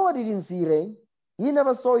 Noah didn't see rain. He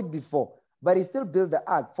never saw it before. But he still built the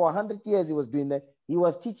ark. For 100 years he was doing that. He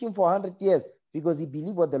was teaching for 100 years because he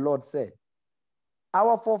believed what the Lord said.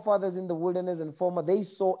 Our forefathers in the wilderness and former, they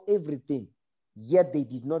saw everything, yet they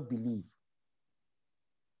did not believe.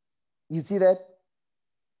 You see that?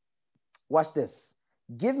 Watch this.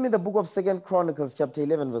 Give me the book of 2 Chronicles, chapter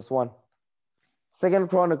 11, verse 1. 2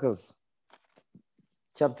 Chronicles,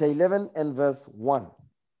 chapter 11 and verse 1.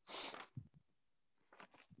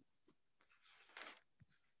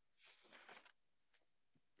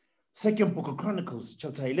 Second book of Chronicles,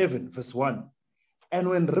 chapter 11, verse 1. And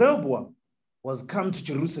when Rehoboam was come to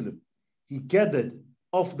Jerusalem, he gathered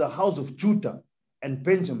of the house of Judah and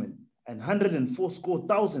Benjamin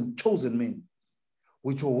 180,000 chosen men,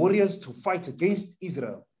 which were warriors to fight against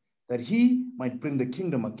Israel, that he might bring the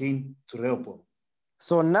kingdom again to Rehoboam.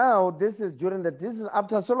 So now this is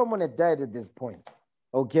after Solomon had died at this point.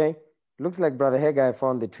 Okay. Looks like Brother Haggai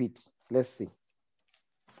found the tweet. Let's see.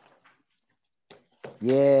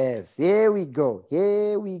 Yes, here we go.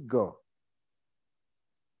 Here we go.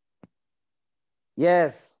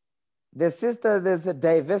 Yes. The sister, there's a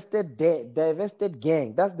divested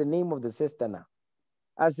gang. That's the name of the sister now.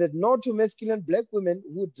 I said, no to masculine black women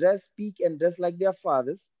who dress, speak, and dress like their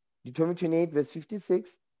fathers. Deuteronomy 28, verse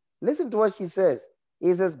 56. Listen to what she says.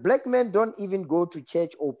 It says, black men don't even go to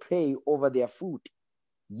church or pray over their food,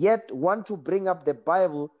 yet want to bring up the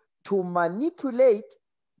Bible to manipulate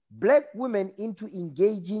black women into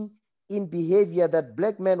engaging in behavior that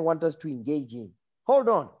black men want us to engage in. Hold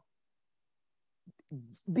on.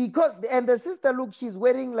 And the sister, look, she's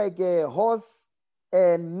wearing like a horse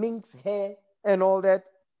and minx hair and all that.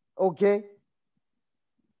 Okay.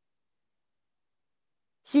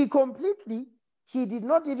 She did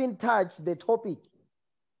not even touch the topic.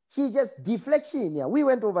 He just deflection. Yeah, we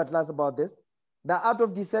went over class about this. The art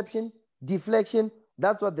of deception, deflection.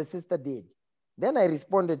 That's what the sister did. Then I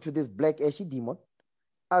responded to this black ashy demon.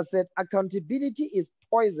 I said, accountability is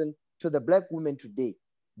poison to the black women today.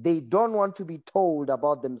 They don't want to be told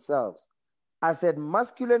about themselves. I said,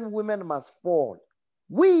 masculine women must fall.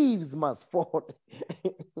 Weaves must fall.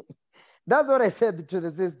 That's what I said to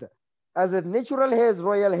the sister. I said, natural hair is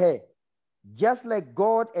royal hair, just like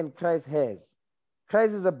God and Christ has.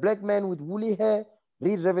 Christ is a black man with woolly hair.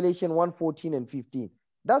 Read Revelation 1:14 and 15.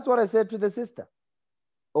 That's what I said to the sister.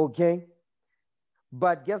 Okay.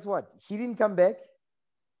 But guess what? She didn't come back.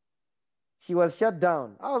 She was shut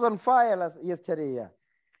down. I was on fire yesterday. Yeah.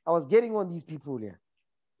 I was getting on these people. Yeah.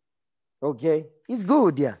 Okay. It's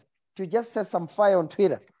good. Yeah. To just set some fire on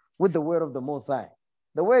Twitter with the word of the Most High.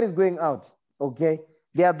 The word is going out. Okay.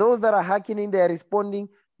 There are those that are hearkening. They are responding.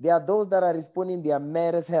 There are those that are responding. They are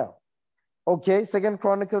mad as hell. Okay. 2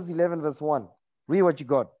 Chronicles 11 verse 1. Read what you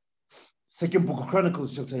got. Second book of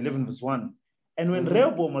Chronicles, chapter 11, verse 1. And when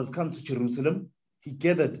Rehoboam was come to Jerusalem, he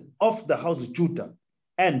gathered of the house of Judah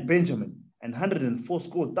and Benjamin and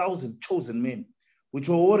 180,000 chosen men, which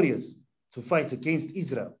were warriors, to fight against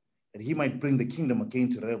Israel, that he might bring the kingdom again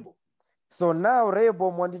to Rehoboam. So now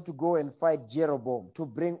Rehoboam wanted to go and fight Jeroboam to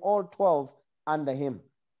bring all 12 under him.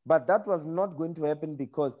 But that was not going to happen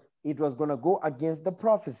because it was going to go against the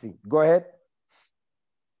prophecy. Go ahead.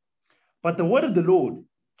 But the word of the Lord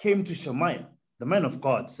came to Shemaiah, the man of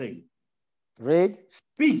God, saying, Read.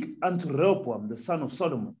 Speak unto Rehoboam, the son of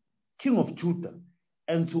Solomon, king of Judah,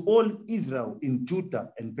 and to all Israel in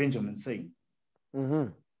Judah and Benjamin, saying,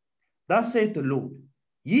 Thus saith the Lord,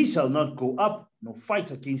 ye shall not go up nor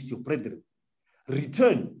fight against your brethren.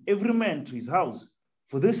 Return every man to his house,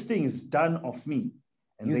 for this thing is done of me.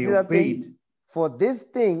 And they obeyed. For this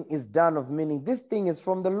thing is done of me. This thing is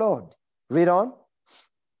from the Lord. Read on.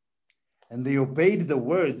 And they obeyed the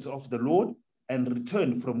words of the Lord and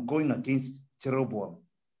returned from going against Jeroboam.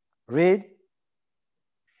 Read.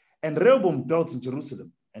 And Rehoboam dwelt in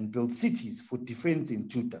Jerusalem and built cities for defense in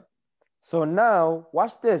Judah. So now,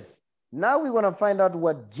 watch this. Now we're going to find out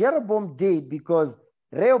what Jeroboam did because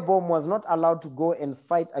Rehoboam was not allowed to go and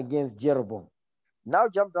fight against Jeroboam. Now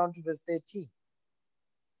jump down to verse 13.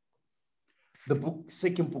 The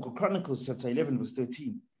second book of Chronicles, chapter 11, verse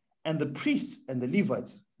 13. And the priests and the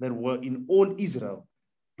Levites that were in all Israel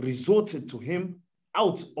resorted to him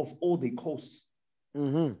out of all their coasts.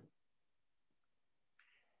 For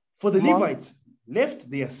the Levites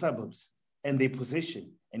left their suburbs and their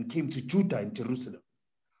possession and came to Judah and Jerusalem.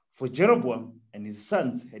 For Jeroboam and his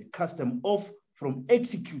sons had cast them off from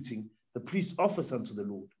executing the priest's office unto the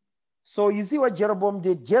Lord. So you see what Jeroboam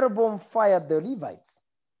did? Jeroboam fired the Levites.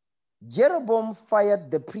 Jeroboam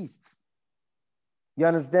fired the priests. You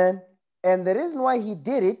understand? And the reason why he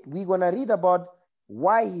did it, we're going to read about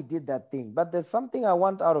why he did that thing. But there's something I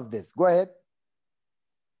want out of this. Go ahead.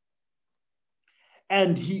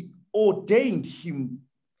 And he ordained him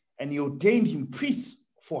priests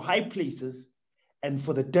for high places and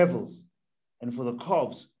for the devils and for the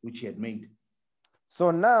calves which he had made. So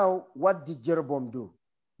now what did Jeroboam do?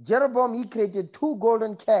 Jeroboam, he created 2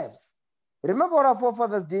 golden calves. Remember what our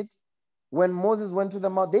forefathers did? When Moses went to the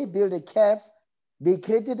mount, they built a calf. They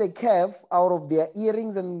created a calf out of their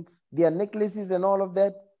earrings and their necklaces and all of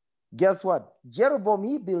that. Guess what? Jeroboam,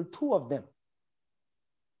 he built 2 of them.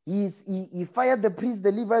 He fired the priests,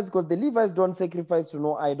 the Levites, because the Levites don't sacrifice to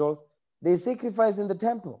no idols. They sacrifice in the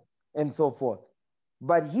temple and so forth.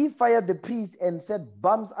 But he fired the priests and set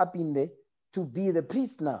bums up in there to be the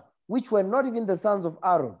priests now, which were not even the sons of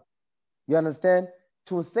Aaron. You understand?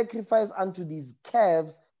 To sacrifice unto these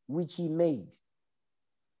calves which he made.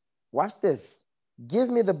 Watch this. Give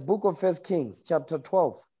me the book of 1 Kings, chapter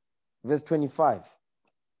 12, verse 25.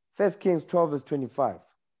 1 Kings 12, verse 25.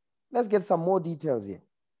 Let's get some more details here.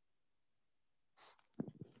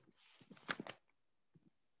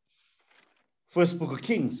 First book of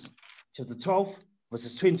Kings, chapter 12,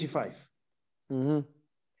 verses 25.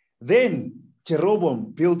 Then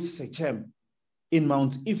Jeroboam built Shechem in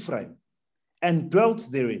Mount Ephraim and dwelt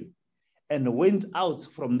therein, and went out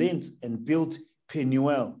from thence and built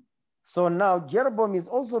Penuel. So now Jeroboam is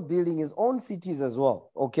also building his own cities as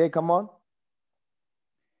well. Okay, come on.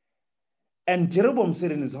 And Jeroboam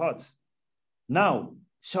said in his heart, now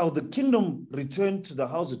shall the kingdom return to the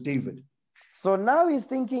house of David. So now he's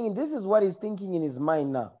thinking, this is what he's thinking in his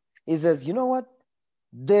mind now. He says, you know what?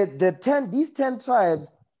 These 10 tribes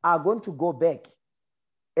are going to go back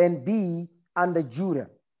and be under Judah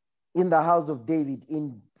in the house of David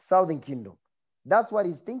in southern kingdom. That's what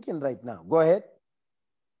he's thinking right now. Go ahead.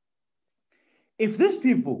 If this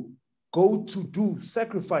people go to do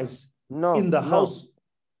sacrifice in the house.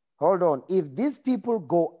 Hold on. If these people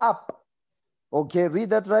go up, okay, read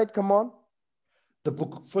that right, come on.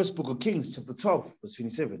 The first book of Kings, chapter 12, verse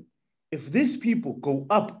 27. If these people go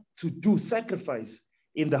up to do sacrifice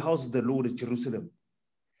in the house of the Lord at Jerusalem,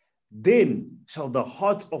 then shall the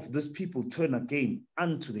heart of this people turn again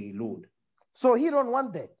unto the Lord. So he don't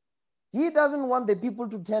want that. He doesn't want the people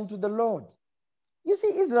to turn to the Lord. You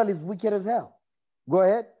see, Israel is wicked as hell. Go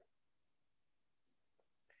ahead.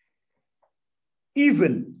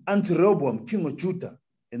 Even unto Rehoboam, king of Judah,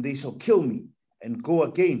 and they shall kill me, and go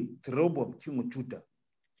again to Rehoboam, king of Judah.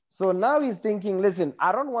 So now he's thinking, listen,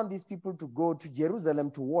 I don't want these people to go to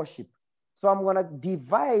Jerusalem to worship. So I'm going to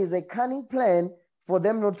devise a cunning plan for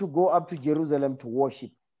them not to go up to Jerusalem to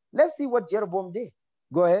worship. Let's see what Jeroboam did.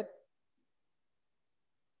 Go ahead.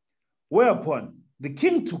 Whereupon the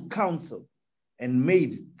king took counsel and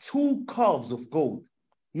made 2 calves of gold.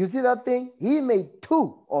 You see that thing? He made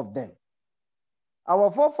 2 of them.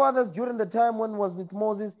 Our forefathers during the time when was with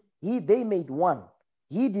Moses, they made 1.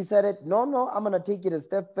 He decided, no, I'm going to take it a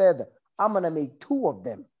step further. I'm going to make 2 of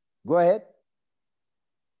them. Go ahead.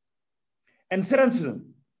 And said unto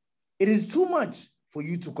them, it is too much for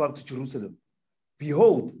you to go up to Jerusalem.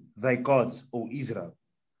 Behold thy gods, O Israel,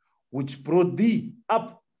 which brought thee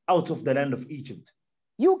up out of the land of Egypt.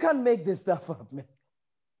 You can't make this stuff up, man.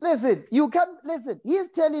 Listen, you can't, listen. He's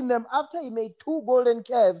telling them after he made 2 golden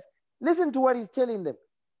calves, listen to what he's telling them.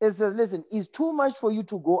 It says, listen, it's too much for you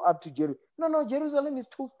to go up to Jerusalem. No, Jerusalem is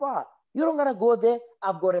too far. You don't gotta go there.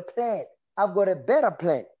 I've got a plan. I've got a better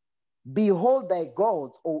plan. Behold thy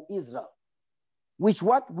gods, O Israel, which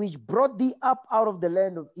brought thee up out of the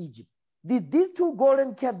land of Egypt. Did these 2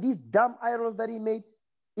 golden calves, these dumb idols that he made,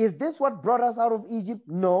 is this what brought us out of Egypt?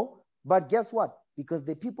 No. But guess what? Because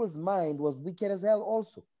the people's mind was wicked as hell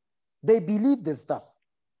also. They believed this stuff.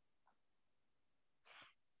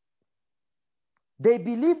 They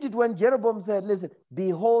believed it when Jeroboam said, listen,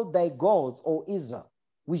 behold thy gods, O Israel,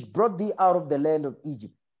 which brought thee out of the land of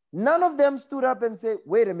Egypt. None of them stood up and said,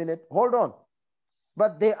 wait a minute, hold on.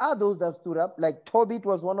 But there are those that stood up, like Tobit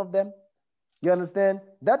was one of them. You understand?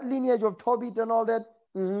 That lineage of Tobit and all that,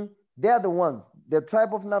 they are the ones. The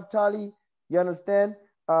tribe of Naphtali, you understand?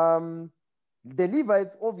 The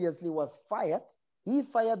Levites obviously was fired. He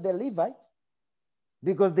fired the Levites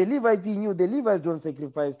because the Levites, he knew the Levites don't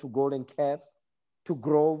sacrifice to golden calves, to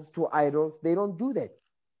groves, to idols. They don't do that.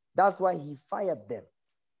 That's why he fired them.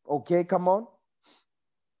 Okay, come on.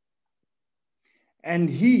 And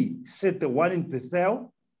he set the one in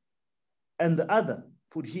Bethel, and the other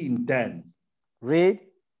put he in Dan. Read.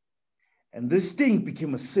 And this thing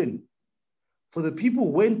became a sin, for the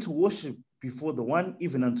people went to worship before the one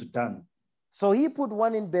even unto Dan. So he put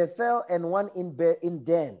one in Bethel and one in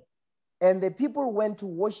Dan. And the people went to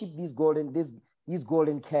worship these golden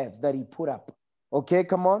calves that he put up. Okay,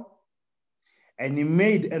 come on. And he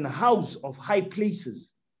made an house of high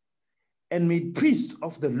places, and made priests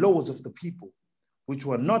of the lowest of the people, which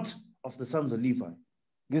were not of the sons of Levi.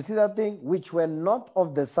 You see that thing? Which were not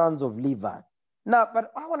of the sons of Levi. Now,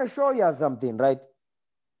 but I want to show you something, right?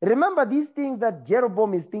 Remember these things that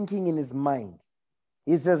Jeroboam is thinking in his mind.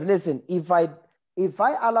 He says, listen, if I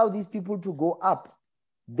allow these people to go up,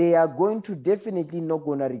 they are going to definitely not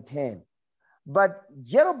going to return. But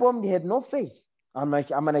Jeroboam had no faith. I'm going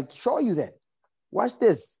to show you that. Watch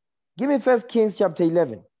this. Give me 1 Kings chapter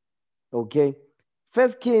 11. Okay.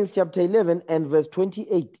 1 Kings chapter 11 and verse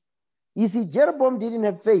 28. You see, Jeroboam didn't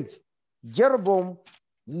have faith. Jeroboam,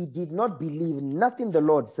 he did not believe nothing the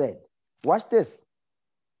Lord said. Watch this.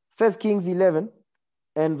 1 Kings 11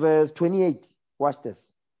 and verse 28. Watch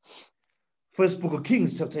this. First book of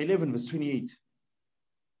Kings, chapter 11, verse 28.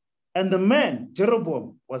 And the man,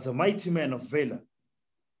 Jeroboam, was a mighty man of valor.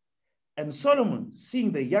 And Solomon,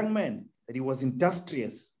 seeing the young man that he was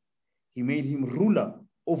industrious, he made him ruler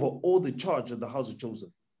over all the charge of the house of Joseph.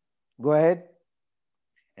 Go ahead.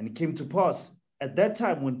 And it came to pass at that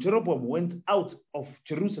time when Jeroboam went out of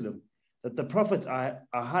Jerusalem, that the prophet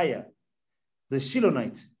Ahiah, the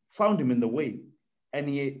Shilonite, found him in the way, and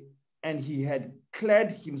he had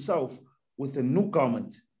clad himself with a new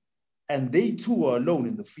garment, and they two were alone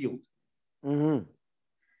in the field. Mm-hmm.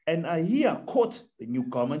 And Ahiah caught the new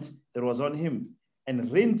garment that was on him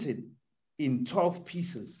and rent it in 12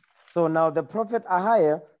 pieces. So now the prophet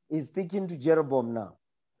Ahiah is speaking to Jeroboam now.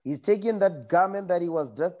 He's taking that garment that he was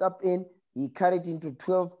dressed up in, he cut it into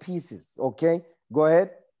 12 pieces. Okay, go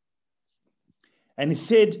ahead. And he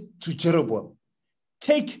said to Jeroboam,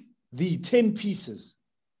 take thee 10 pieces.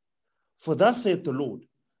 For thus saith the Lord,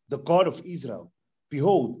 the God of Israel,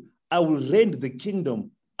 behold, I will rend the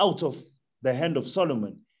kingdom out of the hand of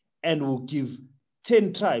Solomon, and will give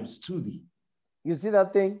 10 tribes to thee. You see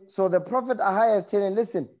that thing? So the prophet Ahiah is telling,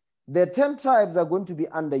 listen, the 10 tribes are going to be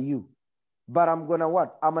under you. But I'm going to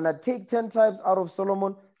what? I'm going to take 10 tribes out of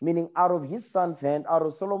Solomon, meaning out of his son's hand, out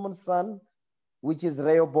of Solomon's son, which is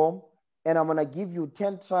Rehoboam, and I'm going to give you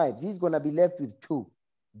 10 tribes. He's going to be left with 2,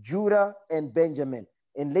 Judah and Benjamin.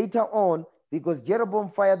 And later on, because Jeroboam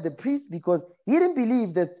fired the priest because he didn't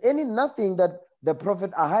believe that nothing that the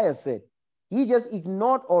prophet Ahiah said. He just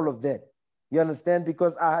ignored all of that. You understand?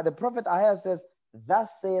 Because the prophet Ahiah says, thus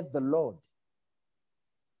saith the Lord.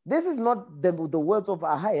 This is not the words of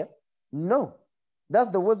Ahiah. No, that's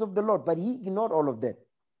the words of the Lord. But he ignored all of that.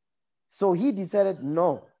 So he decided,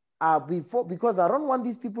 no, because I don't want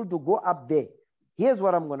these people to go up there. Here's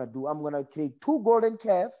what I'm going to do. I'm going to create 2 golden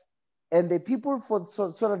calves, and the people, so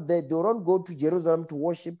that they don't go to Jerusalem to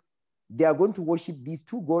worship, they are going to worship these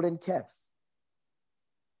 2 golden calves.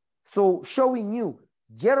 So showing you,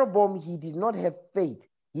 Jeroboam, he did not have faith.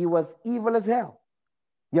 He was evil as hell.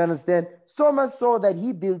 You understand? So much so that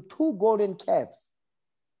he built 2 golden calves.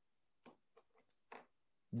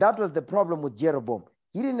 That was the problem with Jeroboam.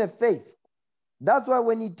 He didn't have faith. That's why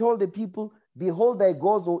when he told the people, behold thy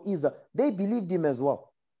gods, O Israel, they believed him as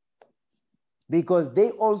well. Because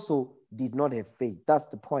they also did not have faith. That's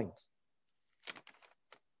the point.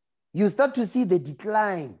 You start to see the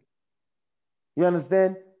decline. You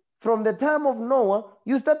understand? From the time of Noah,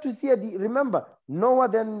 you start to see, remember, Noah,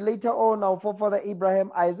 then later on, our forefather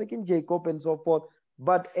Abraham, Isaac, and Jacob, and so forth.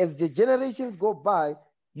 But as the generations go by,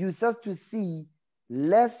 you start to see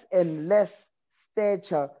less and less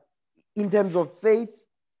stature in terms of faith,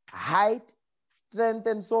 height, strength,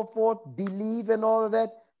 and so forth, belief and all of that,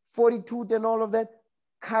 fortitude and all of that,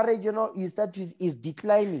 courage and all, you start to see is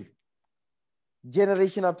declining.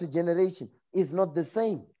 Generation after generation is not the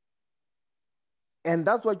same. And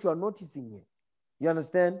that's what you are noticing here. You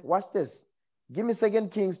understand? Watch this. Give me 2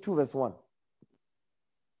 Kings 2 verse 1.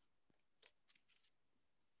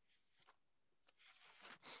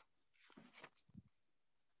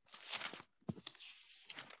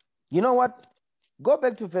 You know what? Go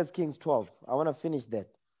back to 1 Kings 12. I want to finish that.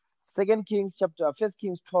 1 Kings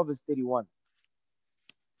 12 verse 31.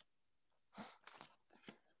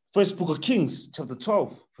 First book of Kings, chapter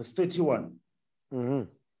 12, verse 31. Mm-hmm.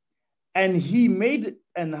 And he made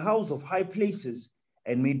an house of high places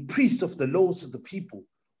and made priests of the laws of the people,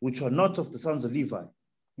 which were not of the sons of Levi.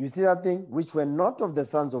 You see that thing? Which were not of the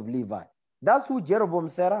sons of Levi. That's who Jeroboam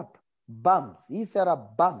set up. Bums. He set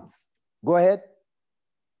up bums. Go ahead.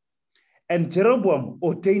 And Jeroboam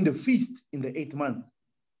ordained a feast in the 8th month,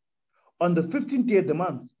 on the 15th day of the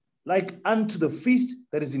month, like unto the feast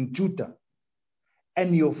that is in Judah.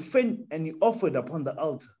 And he offered upon the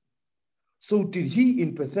altar. So did he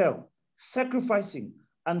in Bethel, sacrificing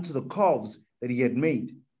unto the calves that he had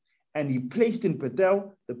made. And he placed in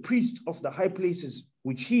Bethel the priests of the high places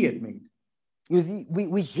which he had made. You see,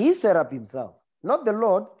 which he set up himself, not the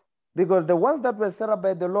Lord, because the ones that were set up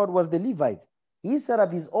by the Lord was the Levites. He set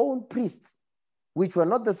up his own priests, which were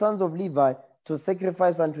not the sons of Levi, to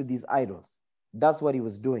sacrifice unto these idols. That's what he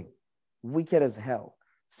was doing. Wicked as hell.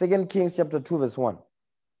 2 Kings chapter 2 verse 1.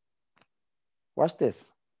 Watch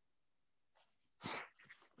this.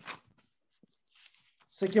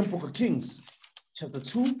 Second book of Kings, chapter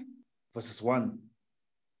 2, verses 1.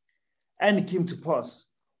 And it came to pass,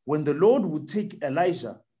 when the Lord would take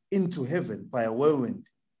Elijah into heaven by a whirlwind,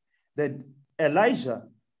 that Elijah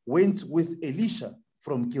went with Elisha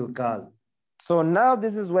from Gilgal. So now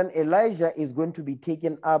this is when Elijah is going to be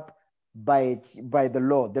taken up by the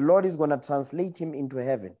Lord. The Lord is going to translate him into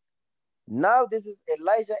heaven. Now this is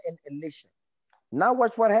Elijah and Elisha. Now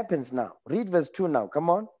watch what happens now. Read verse 2 now. Come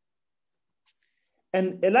on.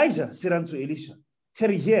 And Elijah said unto Elisha,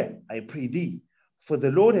 tarry here, I pray thee, for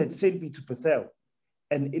the Lord had sent me to Bethel.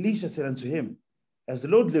 And Elisha said unto him, as the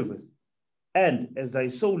Lord liveth, and as thy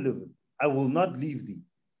soul liveth, I will not leave thee.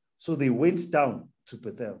 So they went down to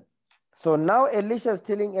Bethel. So now Elisha is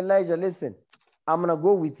telling Elijah, listen, I'm going to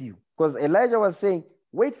go with you. Because Elijah was saying,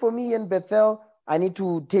 wait for me in Bethel. I need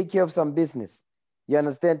to take care of some business. You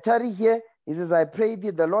understand? Tarry here. He says, I pray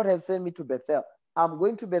thee, the Lord has sent me to Bethel. I'm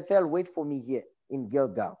going to Bethel. Wait for me here in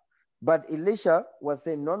Gilgal. But Elisha was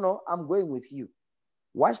saying, no, I'm going with you.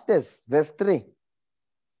 Watch this. Verse 3.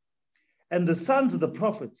 And the sons of the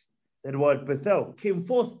prophets that were at Bethel came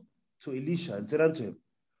forth to Elisha and said unto him,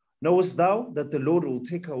 knowest thou that the Lord will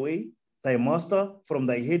take away thy master from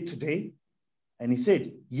thy head today? And he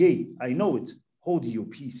said, yea, I know it. Hold your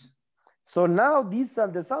peace. So now these are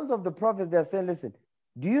the sons of the prophets. They are saying, listen,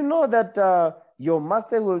 do you know that your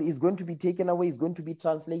master is going to be taken away, is going to be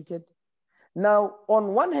translated? Now,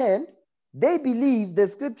 on one hand, They believe the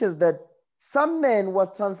scriptures that some man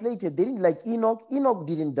was translated. They didn't like Enoch. Enoch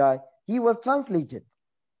didn't die. He was translated.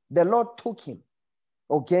 The Lord took him.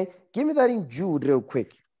 Okay. Give me that in Jude real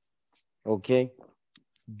quick. Okay.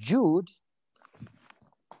 Jude.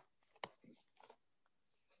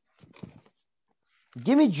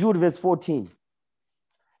 Give me Jude verse 14.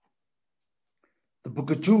 The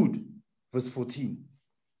book of Jude, verse 14.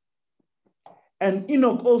 And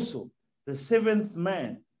Enoch also, the seventh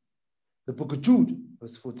man. The book of Jude,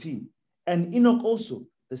 verse 14. And Enoch also,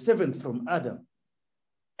 the seventh from Adam,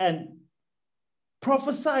 and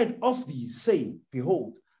prophesied of these, saying,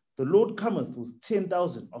 Behold, the Lord cometh with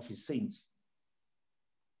 10,000 of his saints.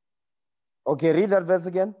 Okay, read that verse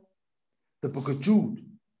again. The book of Jude,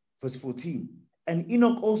 verse 14. And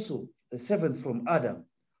Enoch also, the seventh from Adam,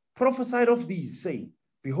 prophesied of these, saying,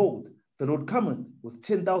 Behold, the Lord cometh with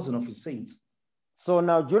 10,000 of his saints. So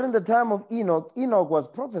now during the time of Enoch, Enoch was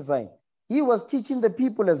prophesying. He was teaching the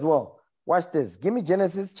people as well. Watch this. Give me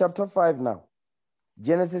Genesis chapter 5 now.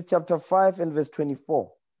 Genesis chapter 5 and verse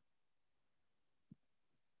 24.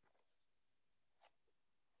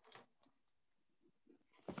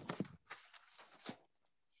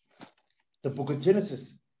 The book of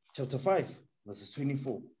Genesis chapter 5, verses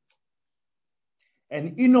 24.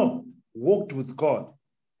 And Enoch walked with God,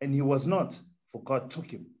 and he was not, for God took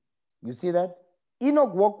him. You see that?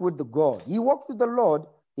 Enoch walked with the God. He walked with the Lord,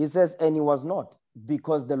 he says, and he was not,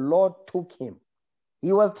 because the Lord took him.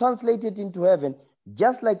 He was translated into heaven,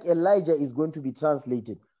 just like Elijah is going to be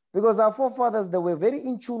translated. Because our forefathers, they were very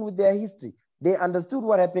in tune with their history. They understood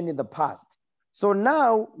what happened in the past. So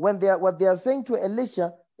now, when what they are saying to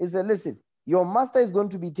Elisha is that, listen, your master is going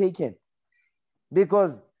to be taken.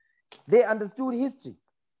 Because they understood history.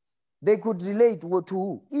 They could relate to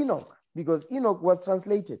who? Enoch, because Enoch was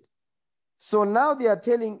translated. So now they are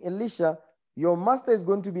telling Elisha, your master is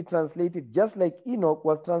going to be translated just like Enoch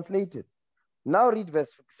was translated. Now read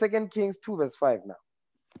 2 Kings 2 verse 5 now.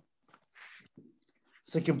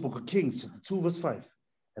 Second book of Kings, chapter 2, verse 5.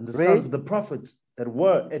 And the sons of the prophets that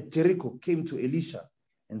were at Jericho came to Elisha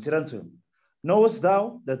and said unto him, Knowest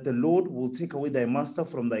thou that the Lord will take away thy master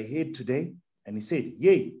from thy head today? And he said,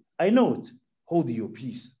 Yea, I know it. Hold your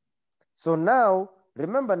peace. So now,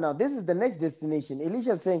 remember now, this is the next destination.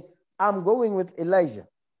 Elisha is saying, I'm going with Elijah.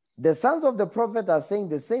 The sons of the prophet are saying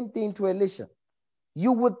the same thing to Elisha.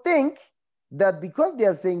 You would think that because they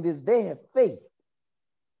are saying this, they have faith.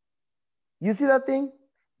 You see that thing?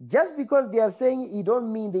 Just because they are saying it,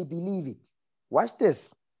 don't mean they believe it. Watch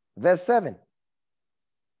this. Verse 7.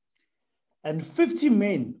 And 50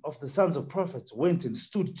 men of the sons of prophets went and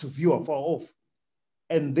stood to view afar off,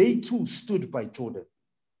 and they too stood by Jordan.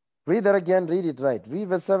 Read that again. Read it right. Read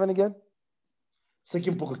verse 7 again.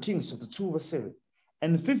 Second book of Kings, chapter 2, verse 7.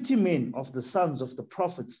 And 50 men of the sons of the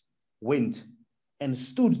prophets went and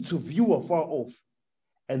stood to view afar off,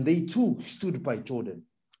 and they too stood by Jordan.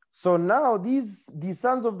 So now these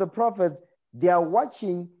sons of the prophets, they are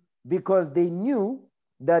watching because they knew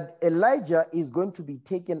that Elijah is going to be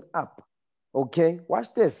taken up. Okay,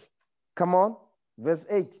 watch this. Come on, verse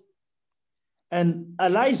 8. And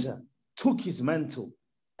Elijah took his mantle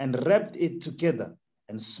and wrapped it together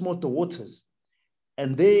and smote the waters,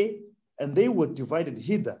 and they were divided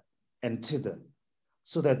hither and thither,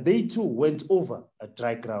 so that they too went over a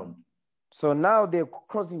dry ground. So now they're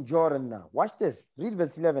crossing Jordan now. Watch this. Read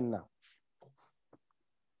verse 11 now.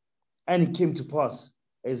 And it came to pass,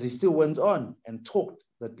 as they still went on and talked,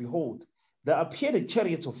 that behold, there appeared a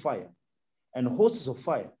chariot of fire and horses of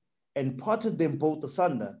fire, and parted them both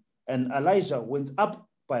asunder, and Elijah went up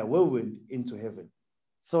by a whirlwind into heaven.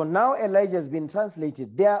 So now Elijah has been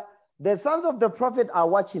translated. The sons of the prophet are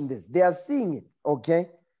watching this. They are seeing it, okay?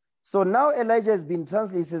 So now Elijah has been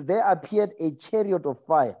translated. It says, there appeared a chariot of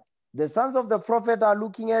fire. The sons of the prophet are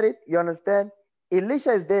looking at it. You understand?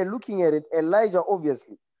 Elisha is there looking at it. Elijah,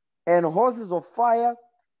 obviously. And horses of fire,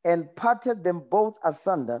 and parted them both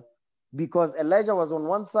asunder, because Elijah was on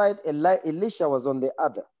one side, Elisha was on the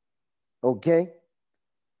other. Okay?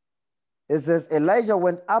 It says, Elijah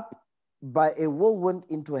went up by a whirlwind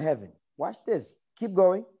into heaven. Watch this. Keep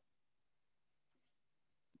going.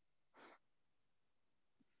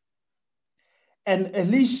 And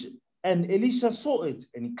Elisha saw it,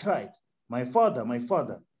 and he cried, my father,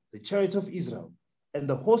 the chariot of Israel, and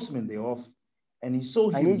the horsemen thereof. And he saw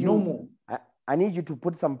him no more. I need you to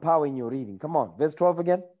put some power in your reading. Come on, verse 12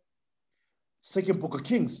 again. Second book of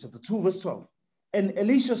Kings, chapter 2, verse 12. And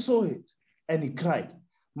Elisha saw it, and he cried,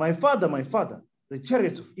 my father, the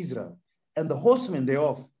chariot of Israel, and the horsemen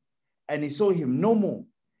thereof. And he saw him no more.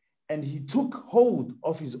 And he took hold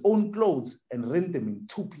of his own clothes and rent them in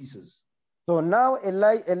two pieces. So now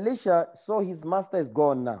Elisha saw his master is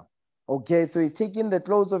gone now. Okay, so he's taking the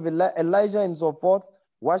clothes of Elijah and so forth.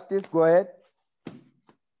 Watch this, go ahead.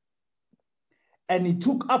 And he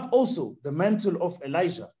took up also the mantle of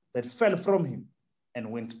Elijah that fell from him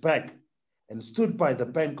and went back and stood by the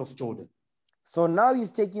bank of Jordan. So now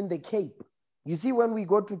he's taking the cape. You see, when we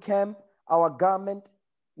go to camp, our garment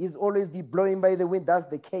is always be blowing by the wind. That's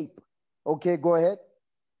the cape. Okay, go ahead.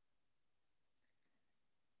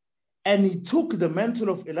 And he took the mantle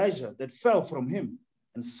of Elijah that fell from him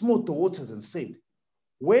and smote the waters and said,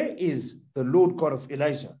 where is the Lord God of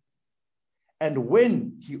Elijah? And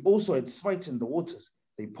when he also had smitten the waters,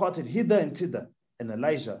 they parted hither and thither, and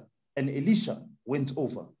Elisha went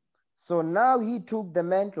over. So now he took the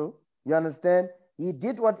mantle, you understand? He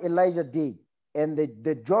did what Elijah did, and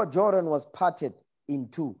the Jordan was parted in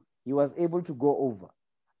two. He was able to go over.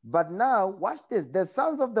 But now, watch this. The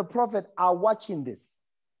sons of the prophet are watching this.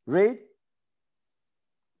 Read.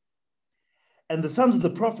 And the sons of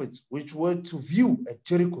the prophets, which were to view at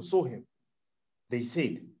Jericho, saw him. They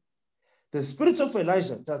said, the spirit of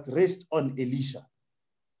Elijah doth rest on Elisha.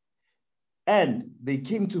 And they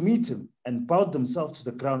came to meet him and bowed themselves to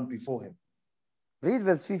the ground before him. Read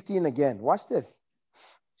verse 15 again. Watch this.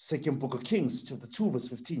 Second book of Kings, chapter 2, verse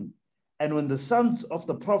 15. And when the sons of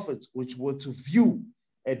the prophets, which were to view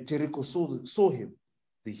at Jericho, saw him,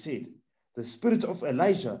 they said, the spirit of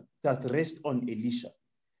Elijah doth rest on Elisha.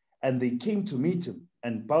 And they came to meet him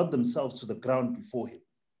and bowed themselves to the ground before him.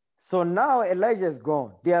 So now Elijah is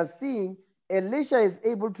gone. They are seeing Elisha is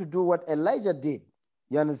able to do what Elijah did.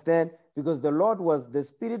 You understand? Because the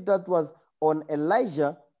spirit that was on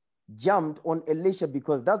Elijah jumped on Elisha,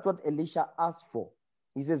 because that's what Elisha asked for.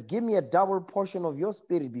 He says, give me a double portion of your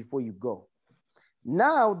spirit before you go.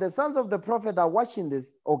 Now the sons of the prophet are watching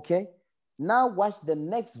this, okay? Now watch the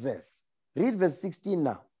next verse. Read verse 16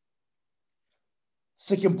 now.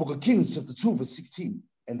 Second book of Kings, chapter 2, verse 16.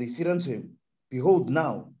 And they said unto him, behold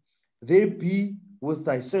now, there be with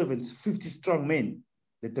thy servants 50 strong men.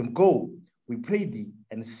 Let them go, we pray thee,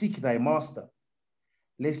 and seek thy master.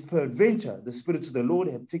 Lest peradventure the Spirit of the Lord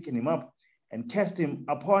had taken him up and cast him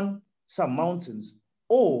upon some mountains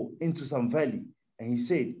or into some valley. And he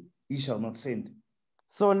said, he shall not send.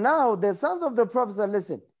 So now the sons of the prophets are,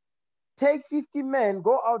 listen, take 50 men,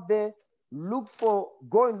 go out there,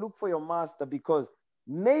 go and look for your master, because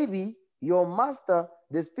maybe your master,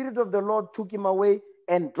 the Spirit of the Lord took him away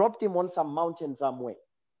and dropped him on some mountain somewhere.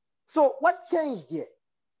 So what changed here?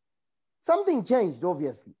 Something changed,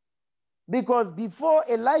 obviously. Because before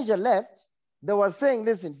Elijah left, they were saying,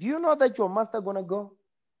 listen, do you know that your master going to go?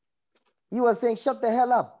 He was saying, shut the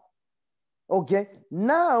hell up. Okay.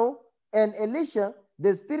 Now, and Elisha,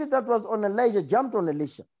 the spirit that was on Elijah jumped on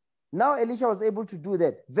Elisha. Now Elisha was able to do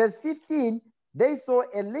that. Verse 15, they saw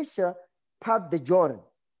Elisha part the Jordan.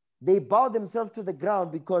 They bowed themselves to the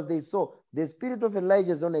ground because they saw the spirit of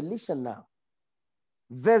Elijah is on Elisha now.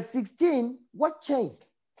 Verse 16, what changed?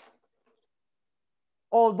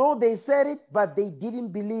 Although they said it, but they didn't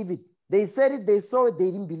believe it. They said it, they saw it, they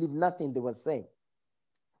didn't believe nothing they were saying.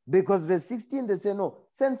 Because verse 16, they say, no,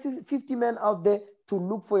 send 50 men out there to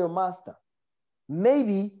look for your master.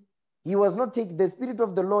 Maybe he was not taken, the Spirit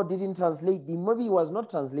of the Lord didn't translate him. Maybe he was not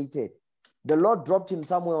translated. The Lord dropped him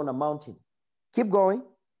somewhere on a mountain. Keep going.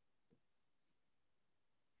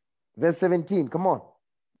 Verse 17, come on.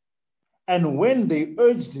 And when they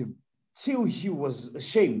urged him till he was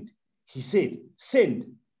ashamed, he said, send.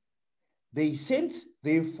 They sent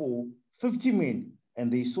therefore 50 men,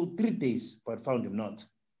 and they sought 3 days, but found him not.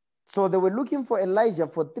 So they were looking for Elijah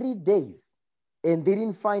for 3 days, and they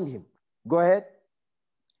didn't find him. Go ahead.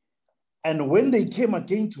 And when they came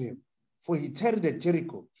again to him, for he tarried at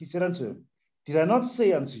Jericho, he said unto him, did I not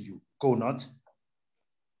say unto you, go not?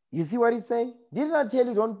 You see what he's saying? Didn't I tell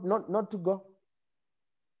you not to go?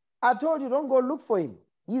 I told you don't go look for him.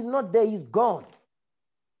 He's not there, he's gone.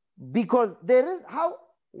 Because there is, how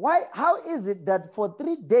is it that for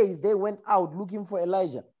 3 days they went out looking for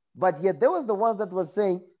Elijah, but yet there was the ones that was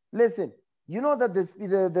saying, listen, you know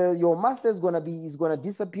that your master is going to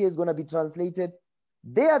disappear, is going to be translated.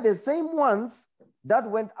 They are the same ones that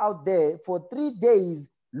went out there for 3 days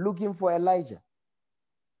looking for Elijah.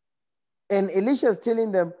 And Elisha is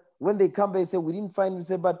telling them, when they come back, say, we didn't find him.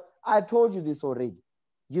 Say, but I told you this already.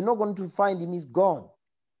 You're not going to find him, he's gone.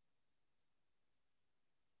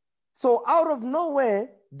 So out of nowhere,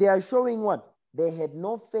 they are showing what? They had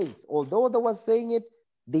no faith. Although they were saying it,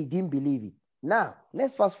 they didn't believe it. Now,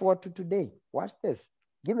 let's fast forward to today. Watch this.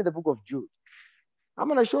 Give me the book of Jude. I'm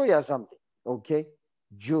going to show you something. Okay?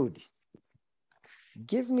 Jude.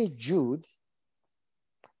 Give me Jude.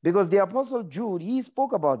 Because the apostle Jude, he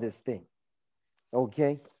spoke about this thing.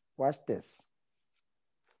 Okay, watch this.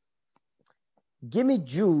 Give me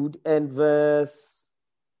Jude and verse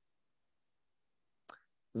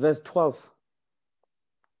 12.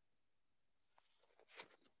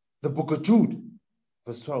 The book of Jude,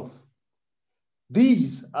 verse 12.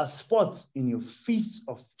 These are spots in your feasts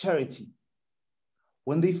of charity,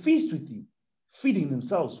 when they feast with you, feeding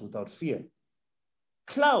themselves without fear.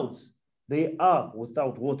 Clouds, they are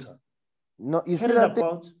without water. No, you see Carried that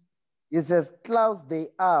about. It says clouds, they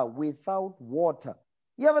are without water.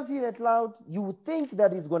 You ever seen a cloud? You think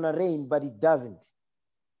that it's going to rain, but it doesn't.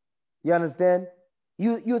 You understand?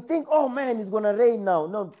 You think, oh man, it's going to rain now.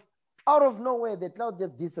 No, out of nowhere, the cloud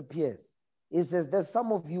just disappears. It says there's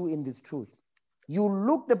some of you in this truth. You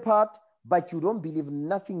look the part, but you don't believe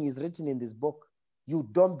nothing is written in this book. You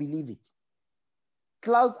don't believe it.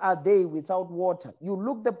 Clouds are they without water. You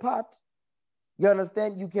look the part. You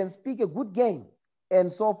understand? You can speak a good game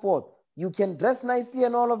and so forth. You can dress nicely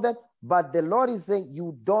and all of that, but the Lord is saying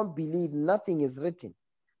you don't believe nothing is written.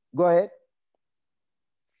 Go ahead.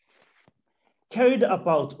 Carried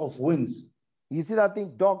about of winds. You see that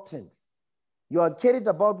thing? Doctrines. You are carried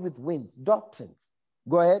about with winds. Doctrines.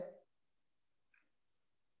 Go ahead.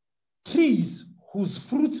 Trees whose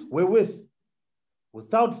fruit wherewith,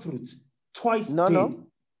 without fruit, twice dead. No.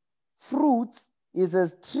 Fruits is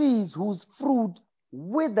as trees whose fruit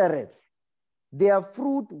withereth. Their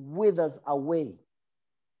fruit withers away.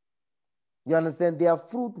 You understand? Their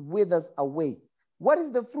fruit withers away. What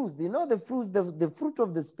is the fruit? You know the fruits, the fruit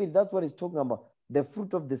of the Spirit. That's what it's talking about. The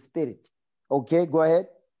fruit of the Spirit. Okay, go ahead.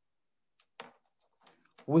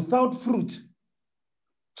 Without fruit,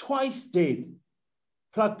 twice dead,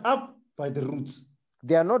 plucked up by the roots.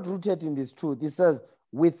 They are not rooted in this truth. It says,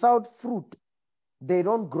 without fruit, they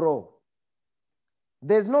don't grow.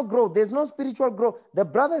 There's no growth. There's no spiritual growth. The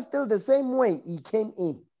brother is still the same way he came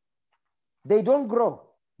in. They don't grow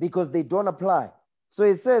because they don't apply. So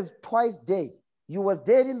it says twice dead. You was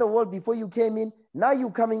dead in the world before you came in. Now you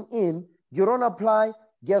coming in. You don't apply.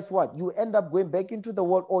 Guess what? You end up going back into the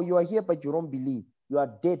world, or you are here but you don't believe. You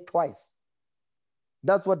are dead twice.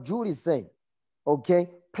 That's what Jude is saying. Okay?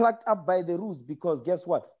 Plucked up by the roots, because guess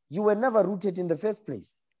what? You were never rooted in the first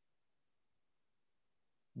place.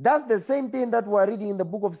 That's the same thing that we're reading in the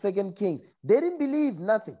book of 2 Kings. They didn't believe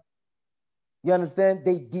nothing. You understand?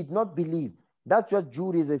 They did not believe. That's what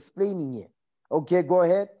Jude is explaining here. Okay, go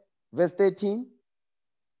ahead. Verse 13.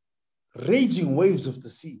 Raging waves of the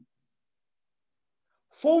sea,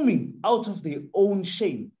 foaming out of their own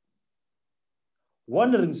shame,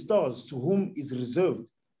 wandering stars to whom is reserved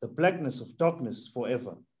the blackness of darkness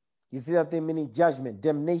forever. You see that thing, meaning judgment,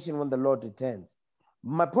 damnation when the Lord returns.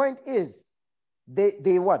 My point is,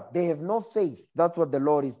 they what? They have no faith. That's what the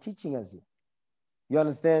Lord is teaching us here. You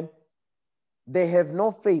understand? They have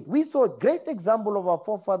no faith. We saw a great example of our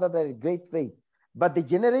forefather that had great faith. But the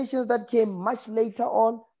generations that came much later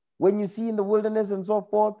on, when you see in the wilderness and so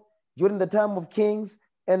forth, during the time of kings,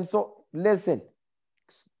 and so, listen,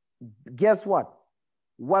 guess what?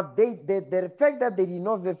 The fact that they did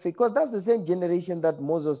not have faith, because that's the same generation that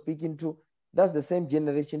Moses was speaking to, that's the same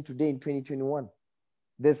generation today in 2021.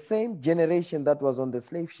 The same generation that was on the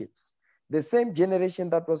slave ships, the same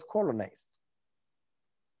generation that was colonized,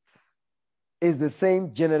 is the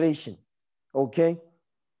same generation. Okay?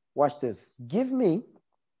 Watch this. Give me,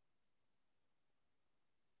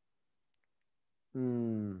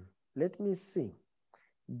 let me see.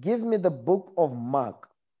 Give me the book of Mark.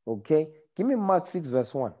 Okay? Give me Mark 6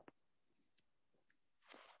 verse 1.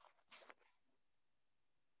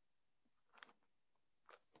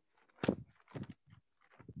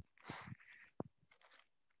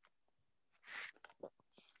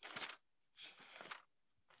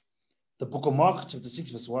 The book of Mark, chapter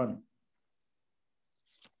 6, verse 1.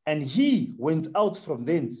 And he went out from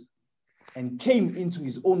thence and came into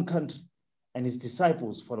his own country, and his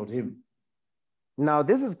disciples followed him. Now,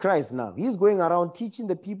 this is Christ now. He's going around teaching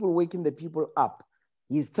the people, waking the people up.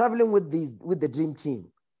 He's traveling with the dream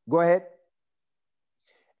team. Go ahead.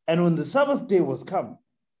 And when the Sabbath day was come,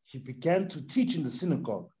 he began to teach in the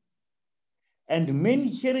synagogue. And many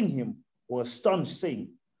hearing him were astonished,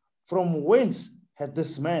 saying, from whence had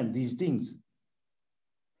this man these things?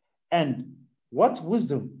 And what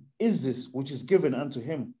wisdom is this which is given unto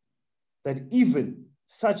him, that even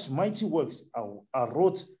such mighty works are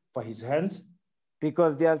wrought by his hands?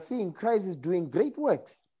 Because they are seeing Christ is doing great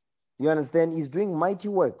works. You understand? He's doing mighty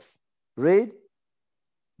works. Read.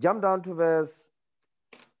 Jump down to read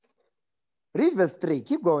verse 3.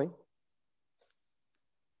 Keep going.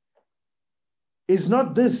 Is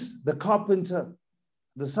not this the carpenter,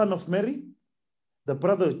 the son of Mary, the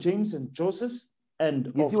brother of James and Joseph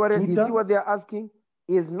and you of see what Judah. you see what they're asking?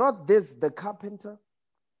 Is not this the carpenter?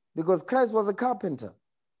 Because Christ was a carpenter.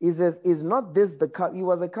 He says, is not this the carpenter? He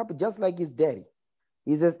was a carpenter just like his daddy.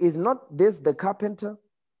 He says, is not this the carpenter,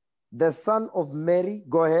 the son of Mary?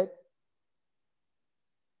 Go ahead.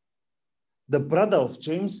 The brother of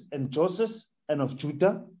James and Joseph and of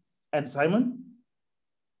Judah and Simon?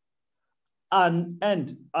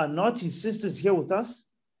 And are not his sisters here with us?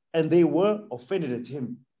 And they were offended at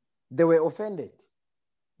him. They were offended.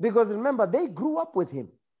 Because remember, they grew up with him.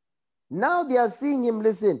 Now they are seeing him,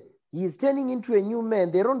 listen, he is turning into a new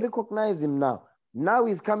man. They don't recognize him now. Now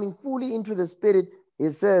he's coming fully into the spirit. It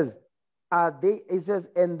says, and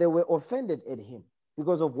they were offended at him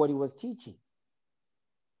because of what he was teaching.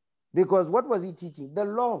 Because what was he teaching? The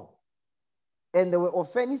law. And they were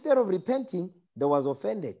offended. Instead of repenting, they was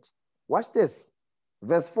offended. Watch this.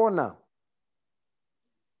 Verse 4 now.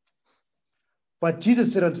 But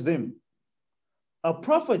Jesus said unto them, a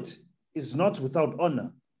prophet is not without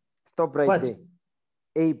honor. Stop right there.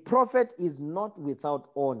 A prophet is not without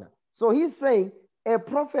honor. So he's saying a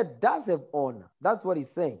prophet does have honor. That's what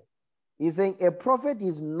he's saying. He's saying a prophet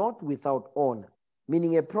is not without honor,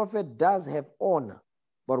 meaning a prophet does have honor.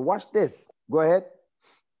 But watch this. Go ahead.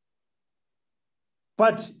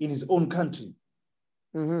 But in his own country,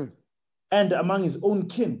 and among his own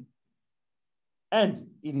kin, and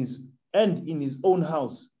in his own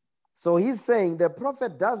house. So he's saying the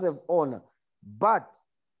prophet does have honor, but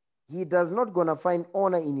he does not gonna find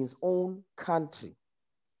honor in his own country,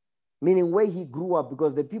 meaning where he grew up,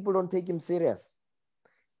 because the people don't take him serious,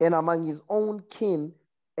 and among his own kin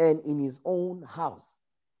and in his own house.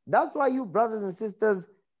 That's why you brothers and sisters,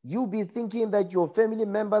 you be thinking that your family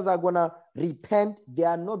members are gonna repent. They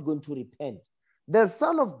are not going to repent. The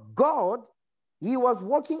Son of God, he was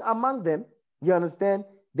walking among them, you understand?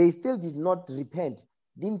 They still did not repent.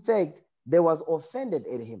 In fact, they was offended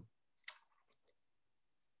at him.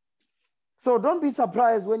 So don't be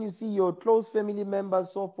surprised when you see your close family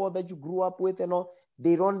members, so forth, that you grew up with and all,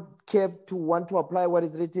 they don't care to want to apply what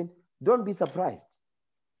is written. Don't be surprised.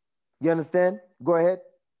 You understand? Go ahead.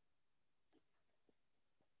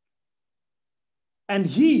 And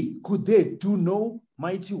he could there do no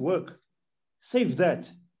mighty work, save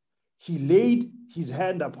that he laid his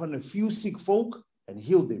hand upon a few sick folk and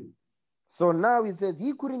healed them. So now he says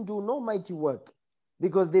he couldn't do no mighty work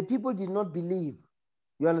because the people did not believe.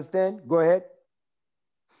 You understand? Go ahead.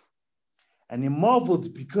 And he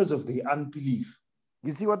marveled because of their unbelief.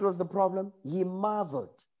 You see what was the problem? He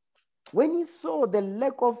marveled. When he saw the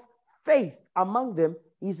lack of faith among them,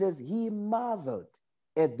 he says he marveled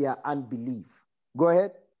at their unbelief. Go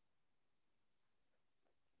ahead.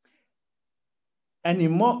 And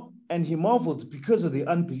he marveled because of the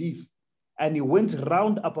unbelief, and he went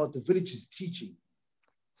round about the villages teaching.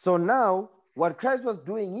 So now, what Christ was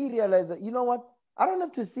doing, he realized that, you know what? I don't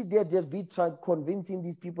have to sit there just be convincing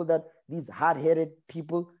these people that these hard-headed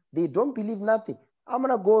people, they don't believe nothing. I'm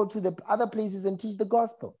going to go to the other places and teach the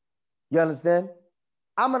gospel. You understand?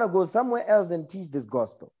 I'm going to go somewhere else and teach this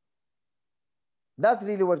gospel. That's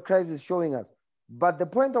really what Christ is showing us. But the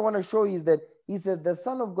point I want to show you is that he says the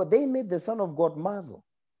Son of God, they made the Son of God marvel.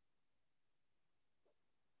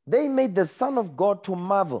 They made the Son of God to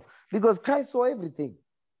marvel because Christ saw everything.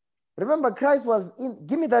 Remember, Christ was in,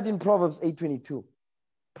 give me that in Proverbs 8:22.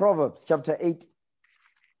 Proverbs chapter 8.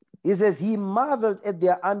 He says he marveled at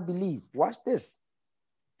their unbelief. Watch this.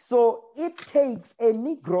 So it takes a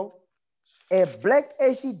Negro, a black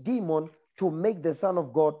ashy demon, to make the Son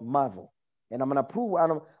of God marvel. And I'm gonna prove.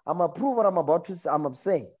 I'm gonna prove what I'm about to say. I'm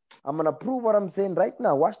saying. I'm gonna prove what I'm saying right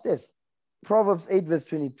now. Watch this. Proverbs 8 verse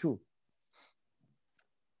 22.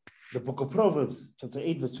 The book of Proverbs, chapter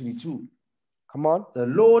 8, verse 22. Come on. The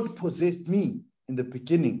Lord possessed me in the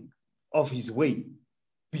beginning of his way,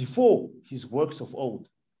 before his works of old.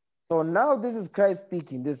 So now this is Christ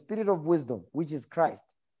speaking, the spirit of wisdom, which is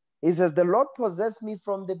Christ. He says, the Lord possessed me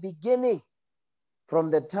from the beginning, from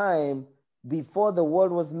the time before the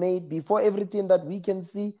world was made, before everything that we can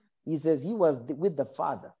see. He says he was with the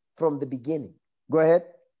Father from the beginning. Go ahead.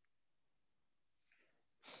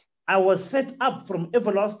 I was set up from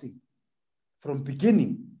everlasting, from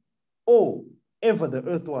beginning, or ever the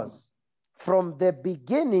earth was. From the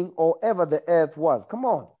beginning or ever the earth was. Come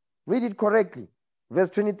on, read it correctly. Verse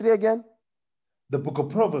 23 again. The book of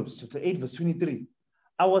Proverbs, chapter 8, verse 23.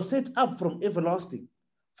 I was set up from everlasting,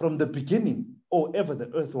 from the beginning, or ever the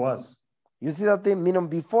earth was. You see that thing? Meaning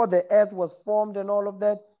before the earth was formed and all of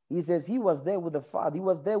that, he says he was there with the Father. He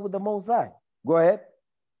was there with the Most High. Go ahead.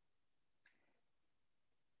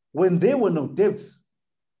 When there were no depths,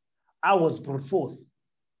 I was brought forth.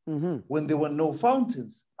 When there were no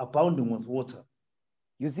fountains abounding with water.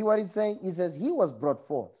 You see what he's saying? He says he was brought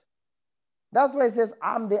forth. That's why he says,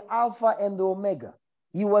 I'm the Alpha and the Omega.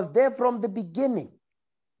 He was there from the beginning.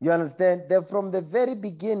 You understand? That from the very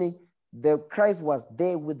beginning, Christ was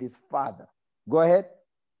there with his Father. Go ahead.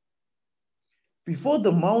 Before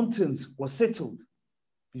the mountains were settled,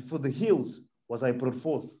 before the hills was I brought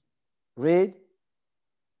forth. Read.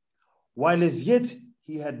 While as yet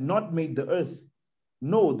he had not made the earth,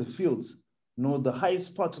 nor the fields, nor the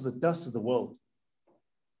highest part of the dust of the world.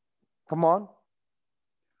 Come on.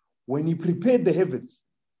 When he prepared the heavens,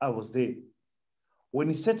 I was there. When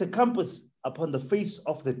he set a compass upon the face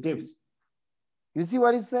of the depth. You see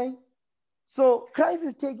what he's saying? So Christ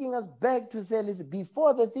is taking us back to say, listen,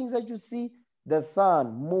 before the things that you see, the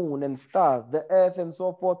sun, moon, and stars, the earth, and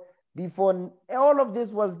so forth, before all of this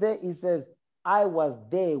was there, he says, I was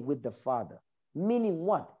there with the Father. Meaning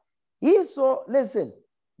what? He saw, listen,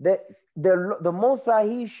 the Most High,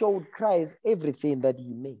 he showed Christ everything that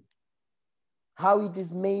he made. How it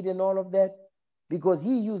is made and all of that. Because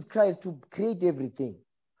he used Christ to create everything.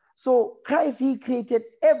 So Christ, he created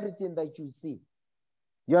everything that you see.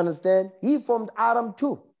 You understand? He formed Adam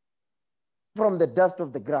too, from the dust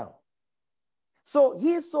of the ground. So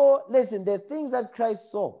he saw, listen, the things that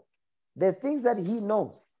Christ saw, the things that he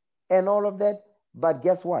knows, and all of that. But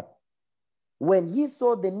guess what? When he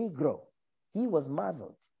saw the Negro, he was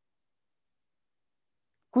marveled.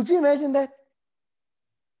 Could you imagine that?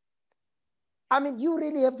 I mean, you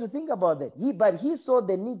really have to think about that. But he saw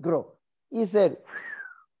the Negro. He said,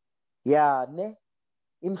 yeah, ne?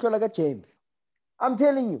 Imkolaga James. I'm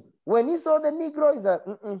telling you, when he saw the Negro, he said,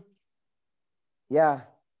 yeah.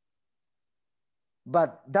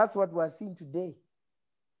 But that's what we're seeing today.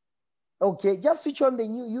 Okay, just switch on the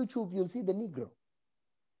new YouTube, you'll see the Negro.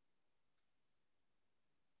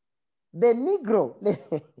 The Negro,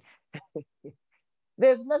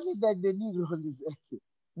 there's nothing like the Negro on this earth.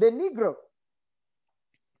 The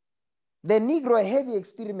Negro, a heavy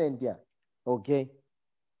experiment here. Okay.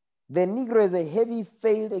 The Negro is a heavy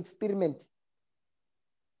failed experiment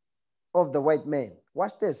of the white man.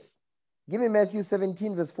 Watch this. Give me Matthew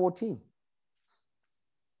 17, verse 14.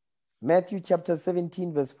 Matthew chapter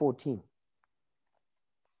 17, verse 14.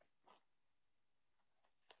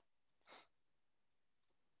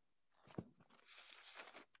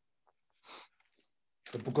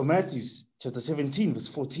 The book of Matthew, chapter 17, verse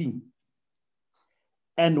 14.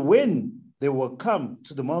 And when they were come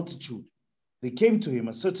to the multitude, they came to him,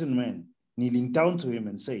 a certain man, kneeling down to him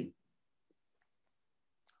and saying,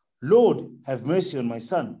 Lord, have mercy on my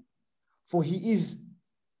son, for he is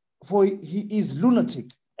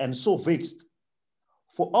lunatic and so vexed.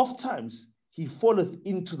 For oft times he falleth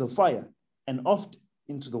into the fire and oft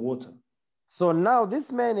into the water. So now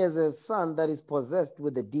this man is a son that is possessed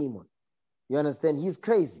with a demon. You understand? He's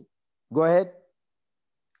crazy. Go ahead.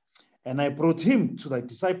 And I brought him to thy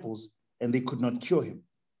disciples, and they could not cure him.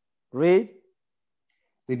 Read.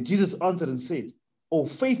 Then Jesus answered and said, O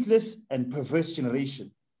faithless and perverse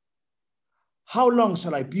generation, how long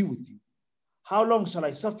shall I be with you? How long shall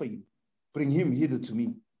I suffer you? Bring him hither to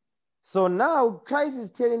me. So now Christ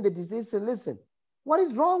is telling the disciples, listen, what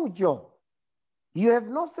is wrong with you? You have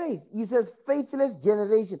no faith. He says, faithless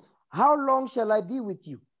generation, how long shall I be with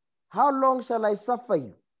you? How long shall I suffer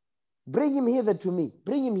you? Bring him hither to me.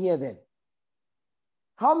 Bring him here then.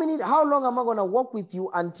 How long am I going to walk with you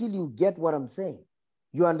until you get what I'm saying?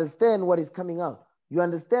 You understand what is coming out. You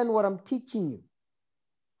understand what I'm teaching you.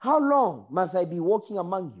 How long must I be walking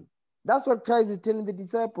among you? That's what Christ is telling the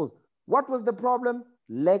disciples. What was the problem?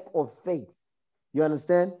 Lack of faith. You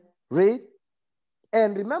understand? Read.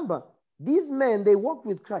 And remember, these men, they walked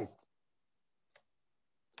with Christ.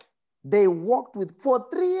 They walked with, for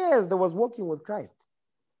 3 years, they was walking with Christ.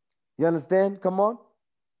 You understand? Come on.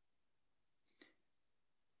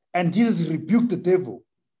 And Jesus rebuked the devil,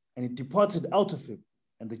 and it departed out of him,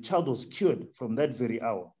 and the child was cured from that very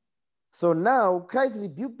hour. So now Christ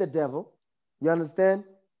rebuked the devil. You understand?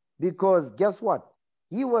 Because guess what?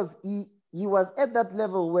 He was at that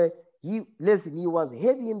level where he was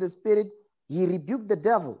heavy in the spirit. He rebuked the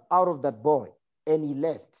devil out of that boy, and he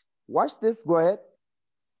left. Watch this. Go ahead.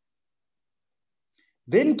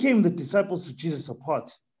 Then came the disciples to Jesus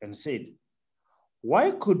apart and said,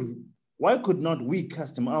 Why could not we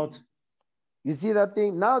cast him out? You see that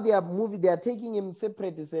thing? Now they are taking him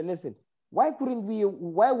separate to say, listen, why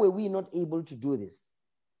were we not able to do this?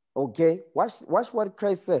 Okay, watch what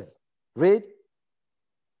Christ says. Read.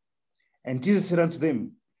 And Jesus said unto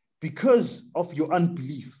them, Because of your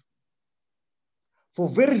unbelief. For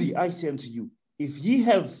verily I say unto you, if ye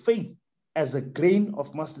have faith as a grain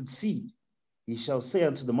of mustard seed, ye shall say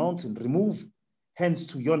unto the mountain, Remove hence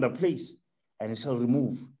to yonder place, and it shall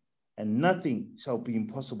remove, and nothing shall be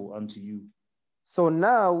impossible unto you. So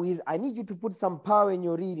now I need you to put some power in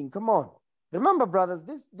your reading. Come on. Remember, brothers,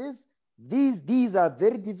 these are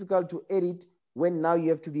very difficult to edit when now you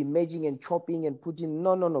have to be merging and chopping and putting.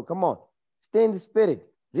 No. Come on. Stay in the spirit.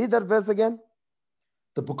 Read that verse again.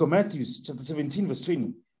 The book of Matthew, chapter 17, verse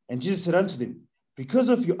 20. And Jesus said unto them, because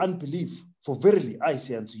of your unbelief, for verily I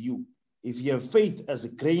say unto you, if ye have faith as a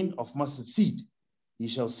grain of mustard seed, ye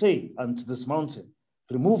shall say unto this mountain,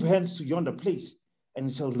 remove hence to yonder place, and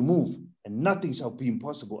it shall remove, and nothing shall be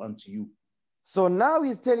impossible unto you. So now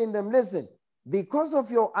he's telling them, listen, because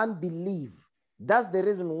of your unbelief, that's the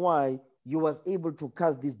reason why you was able to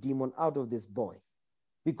cast this demon out of this boy.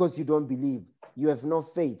 Because you don't believe. You have no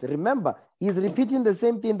faith. Remember, he's repeating the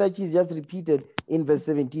same thing that he's just repeated in verse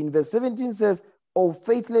 17. Verse 17 says, O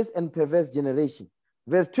faithless and perverse generation.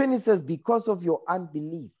 Verse 20 says, because of your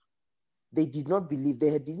unbelief. They did not believe.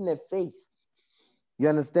 They didn't have faith. You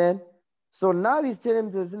understand? So now he's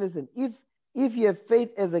telling them, listen, if you have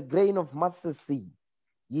faith as a grain of mustard seed,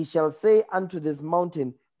 ye shall say unto this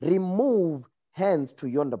mountain, remove hence to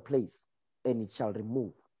yonder place, and it shall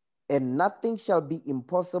remove. And nothing shall be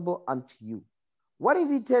impossible unto you. What is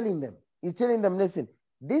he telling them? He's telling them, listen,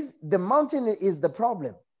 the mountain is the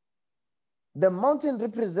problem. The mountain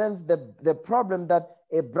represents the problem that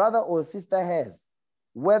a brother or sister has.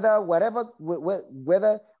 Whether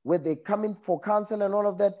they come in for counsel and all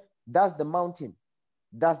of that, that's the mountain.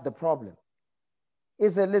 That's the problem. He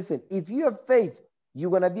said, listen, if you have faith, you're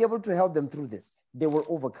going to be able to help them through this. They will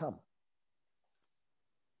overcome.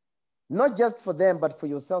 Not just for them, but for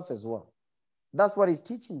yourself as well. That's what he's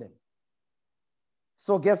teaching them.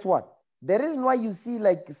 So guess what? The reason why you see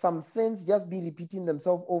like some saints just be repeating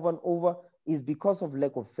themselves over and over is because of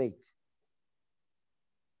lack of faith.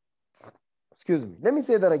 Excuse me. Let me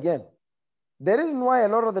say that again. The reason why a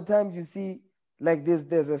lot of the times you see like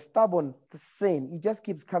there's a stubborn sin, it just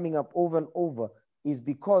keeps coming up over and over, is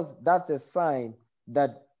because that's a sign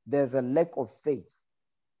that there's a lack of faith.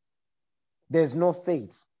 There's no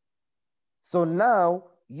faith. So now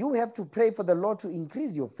you have to pray for the Lord to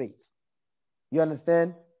increase your faith. You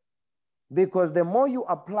understand? Because the more you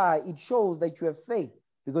apply, it shows that you have faith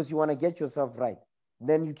because you want to get yourself right.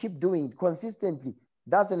 Then you keep doing it consistently.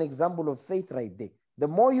 That's an example of faith right there. The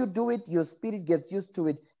more you do it, your spirit gets used to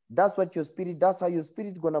it. That's how your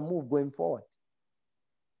spirit is going to move going forward.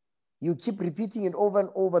 You keep repeating it over and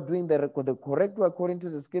over, doing the correct way according to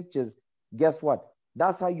the scriptures. Guess what?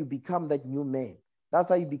 That's how you become that new man. That's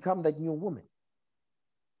how you become that new woman.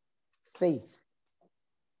 Faith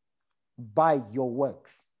by your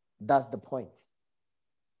works. That's the point.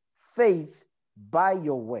 Faith by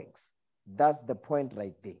your works. That's the point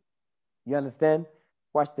right there. You understand?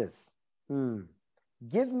 Watch this.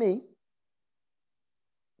 Give me.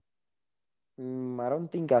 I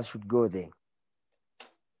don't think I should go there.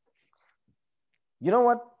 You know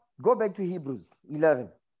what? Go back to Hebrews 11.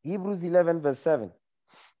 Hebrews 11 verse 7.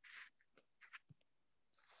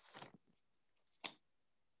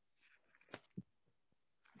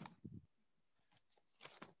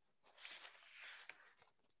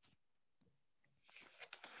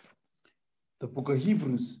 The book of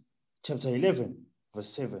Hebrews, chapter 11, verse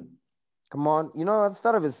 7. Come on. You know, let's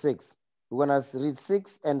start with 6. We're going to read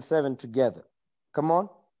 6 and 7 together. Come on.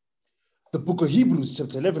 The book of Hebrews,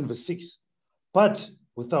 chapter 11, verse 6. But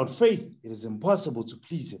without faith, it is impossible to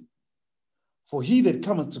please him. For he that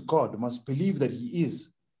cometh to God must believe that he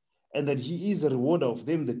is, and that he is a rewarder of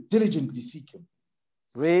them that diligently seek him.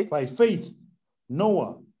 Read. By faith,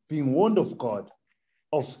 Noah, being warned of God,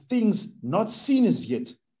 of things not seen as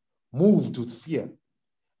yet, moved with fear,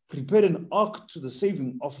 prepared an ark to the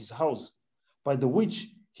saving of his house, by the which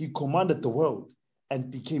he commanded the world, and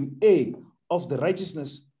became heir of the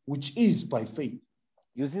righteousness which is by faith.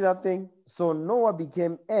 You see that thing? So Noah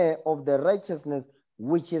became heir of the righteousness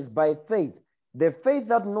which is by faith. The faith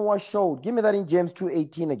that Noah showed, give me that in James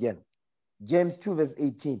 2:18 again. James 2 verse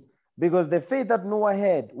 18. Because the faith that Noah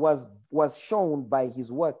had was shown by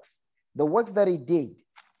his works. The works that he did.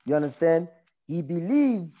 You understand? He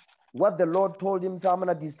believed what the Lord told him. So I'm going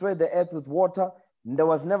to destroy the earth with water. There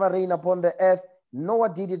was never rain upon the earth.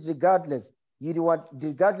 Noah did it regardless.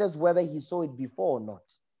 Regardless whether he saw it before or not.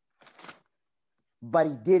 But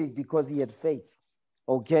he did it because he had faith.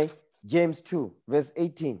 Okay? James 2 verse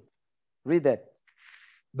 18. Read that.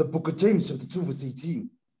 The book of James chapter 2 verse 18.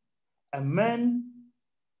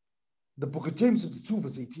 The book of James chapter 2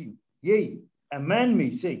 verse 18. Yea, a man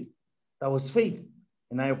may say, thou hast faith,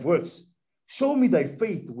 and I have works. Show me thy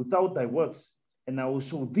faith without thy works, and I will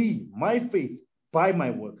show thee my faith by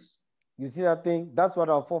my works. You see that thing? That's what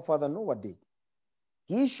our forefather Noah did.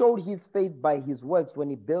 He showed his faith by his works when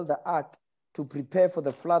he built the ark to prepare for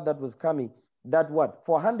the flood that was coming. That what?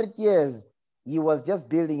 For 100 years, he was just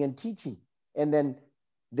building and teaching. And then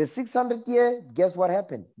the 600th year, guess what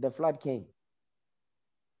happened? The flood came.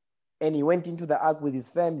 And he went into the ark with his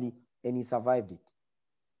family and he survived it.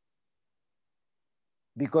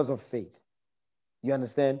 Because of faith. You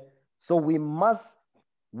understand? So we must,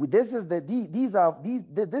 this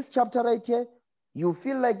chapter right here, you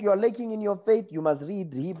feel like you're lacking in your faith, you must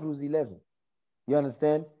read Hebrews 11. You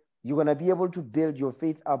understand? You're going to be able to build your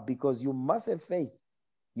faith up because you must have faith.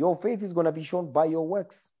 Your faith is going to be shown by your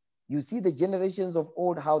works. You see the generations of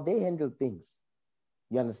old, how they handle things.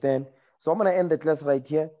 You understand? So I'm going to end the class right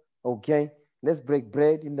here. Okay? Let's break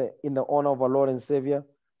bread in the honor of our Lord and Savior,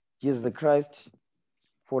 Jesus the Christ,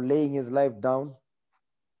 for laying his life down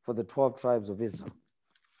for the 12 tribes of Israel.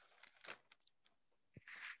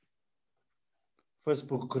 First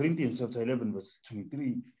book, Corinthians chapter 11, verse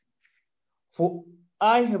 23. For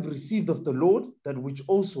I have received of the Lord that which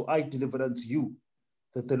also I delivered unto you,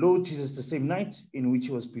 that the Lord Jesus, the same night in which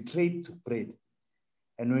he was betrayed, took bread.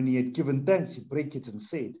 And when he had given thanks, he brake it and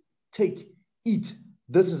said, Take, eat,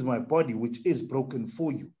 this is my body, which is broken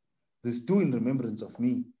for you. This do in remembrance of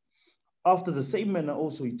me. After the same manner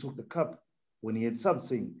also he took the cup, when he had supped,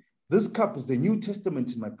 saying, This cup is the New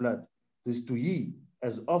Testament in my blood. This do ye,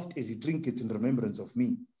 as oft as ye drink it in remembrance of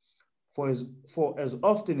me. For as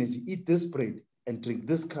often as ye eat this bread and drink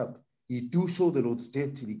this cup, ye do show the Lord's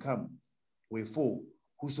death till he come. Wherefore,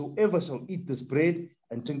 whosoever shall eat this bread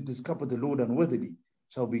and drink this cup of the Lord unworthily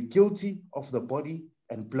shall be guilty of the body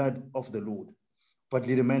and blood of the Lord. But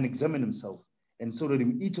let a man examine himself, and so let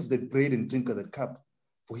him eat of that bread and drink of that cup.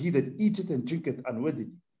 For he that eateth and drinketh unworthily,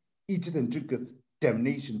 eateth and drinketh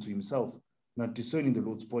damnation to himself, not discerning the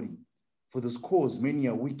Lord's body. For this cause many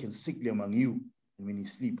are weak and sickly among you, and many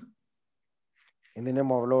sleep. In the name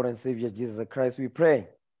of our Lord and Savior Jesus Christ, we pray.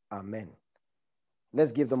 Amen.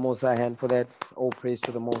 Let's give the Most High a hand for that. All praise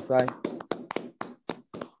to the Most High.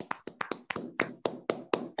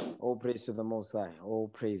 All praise to the Most High. All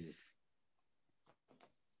praises.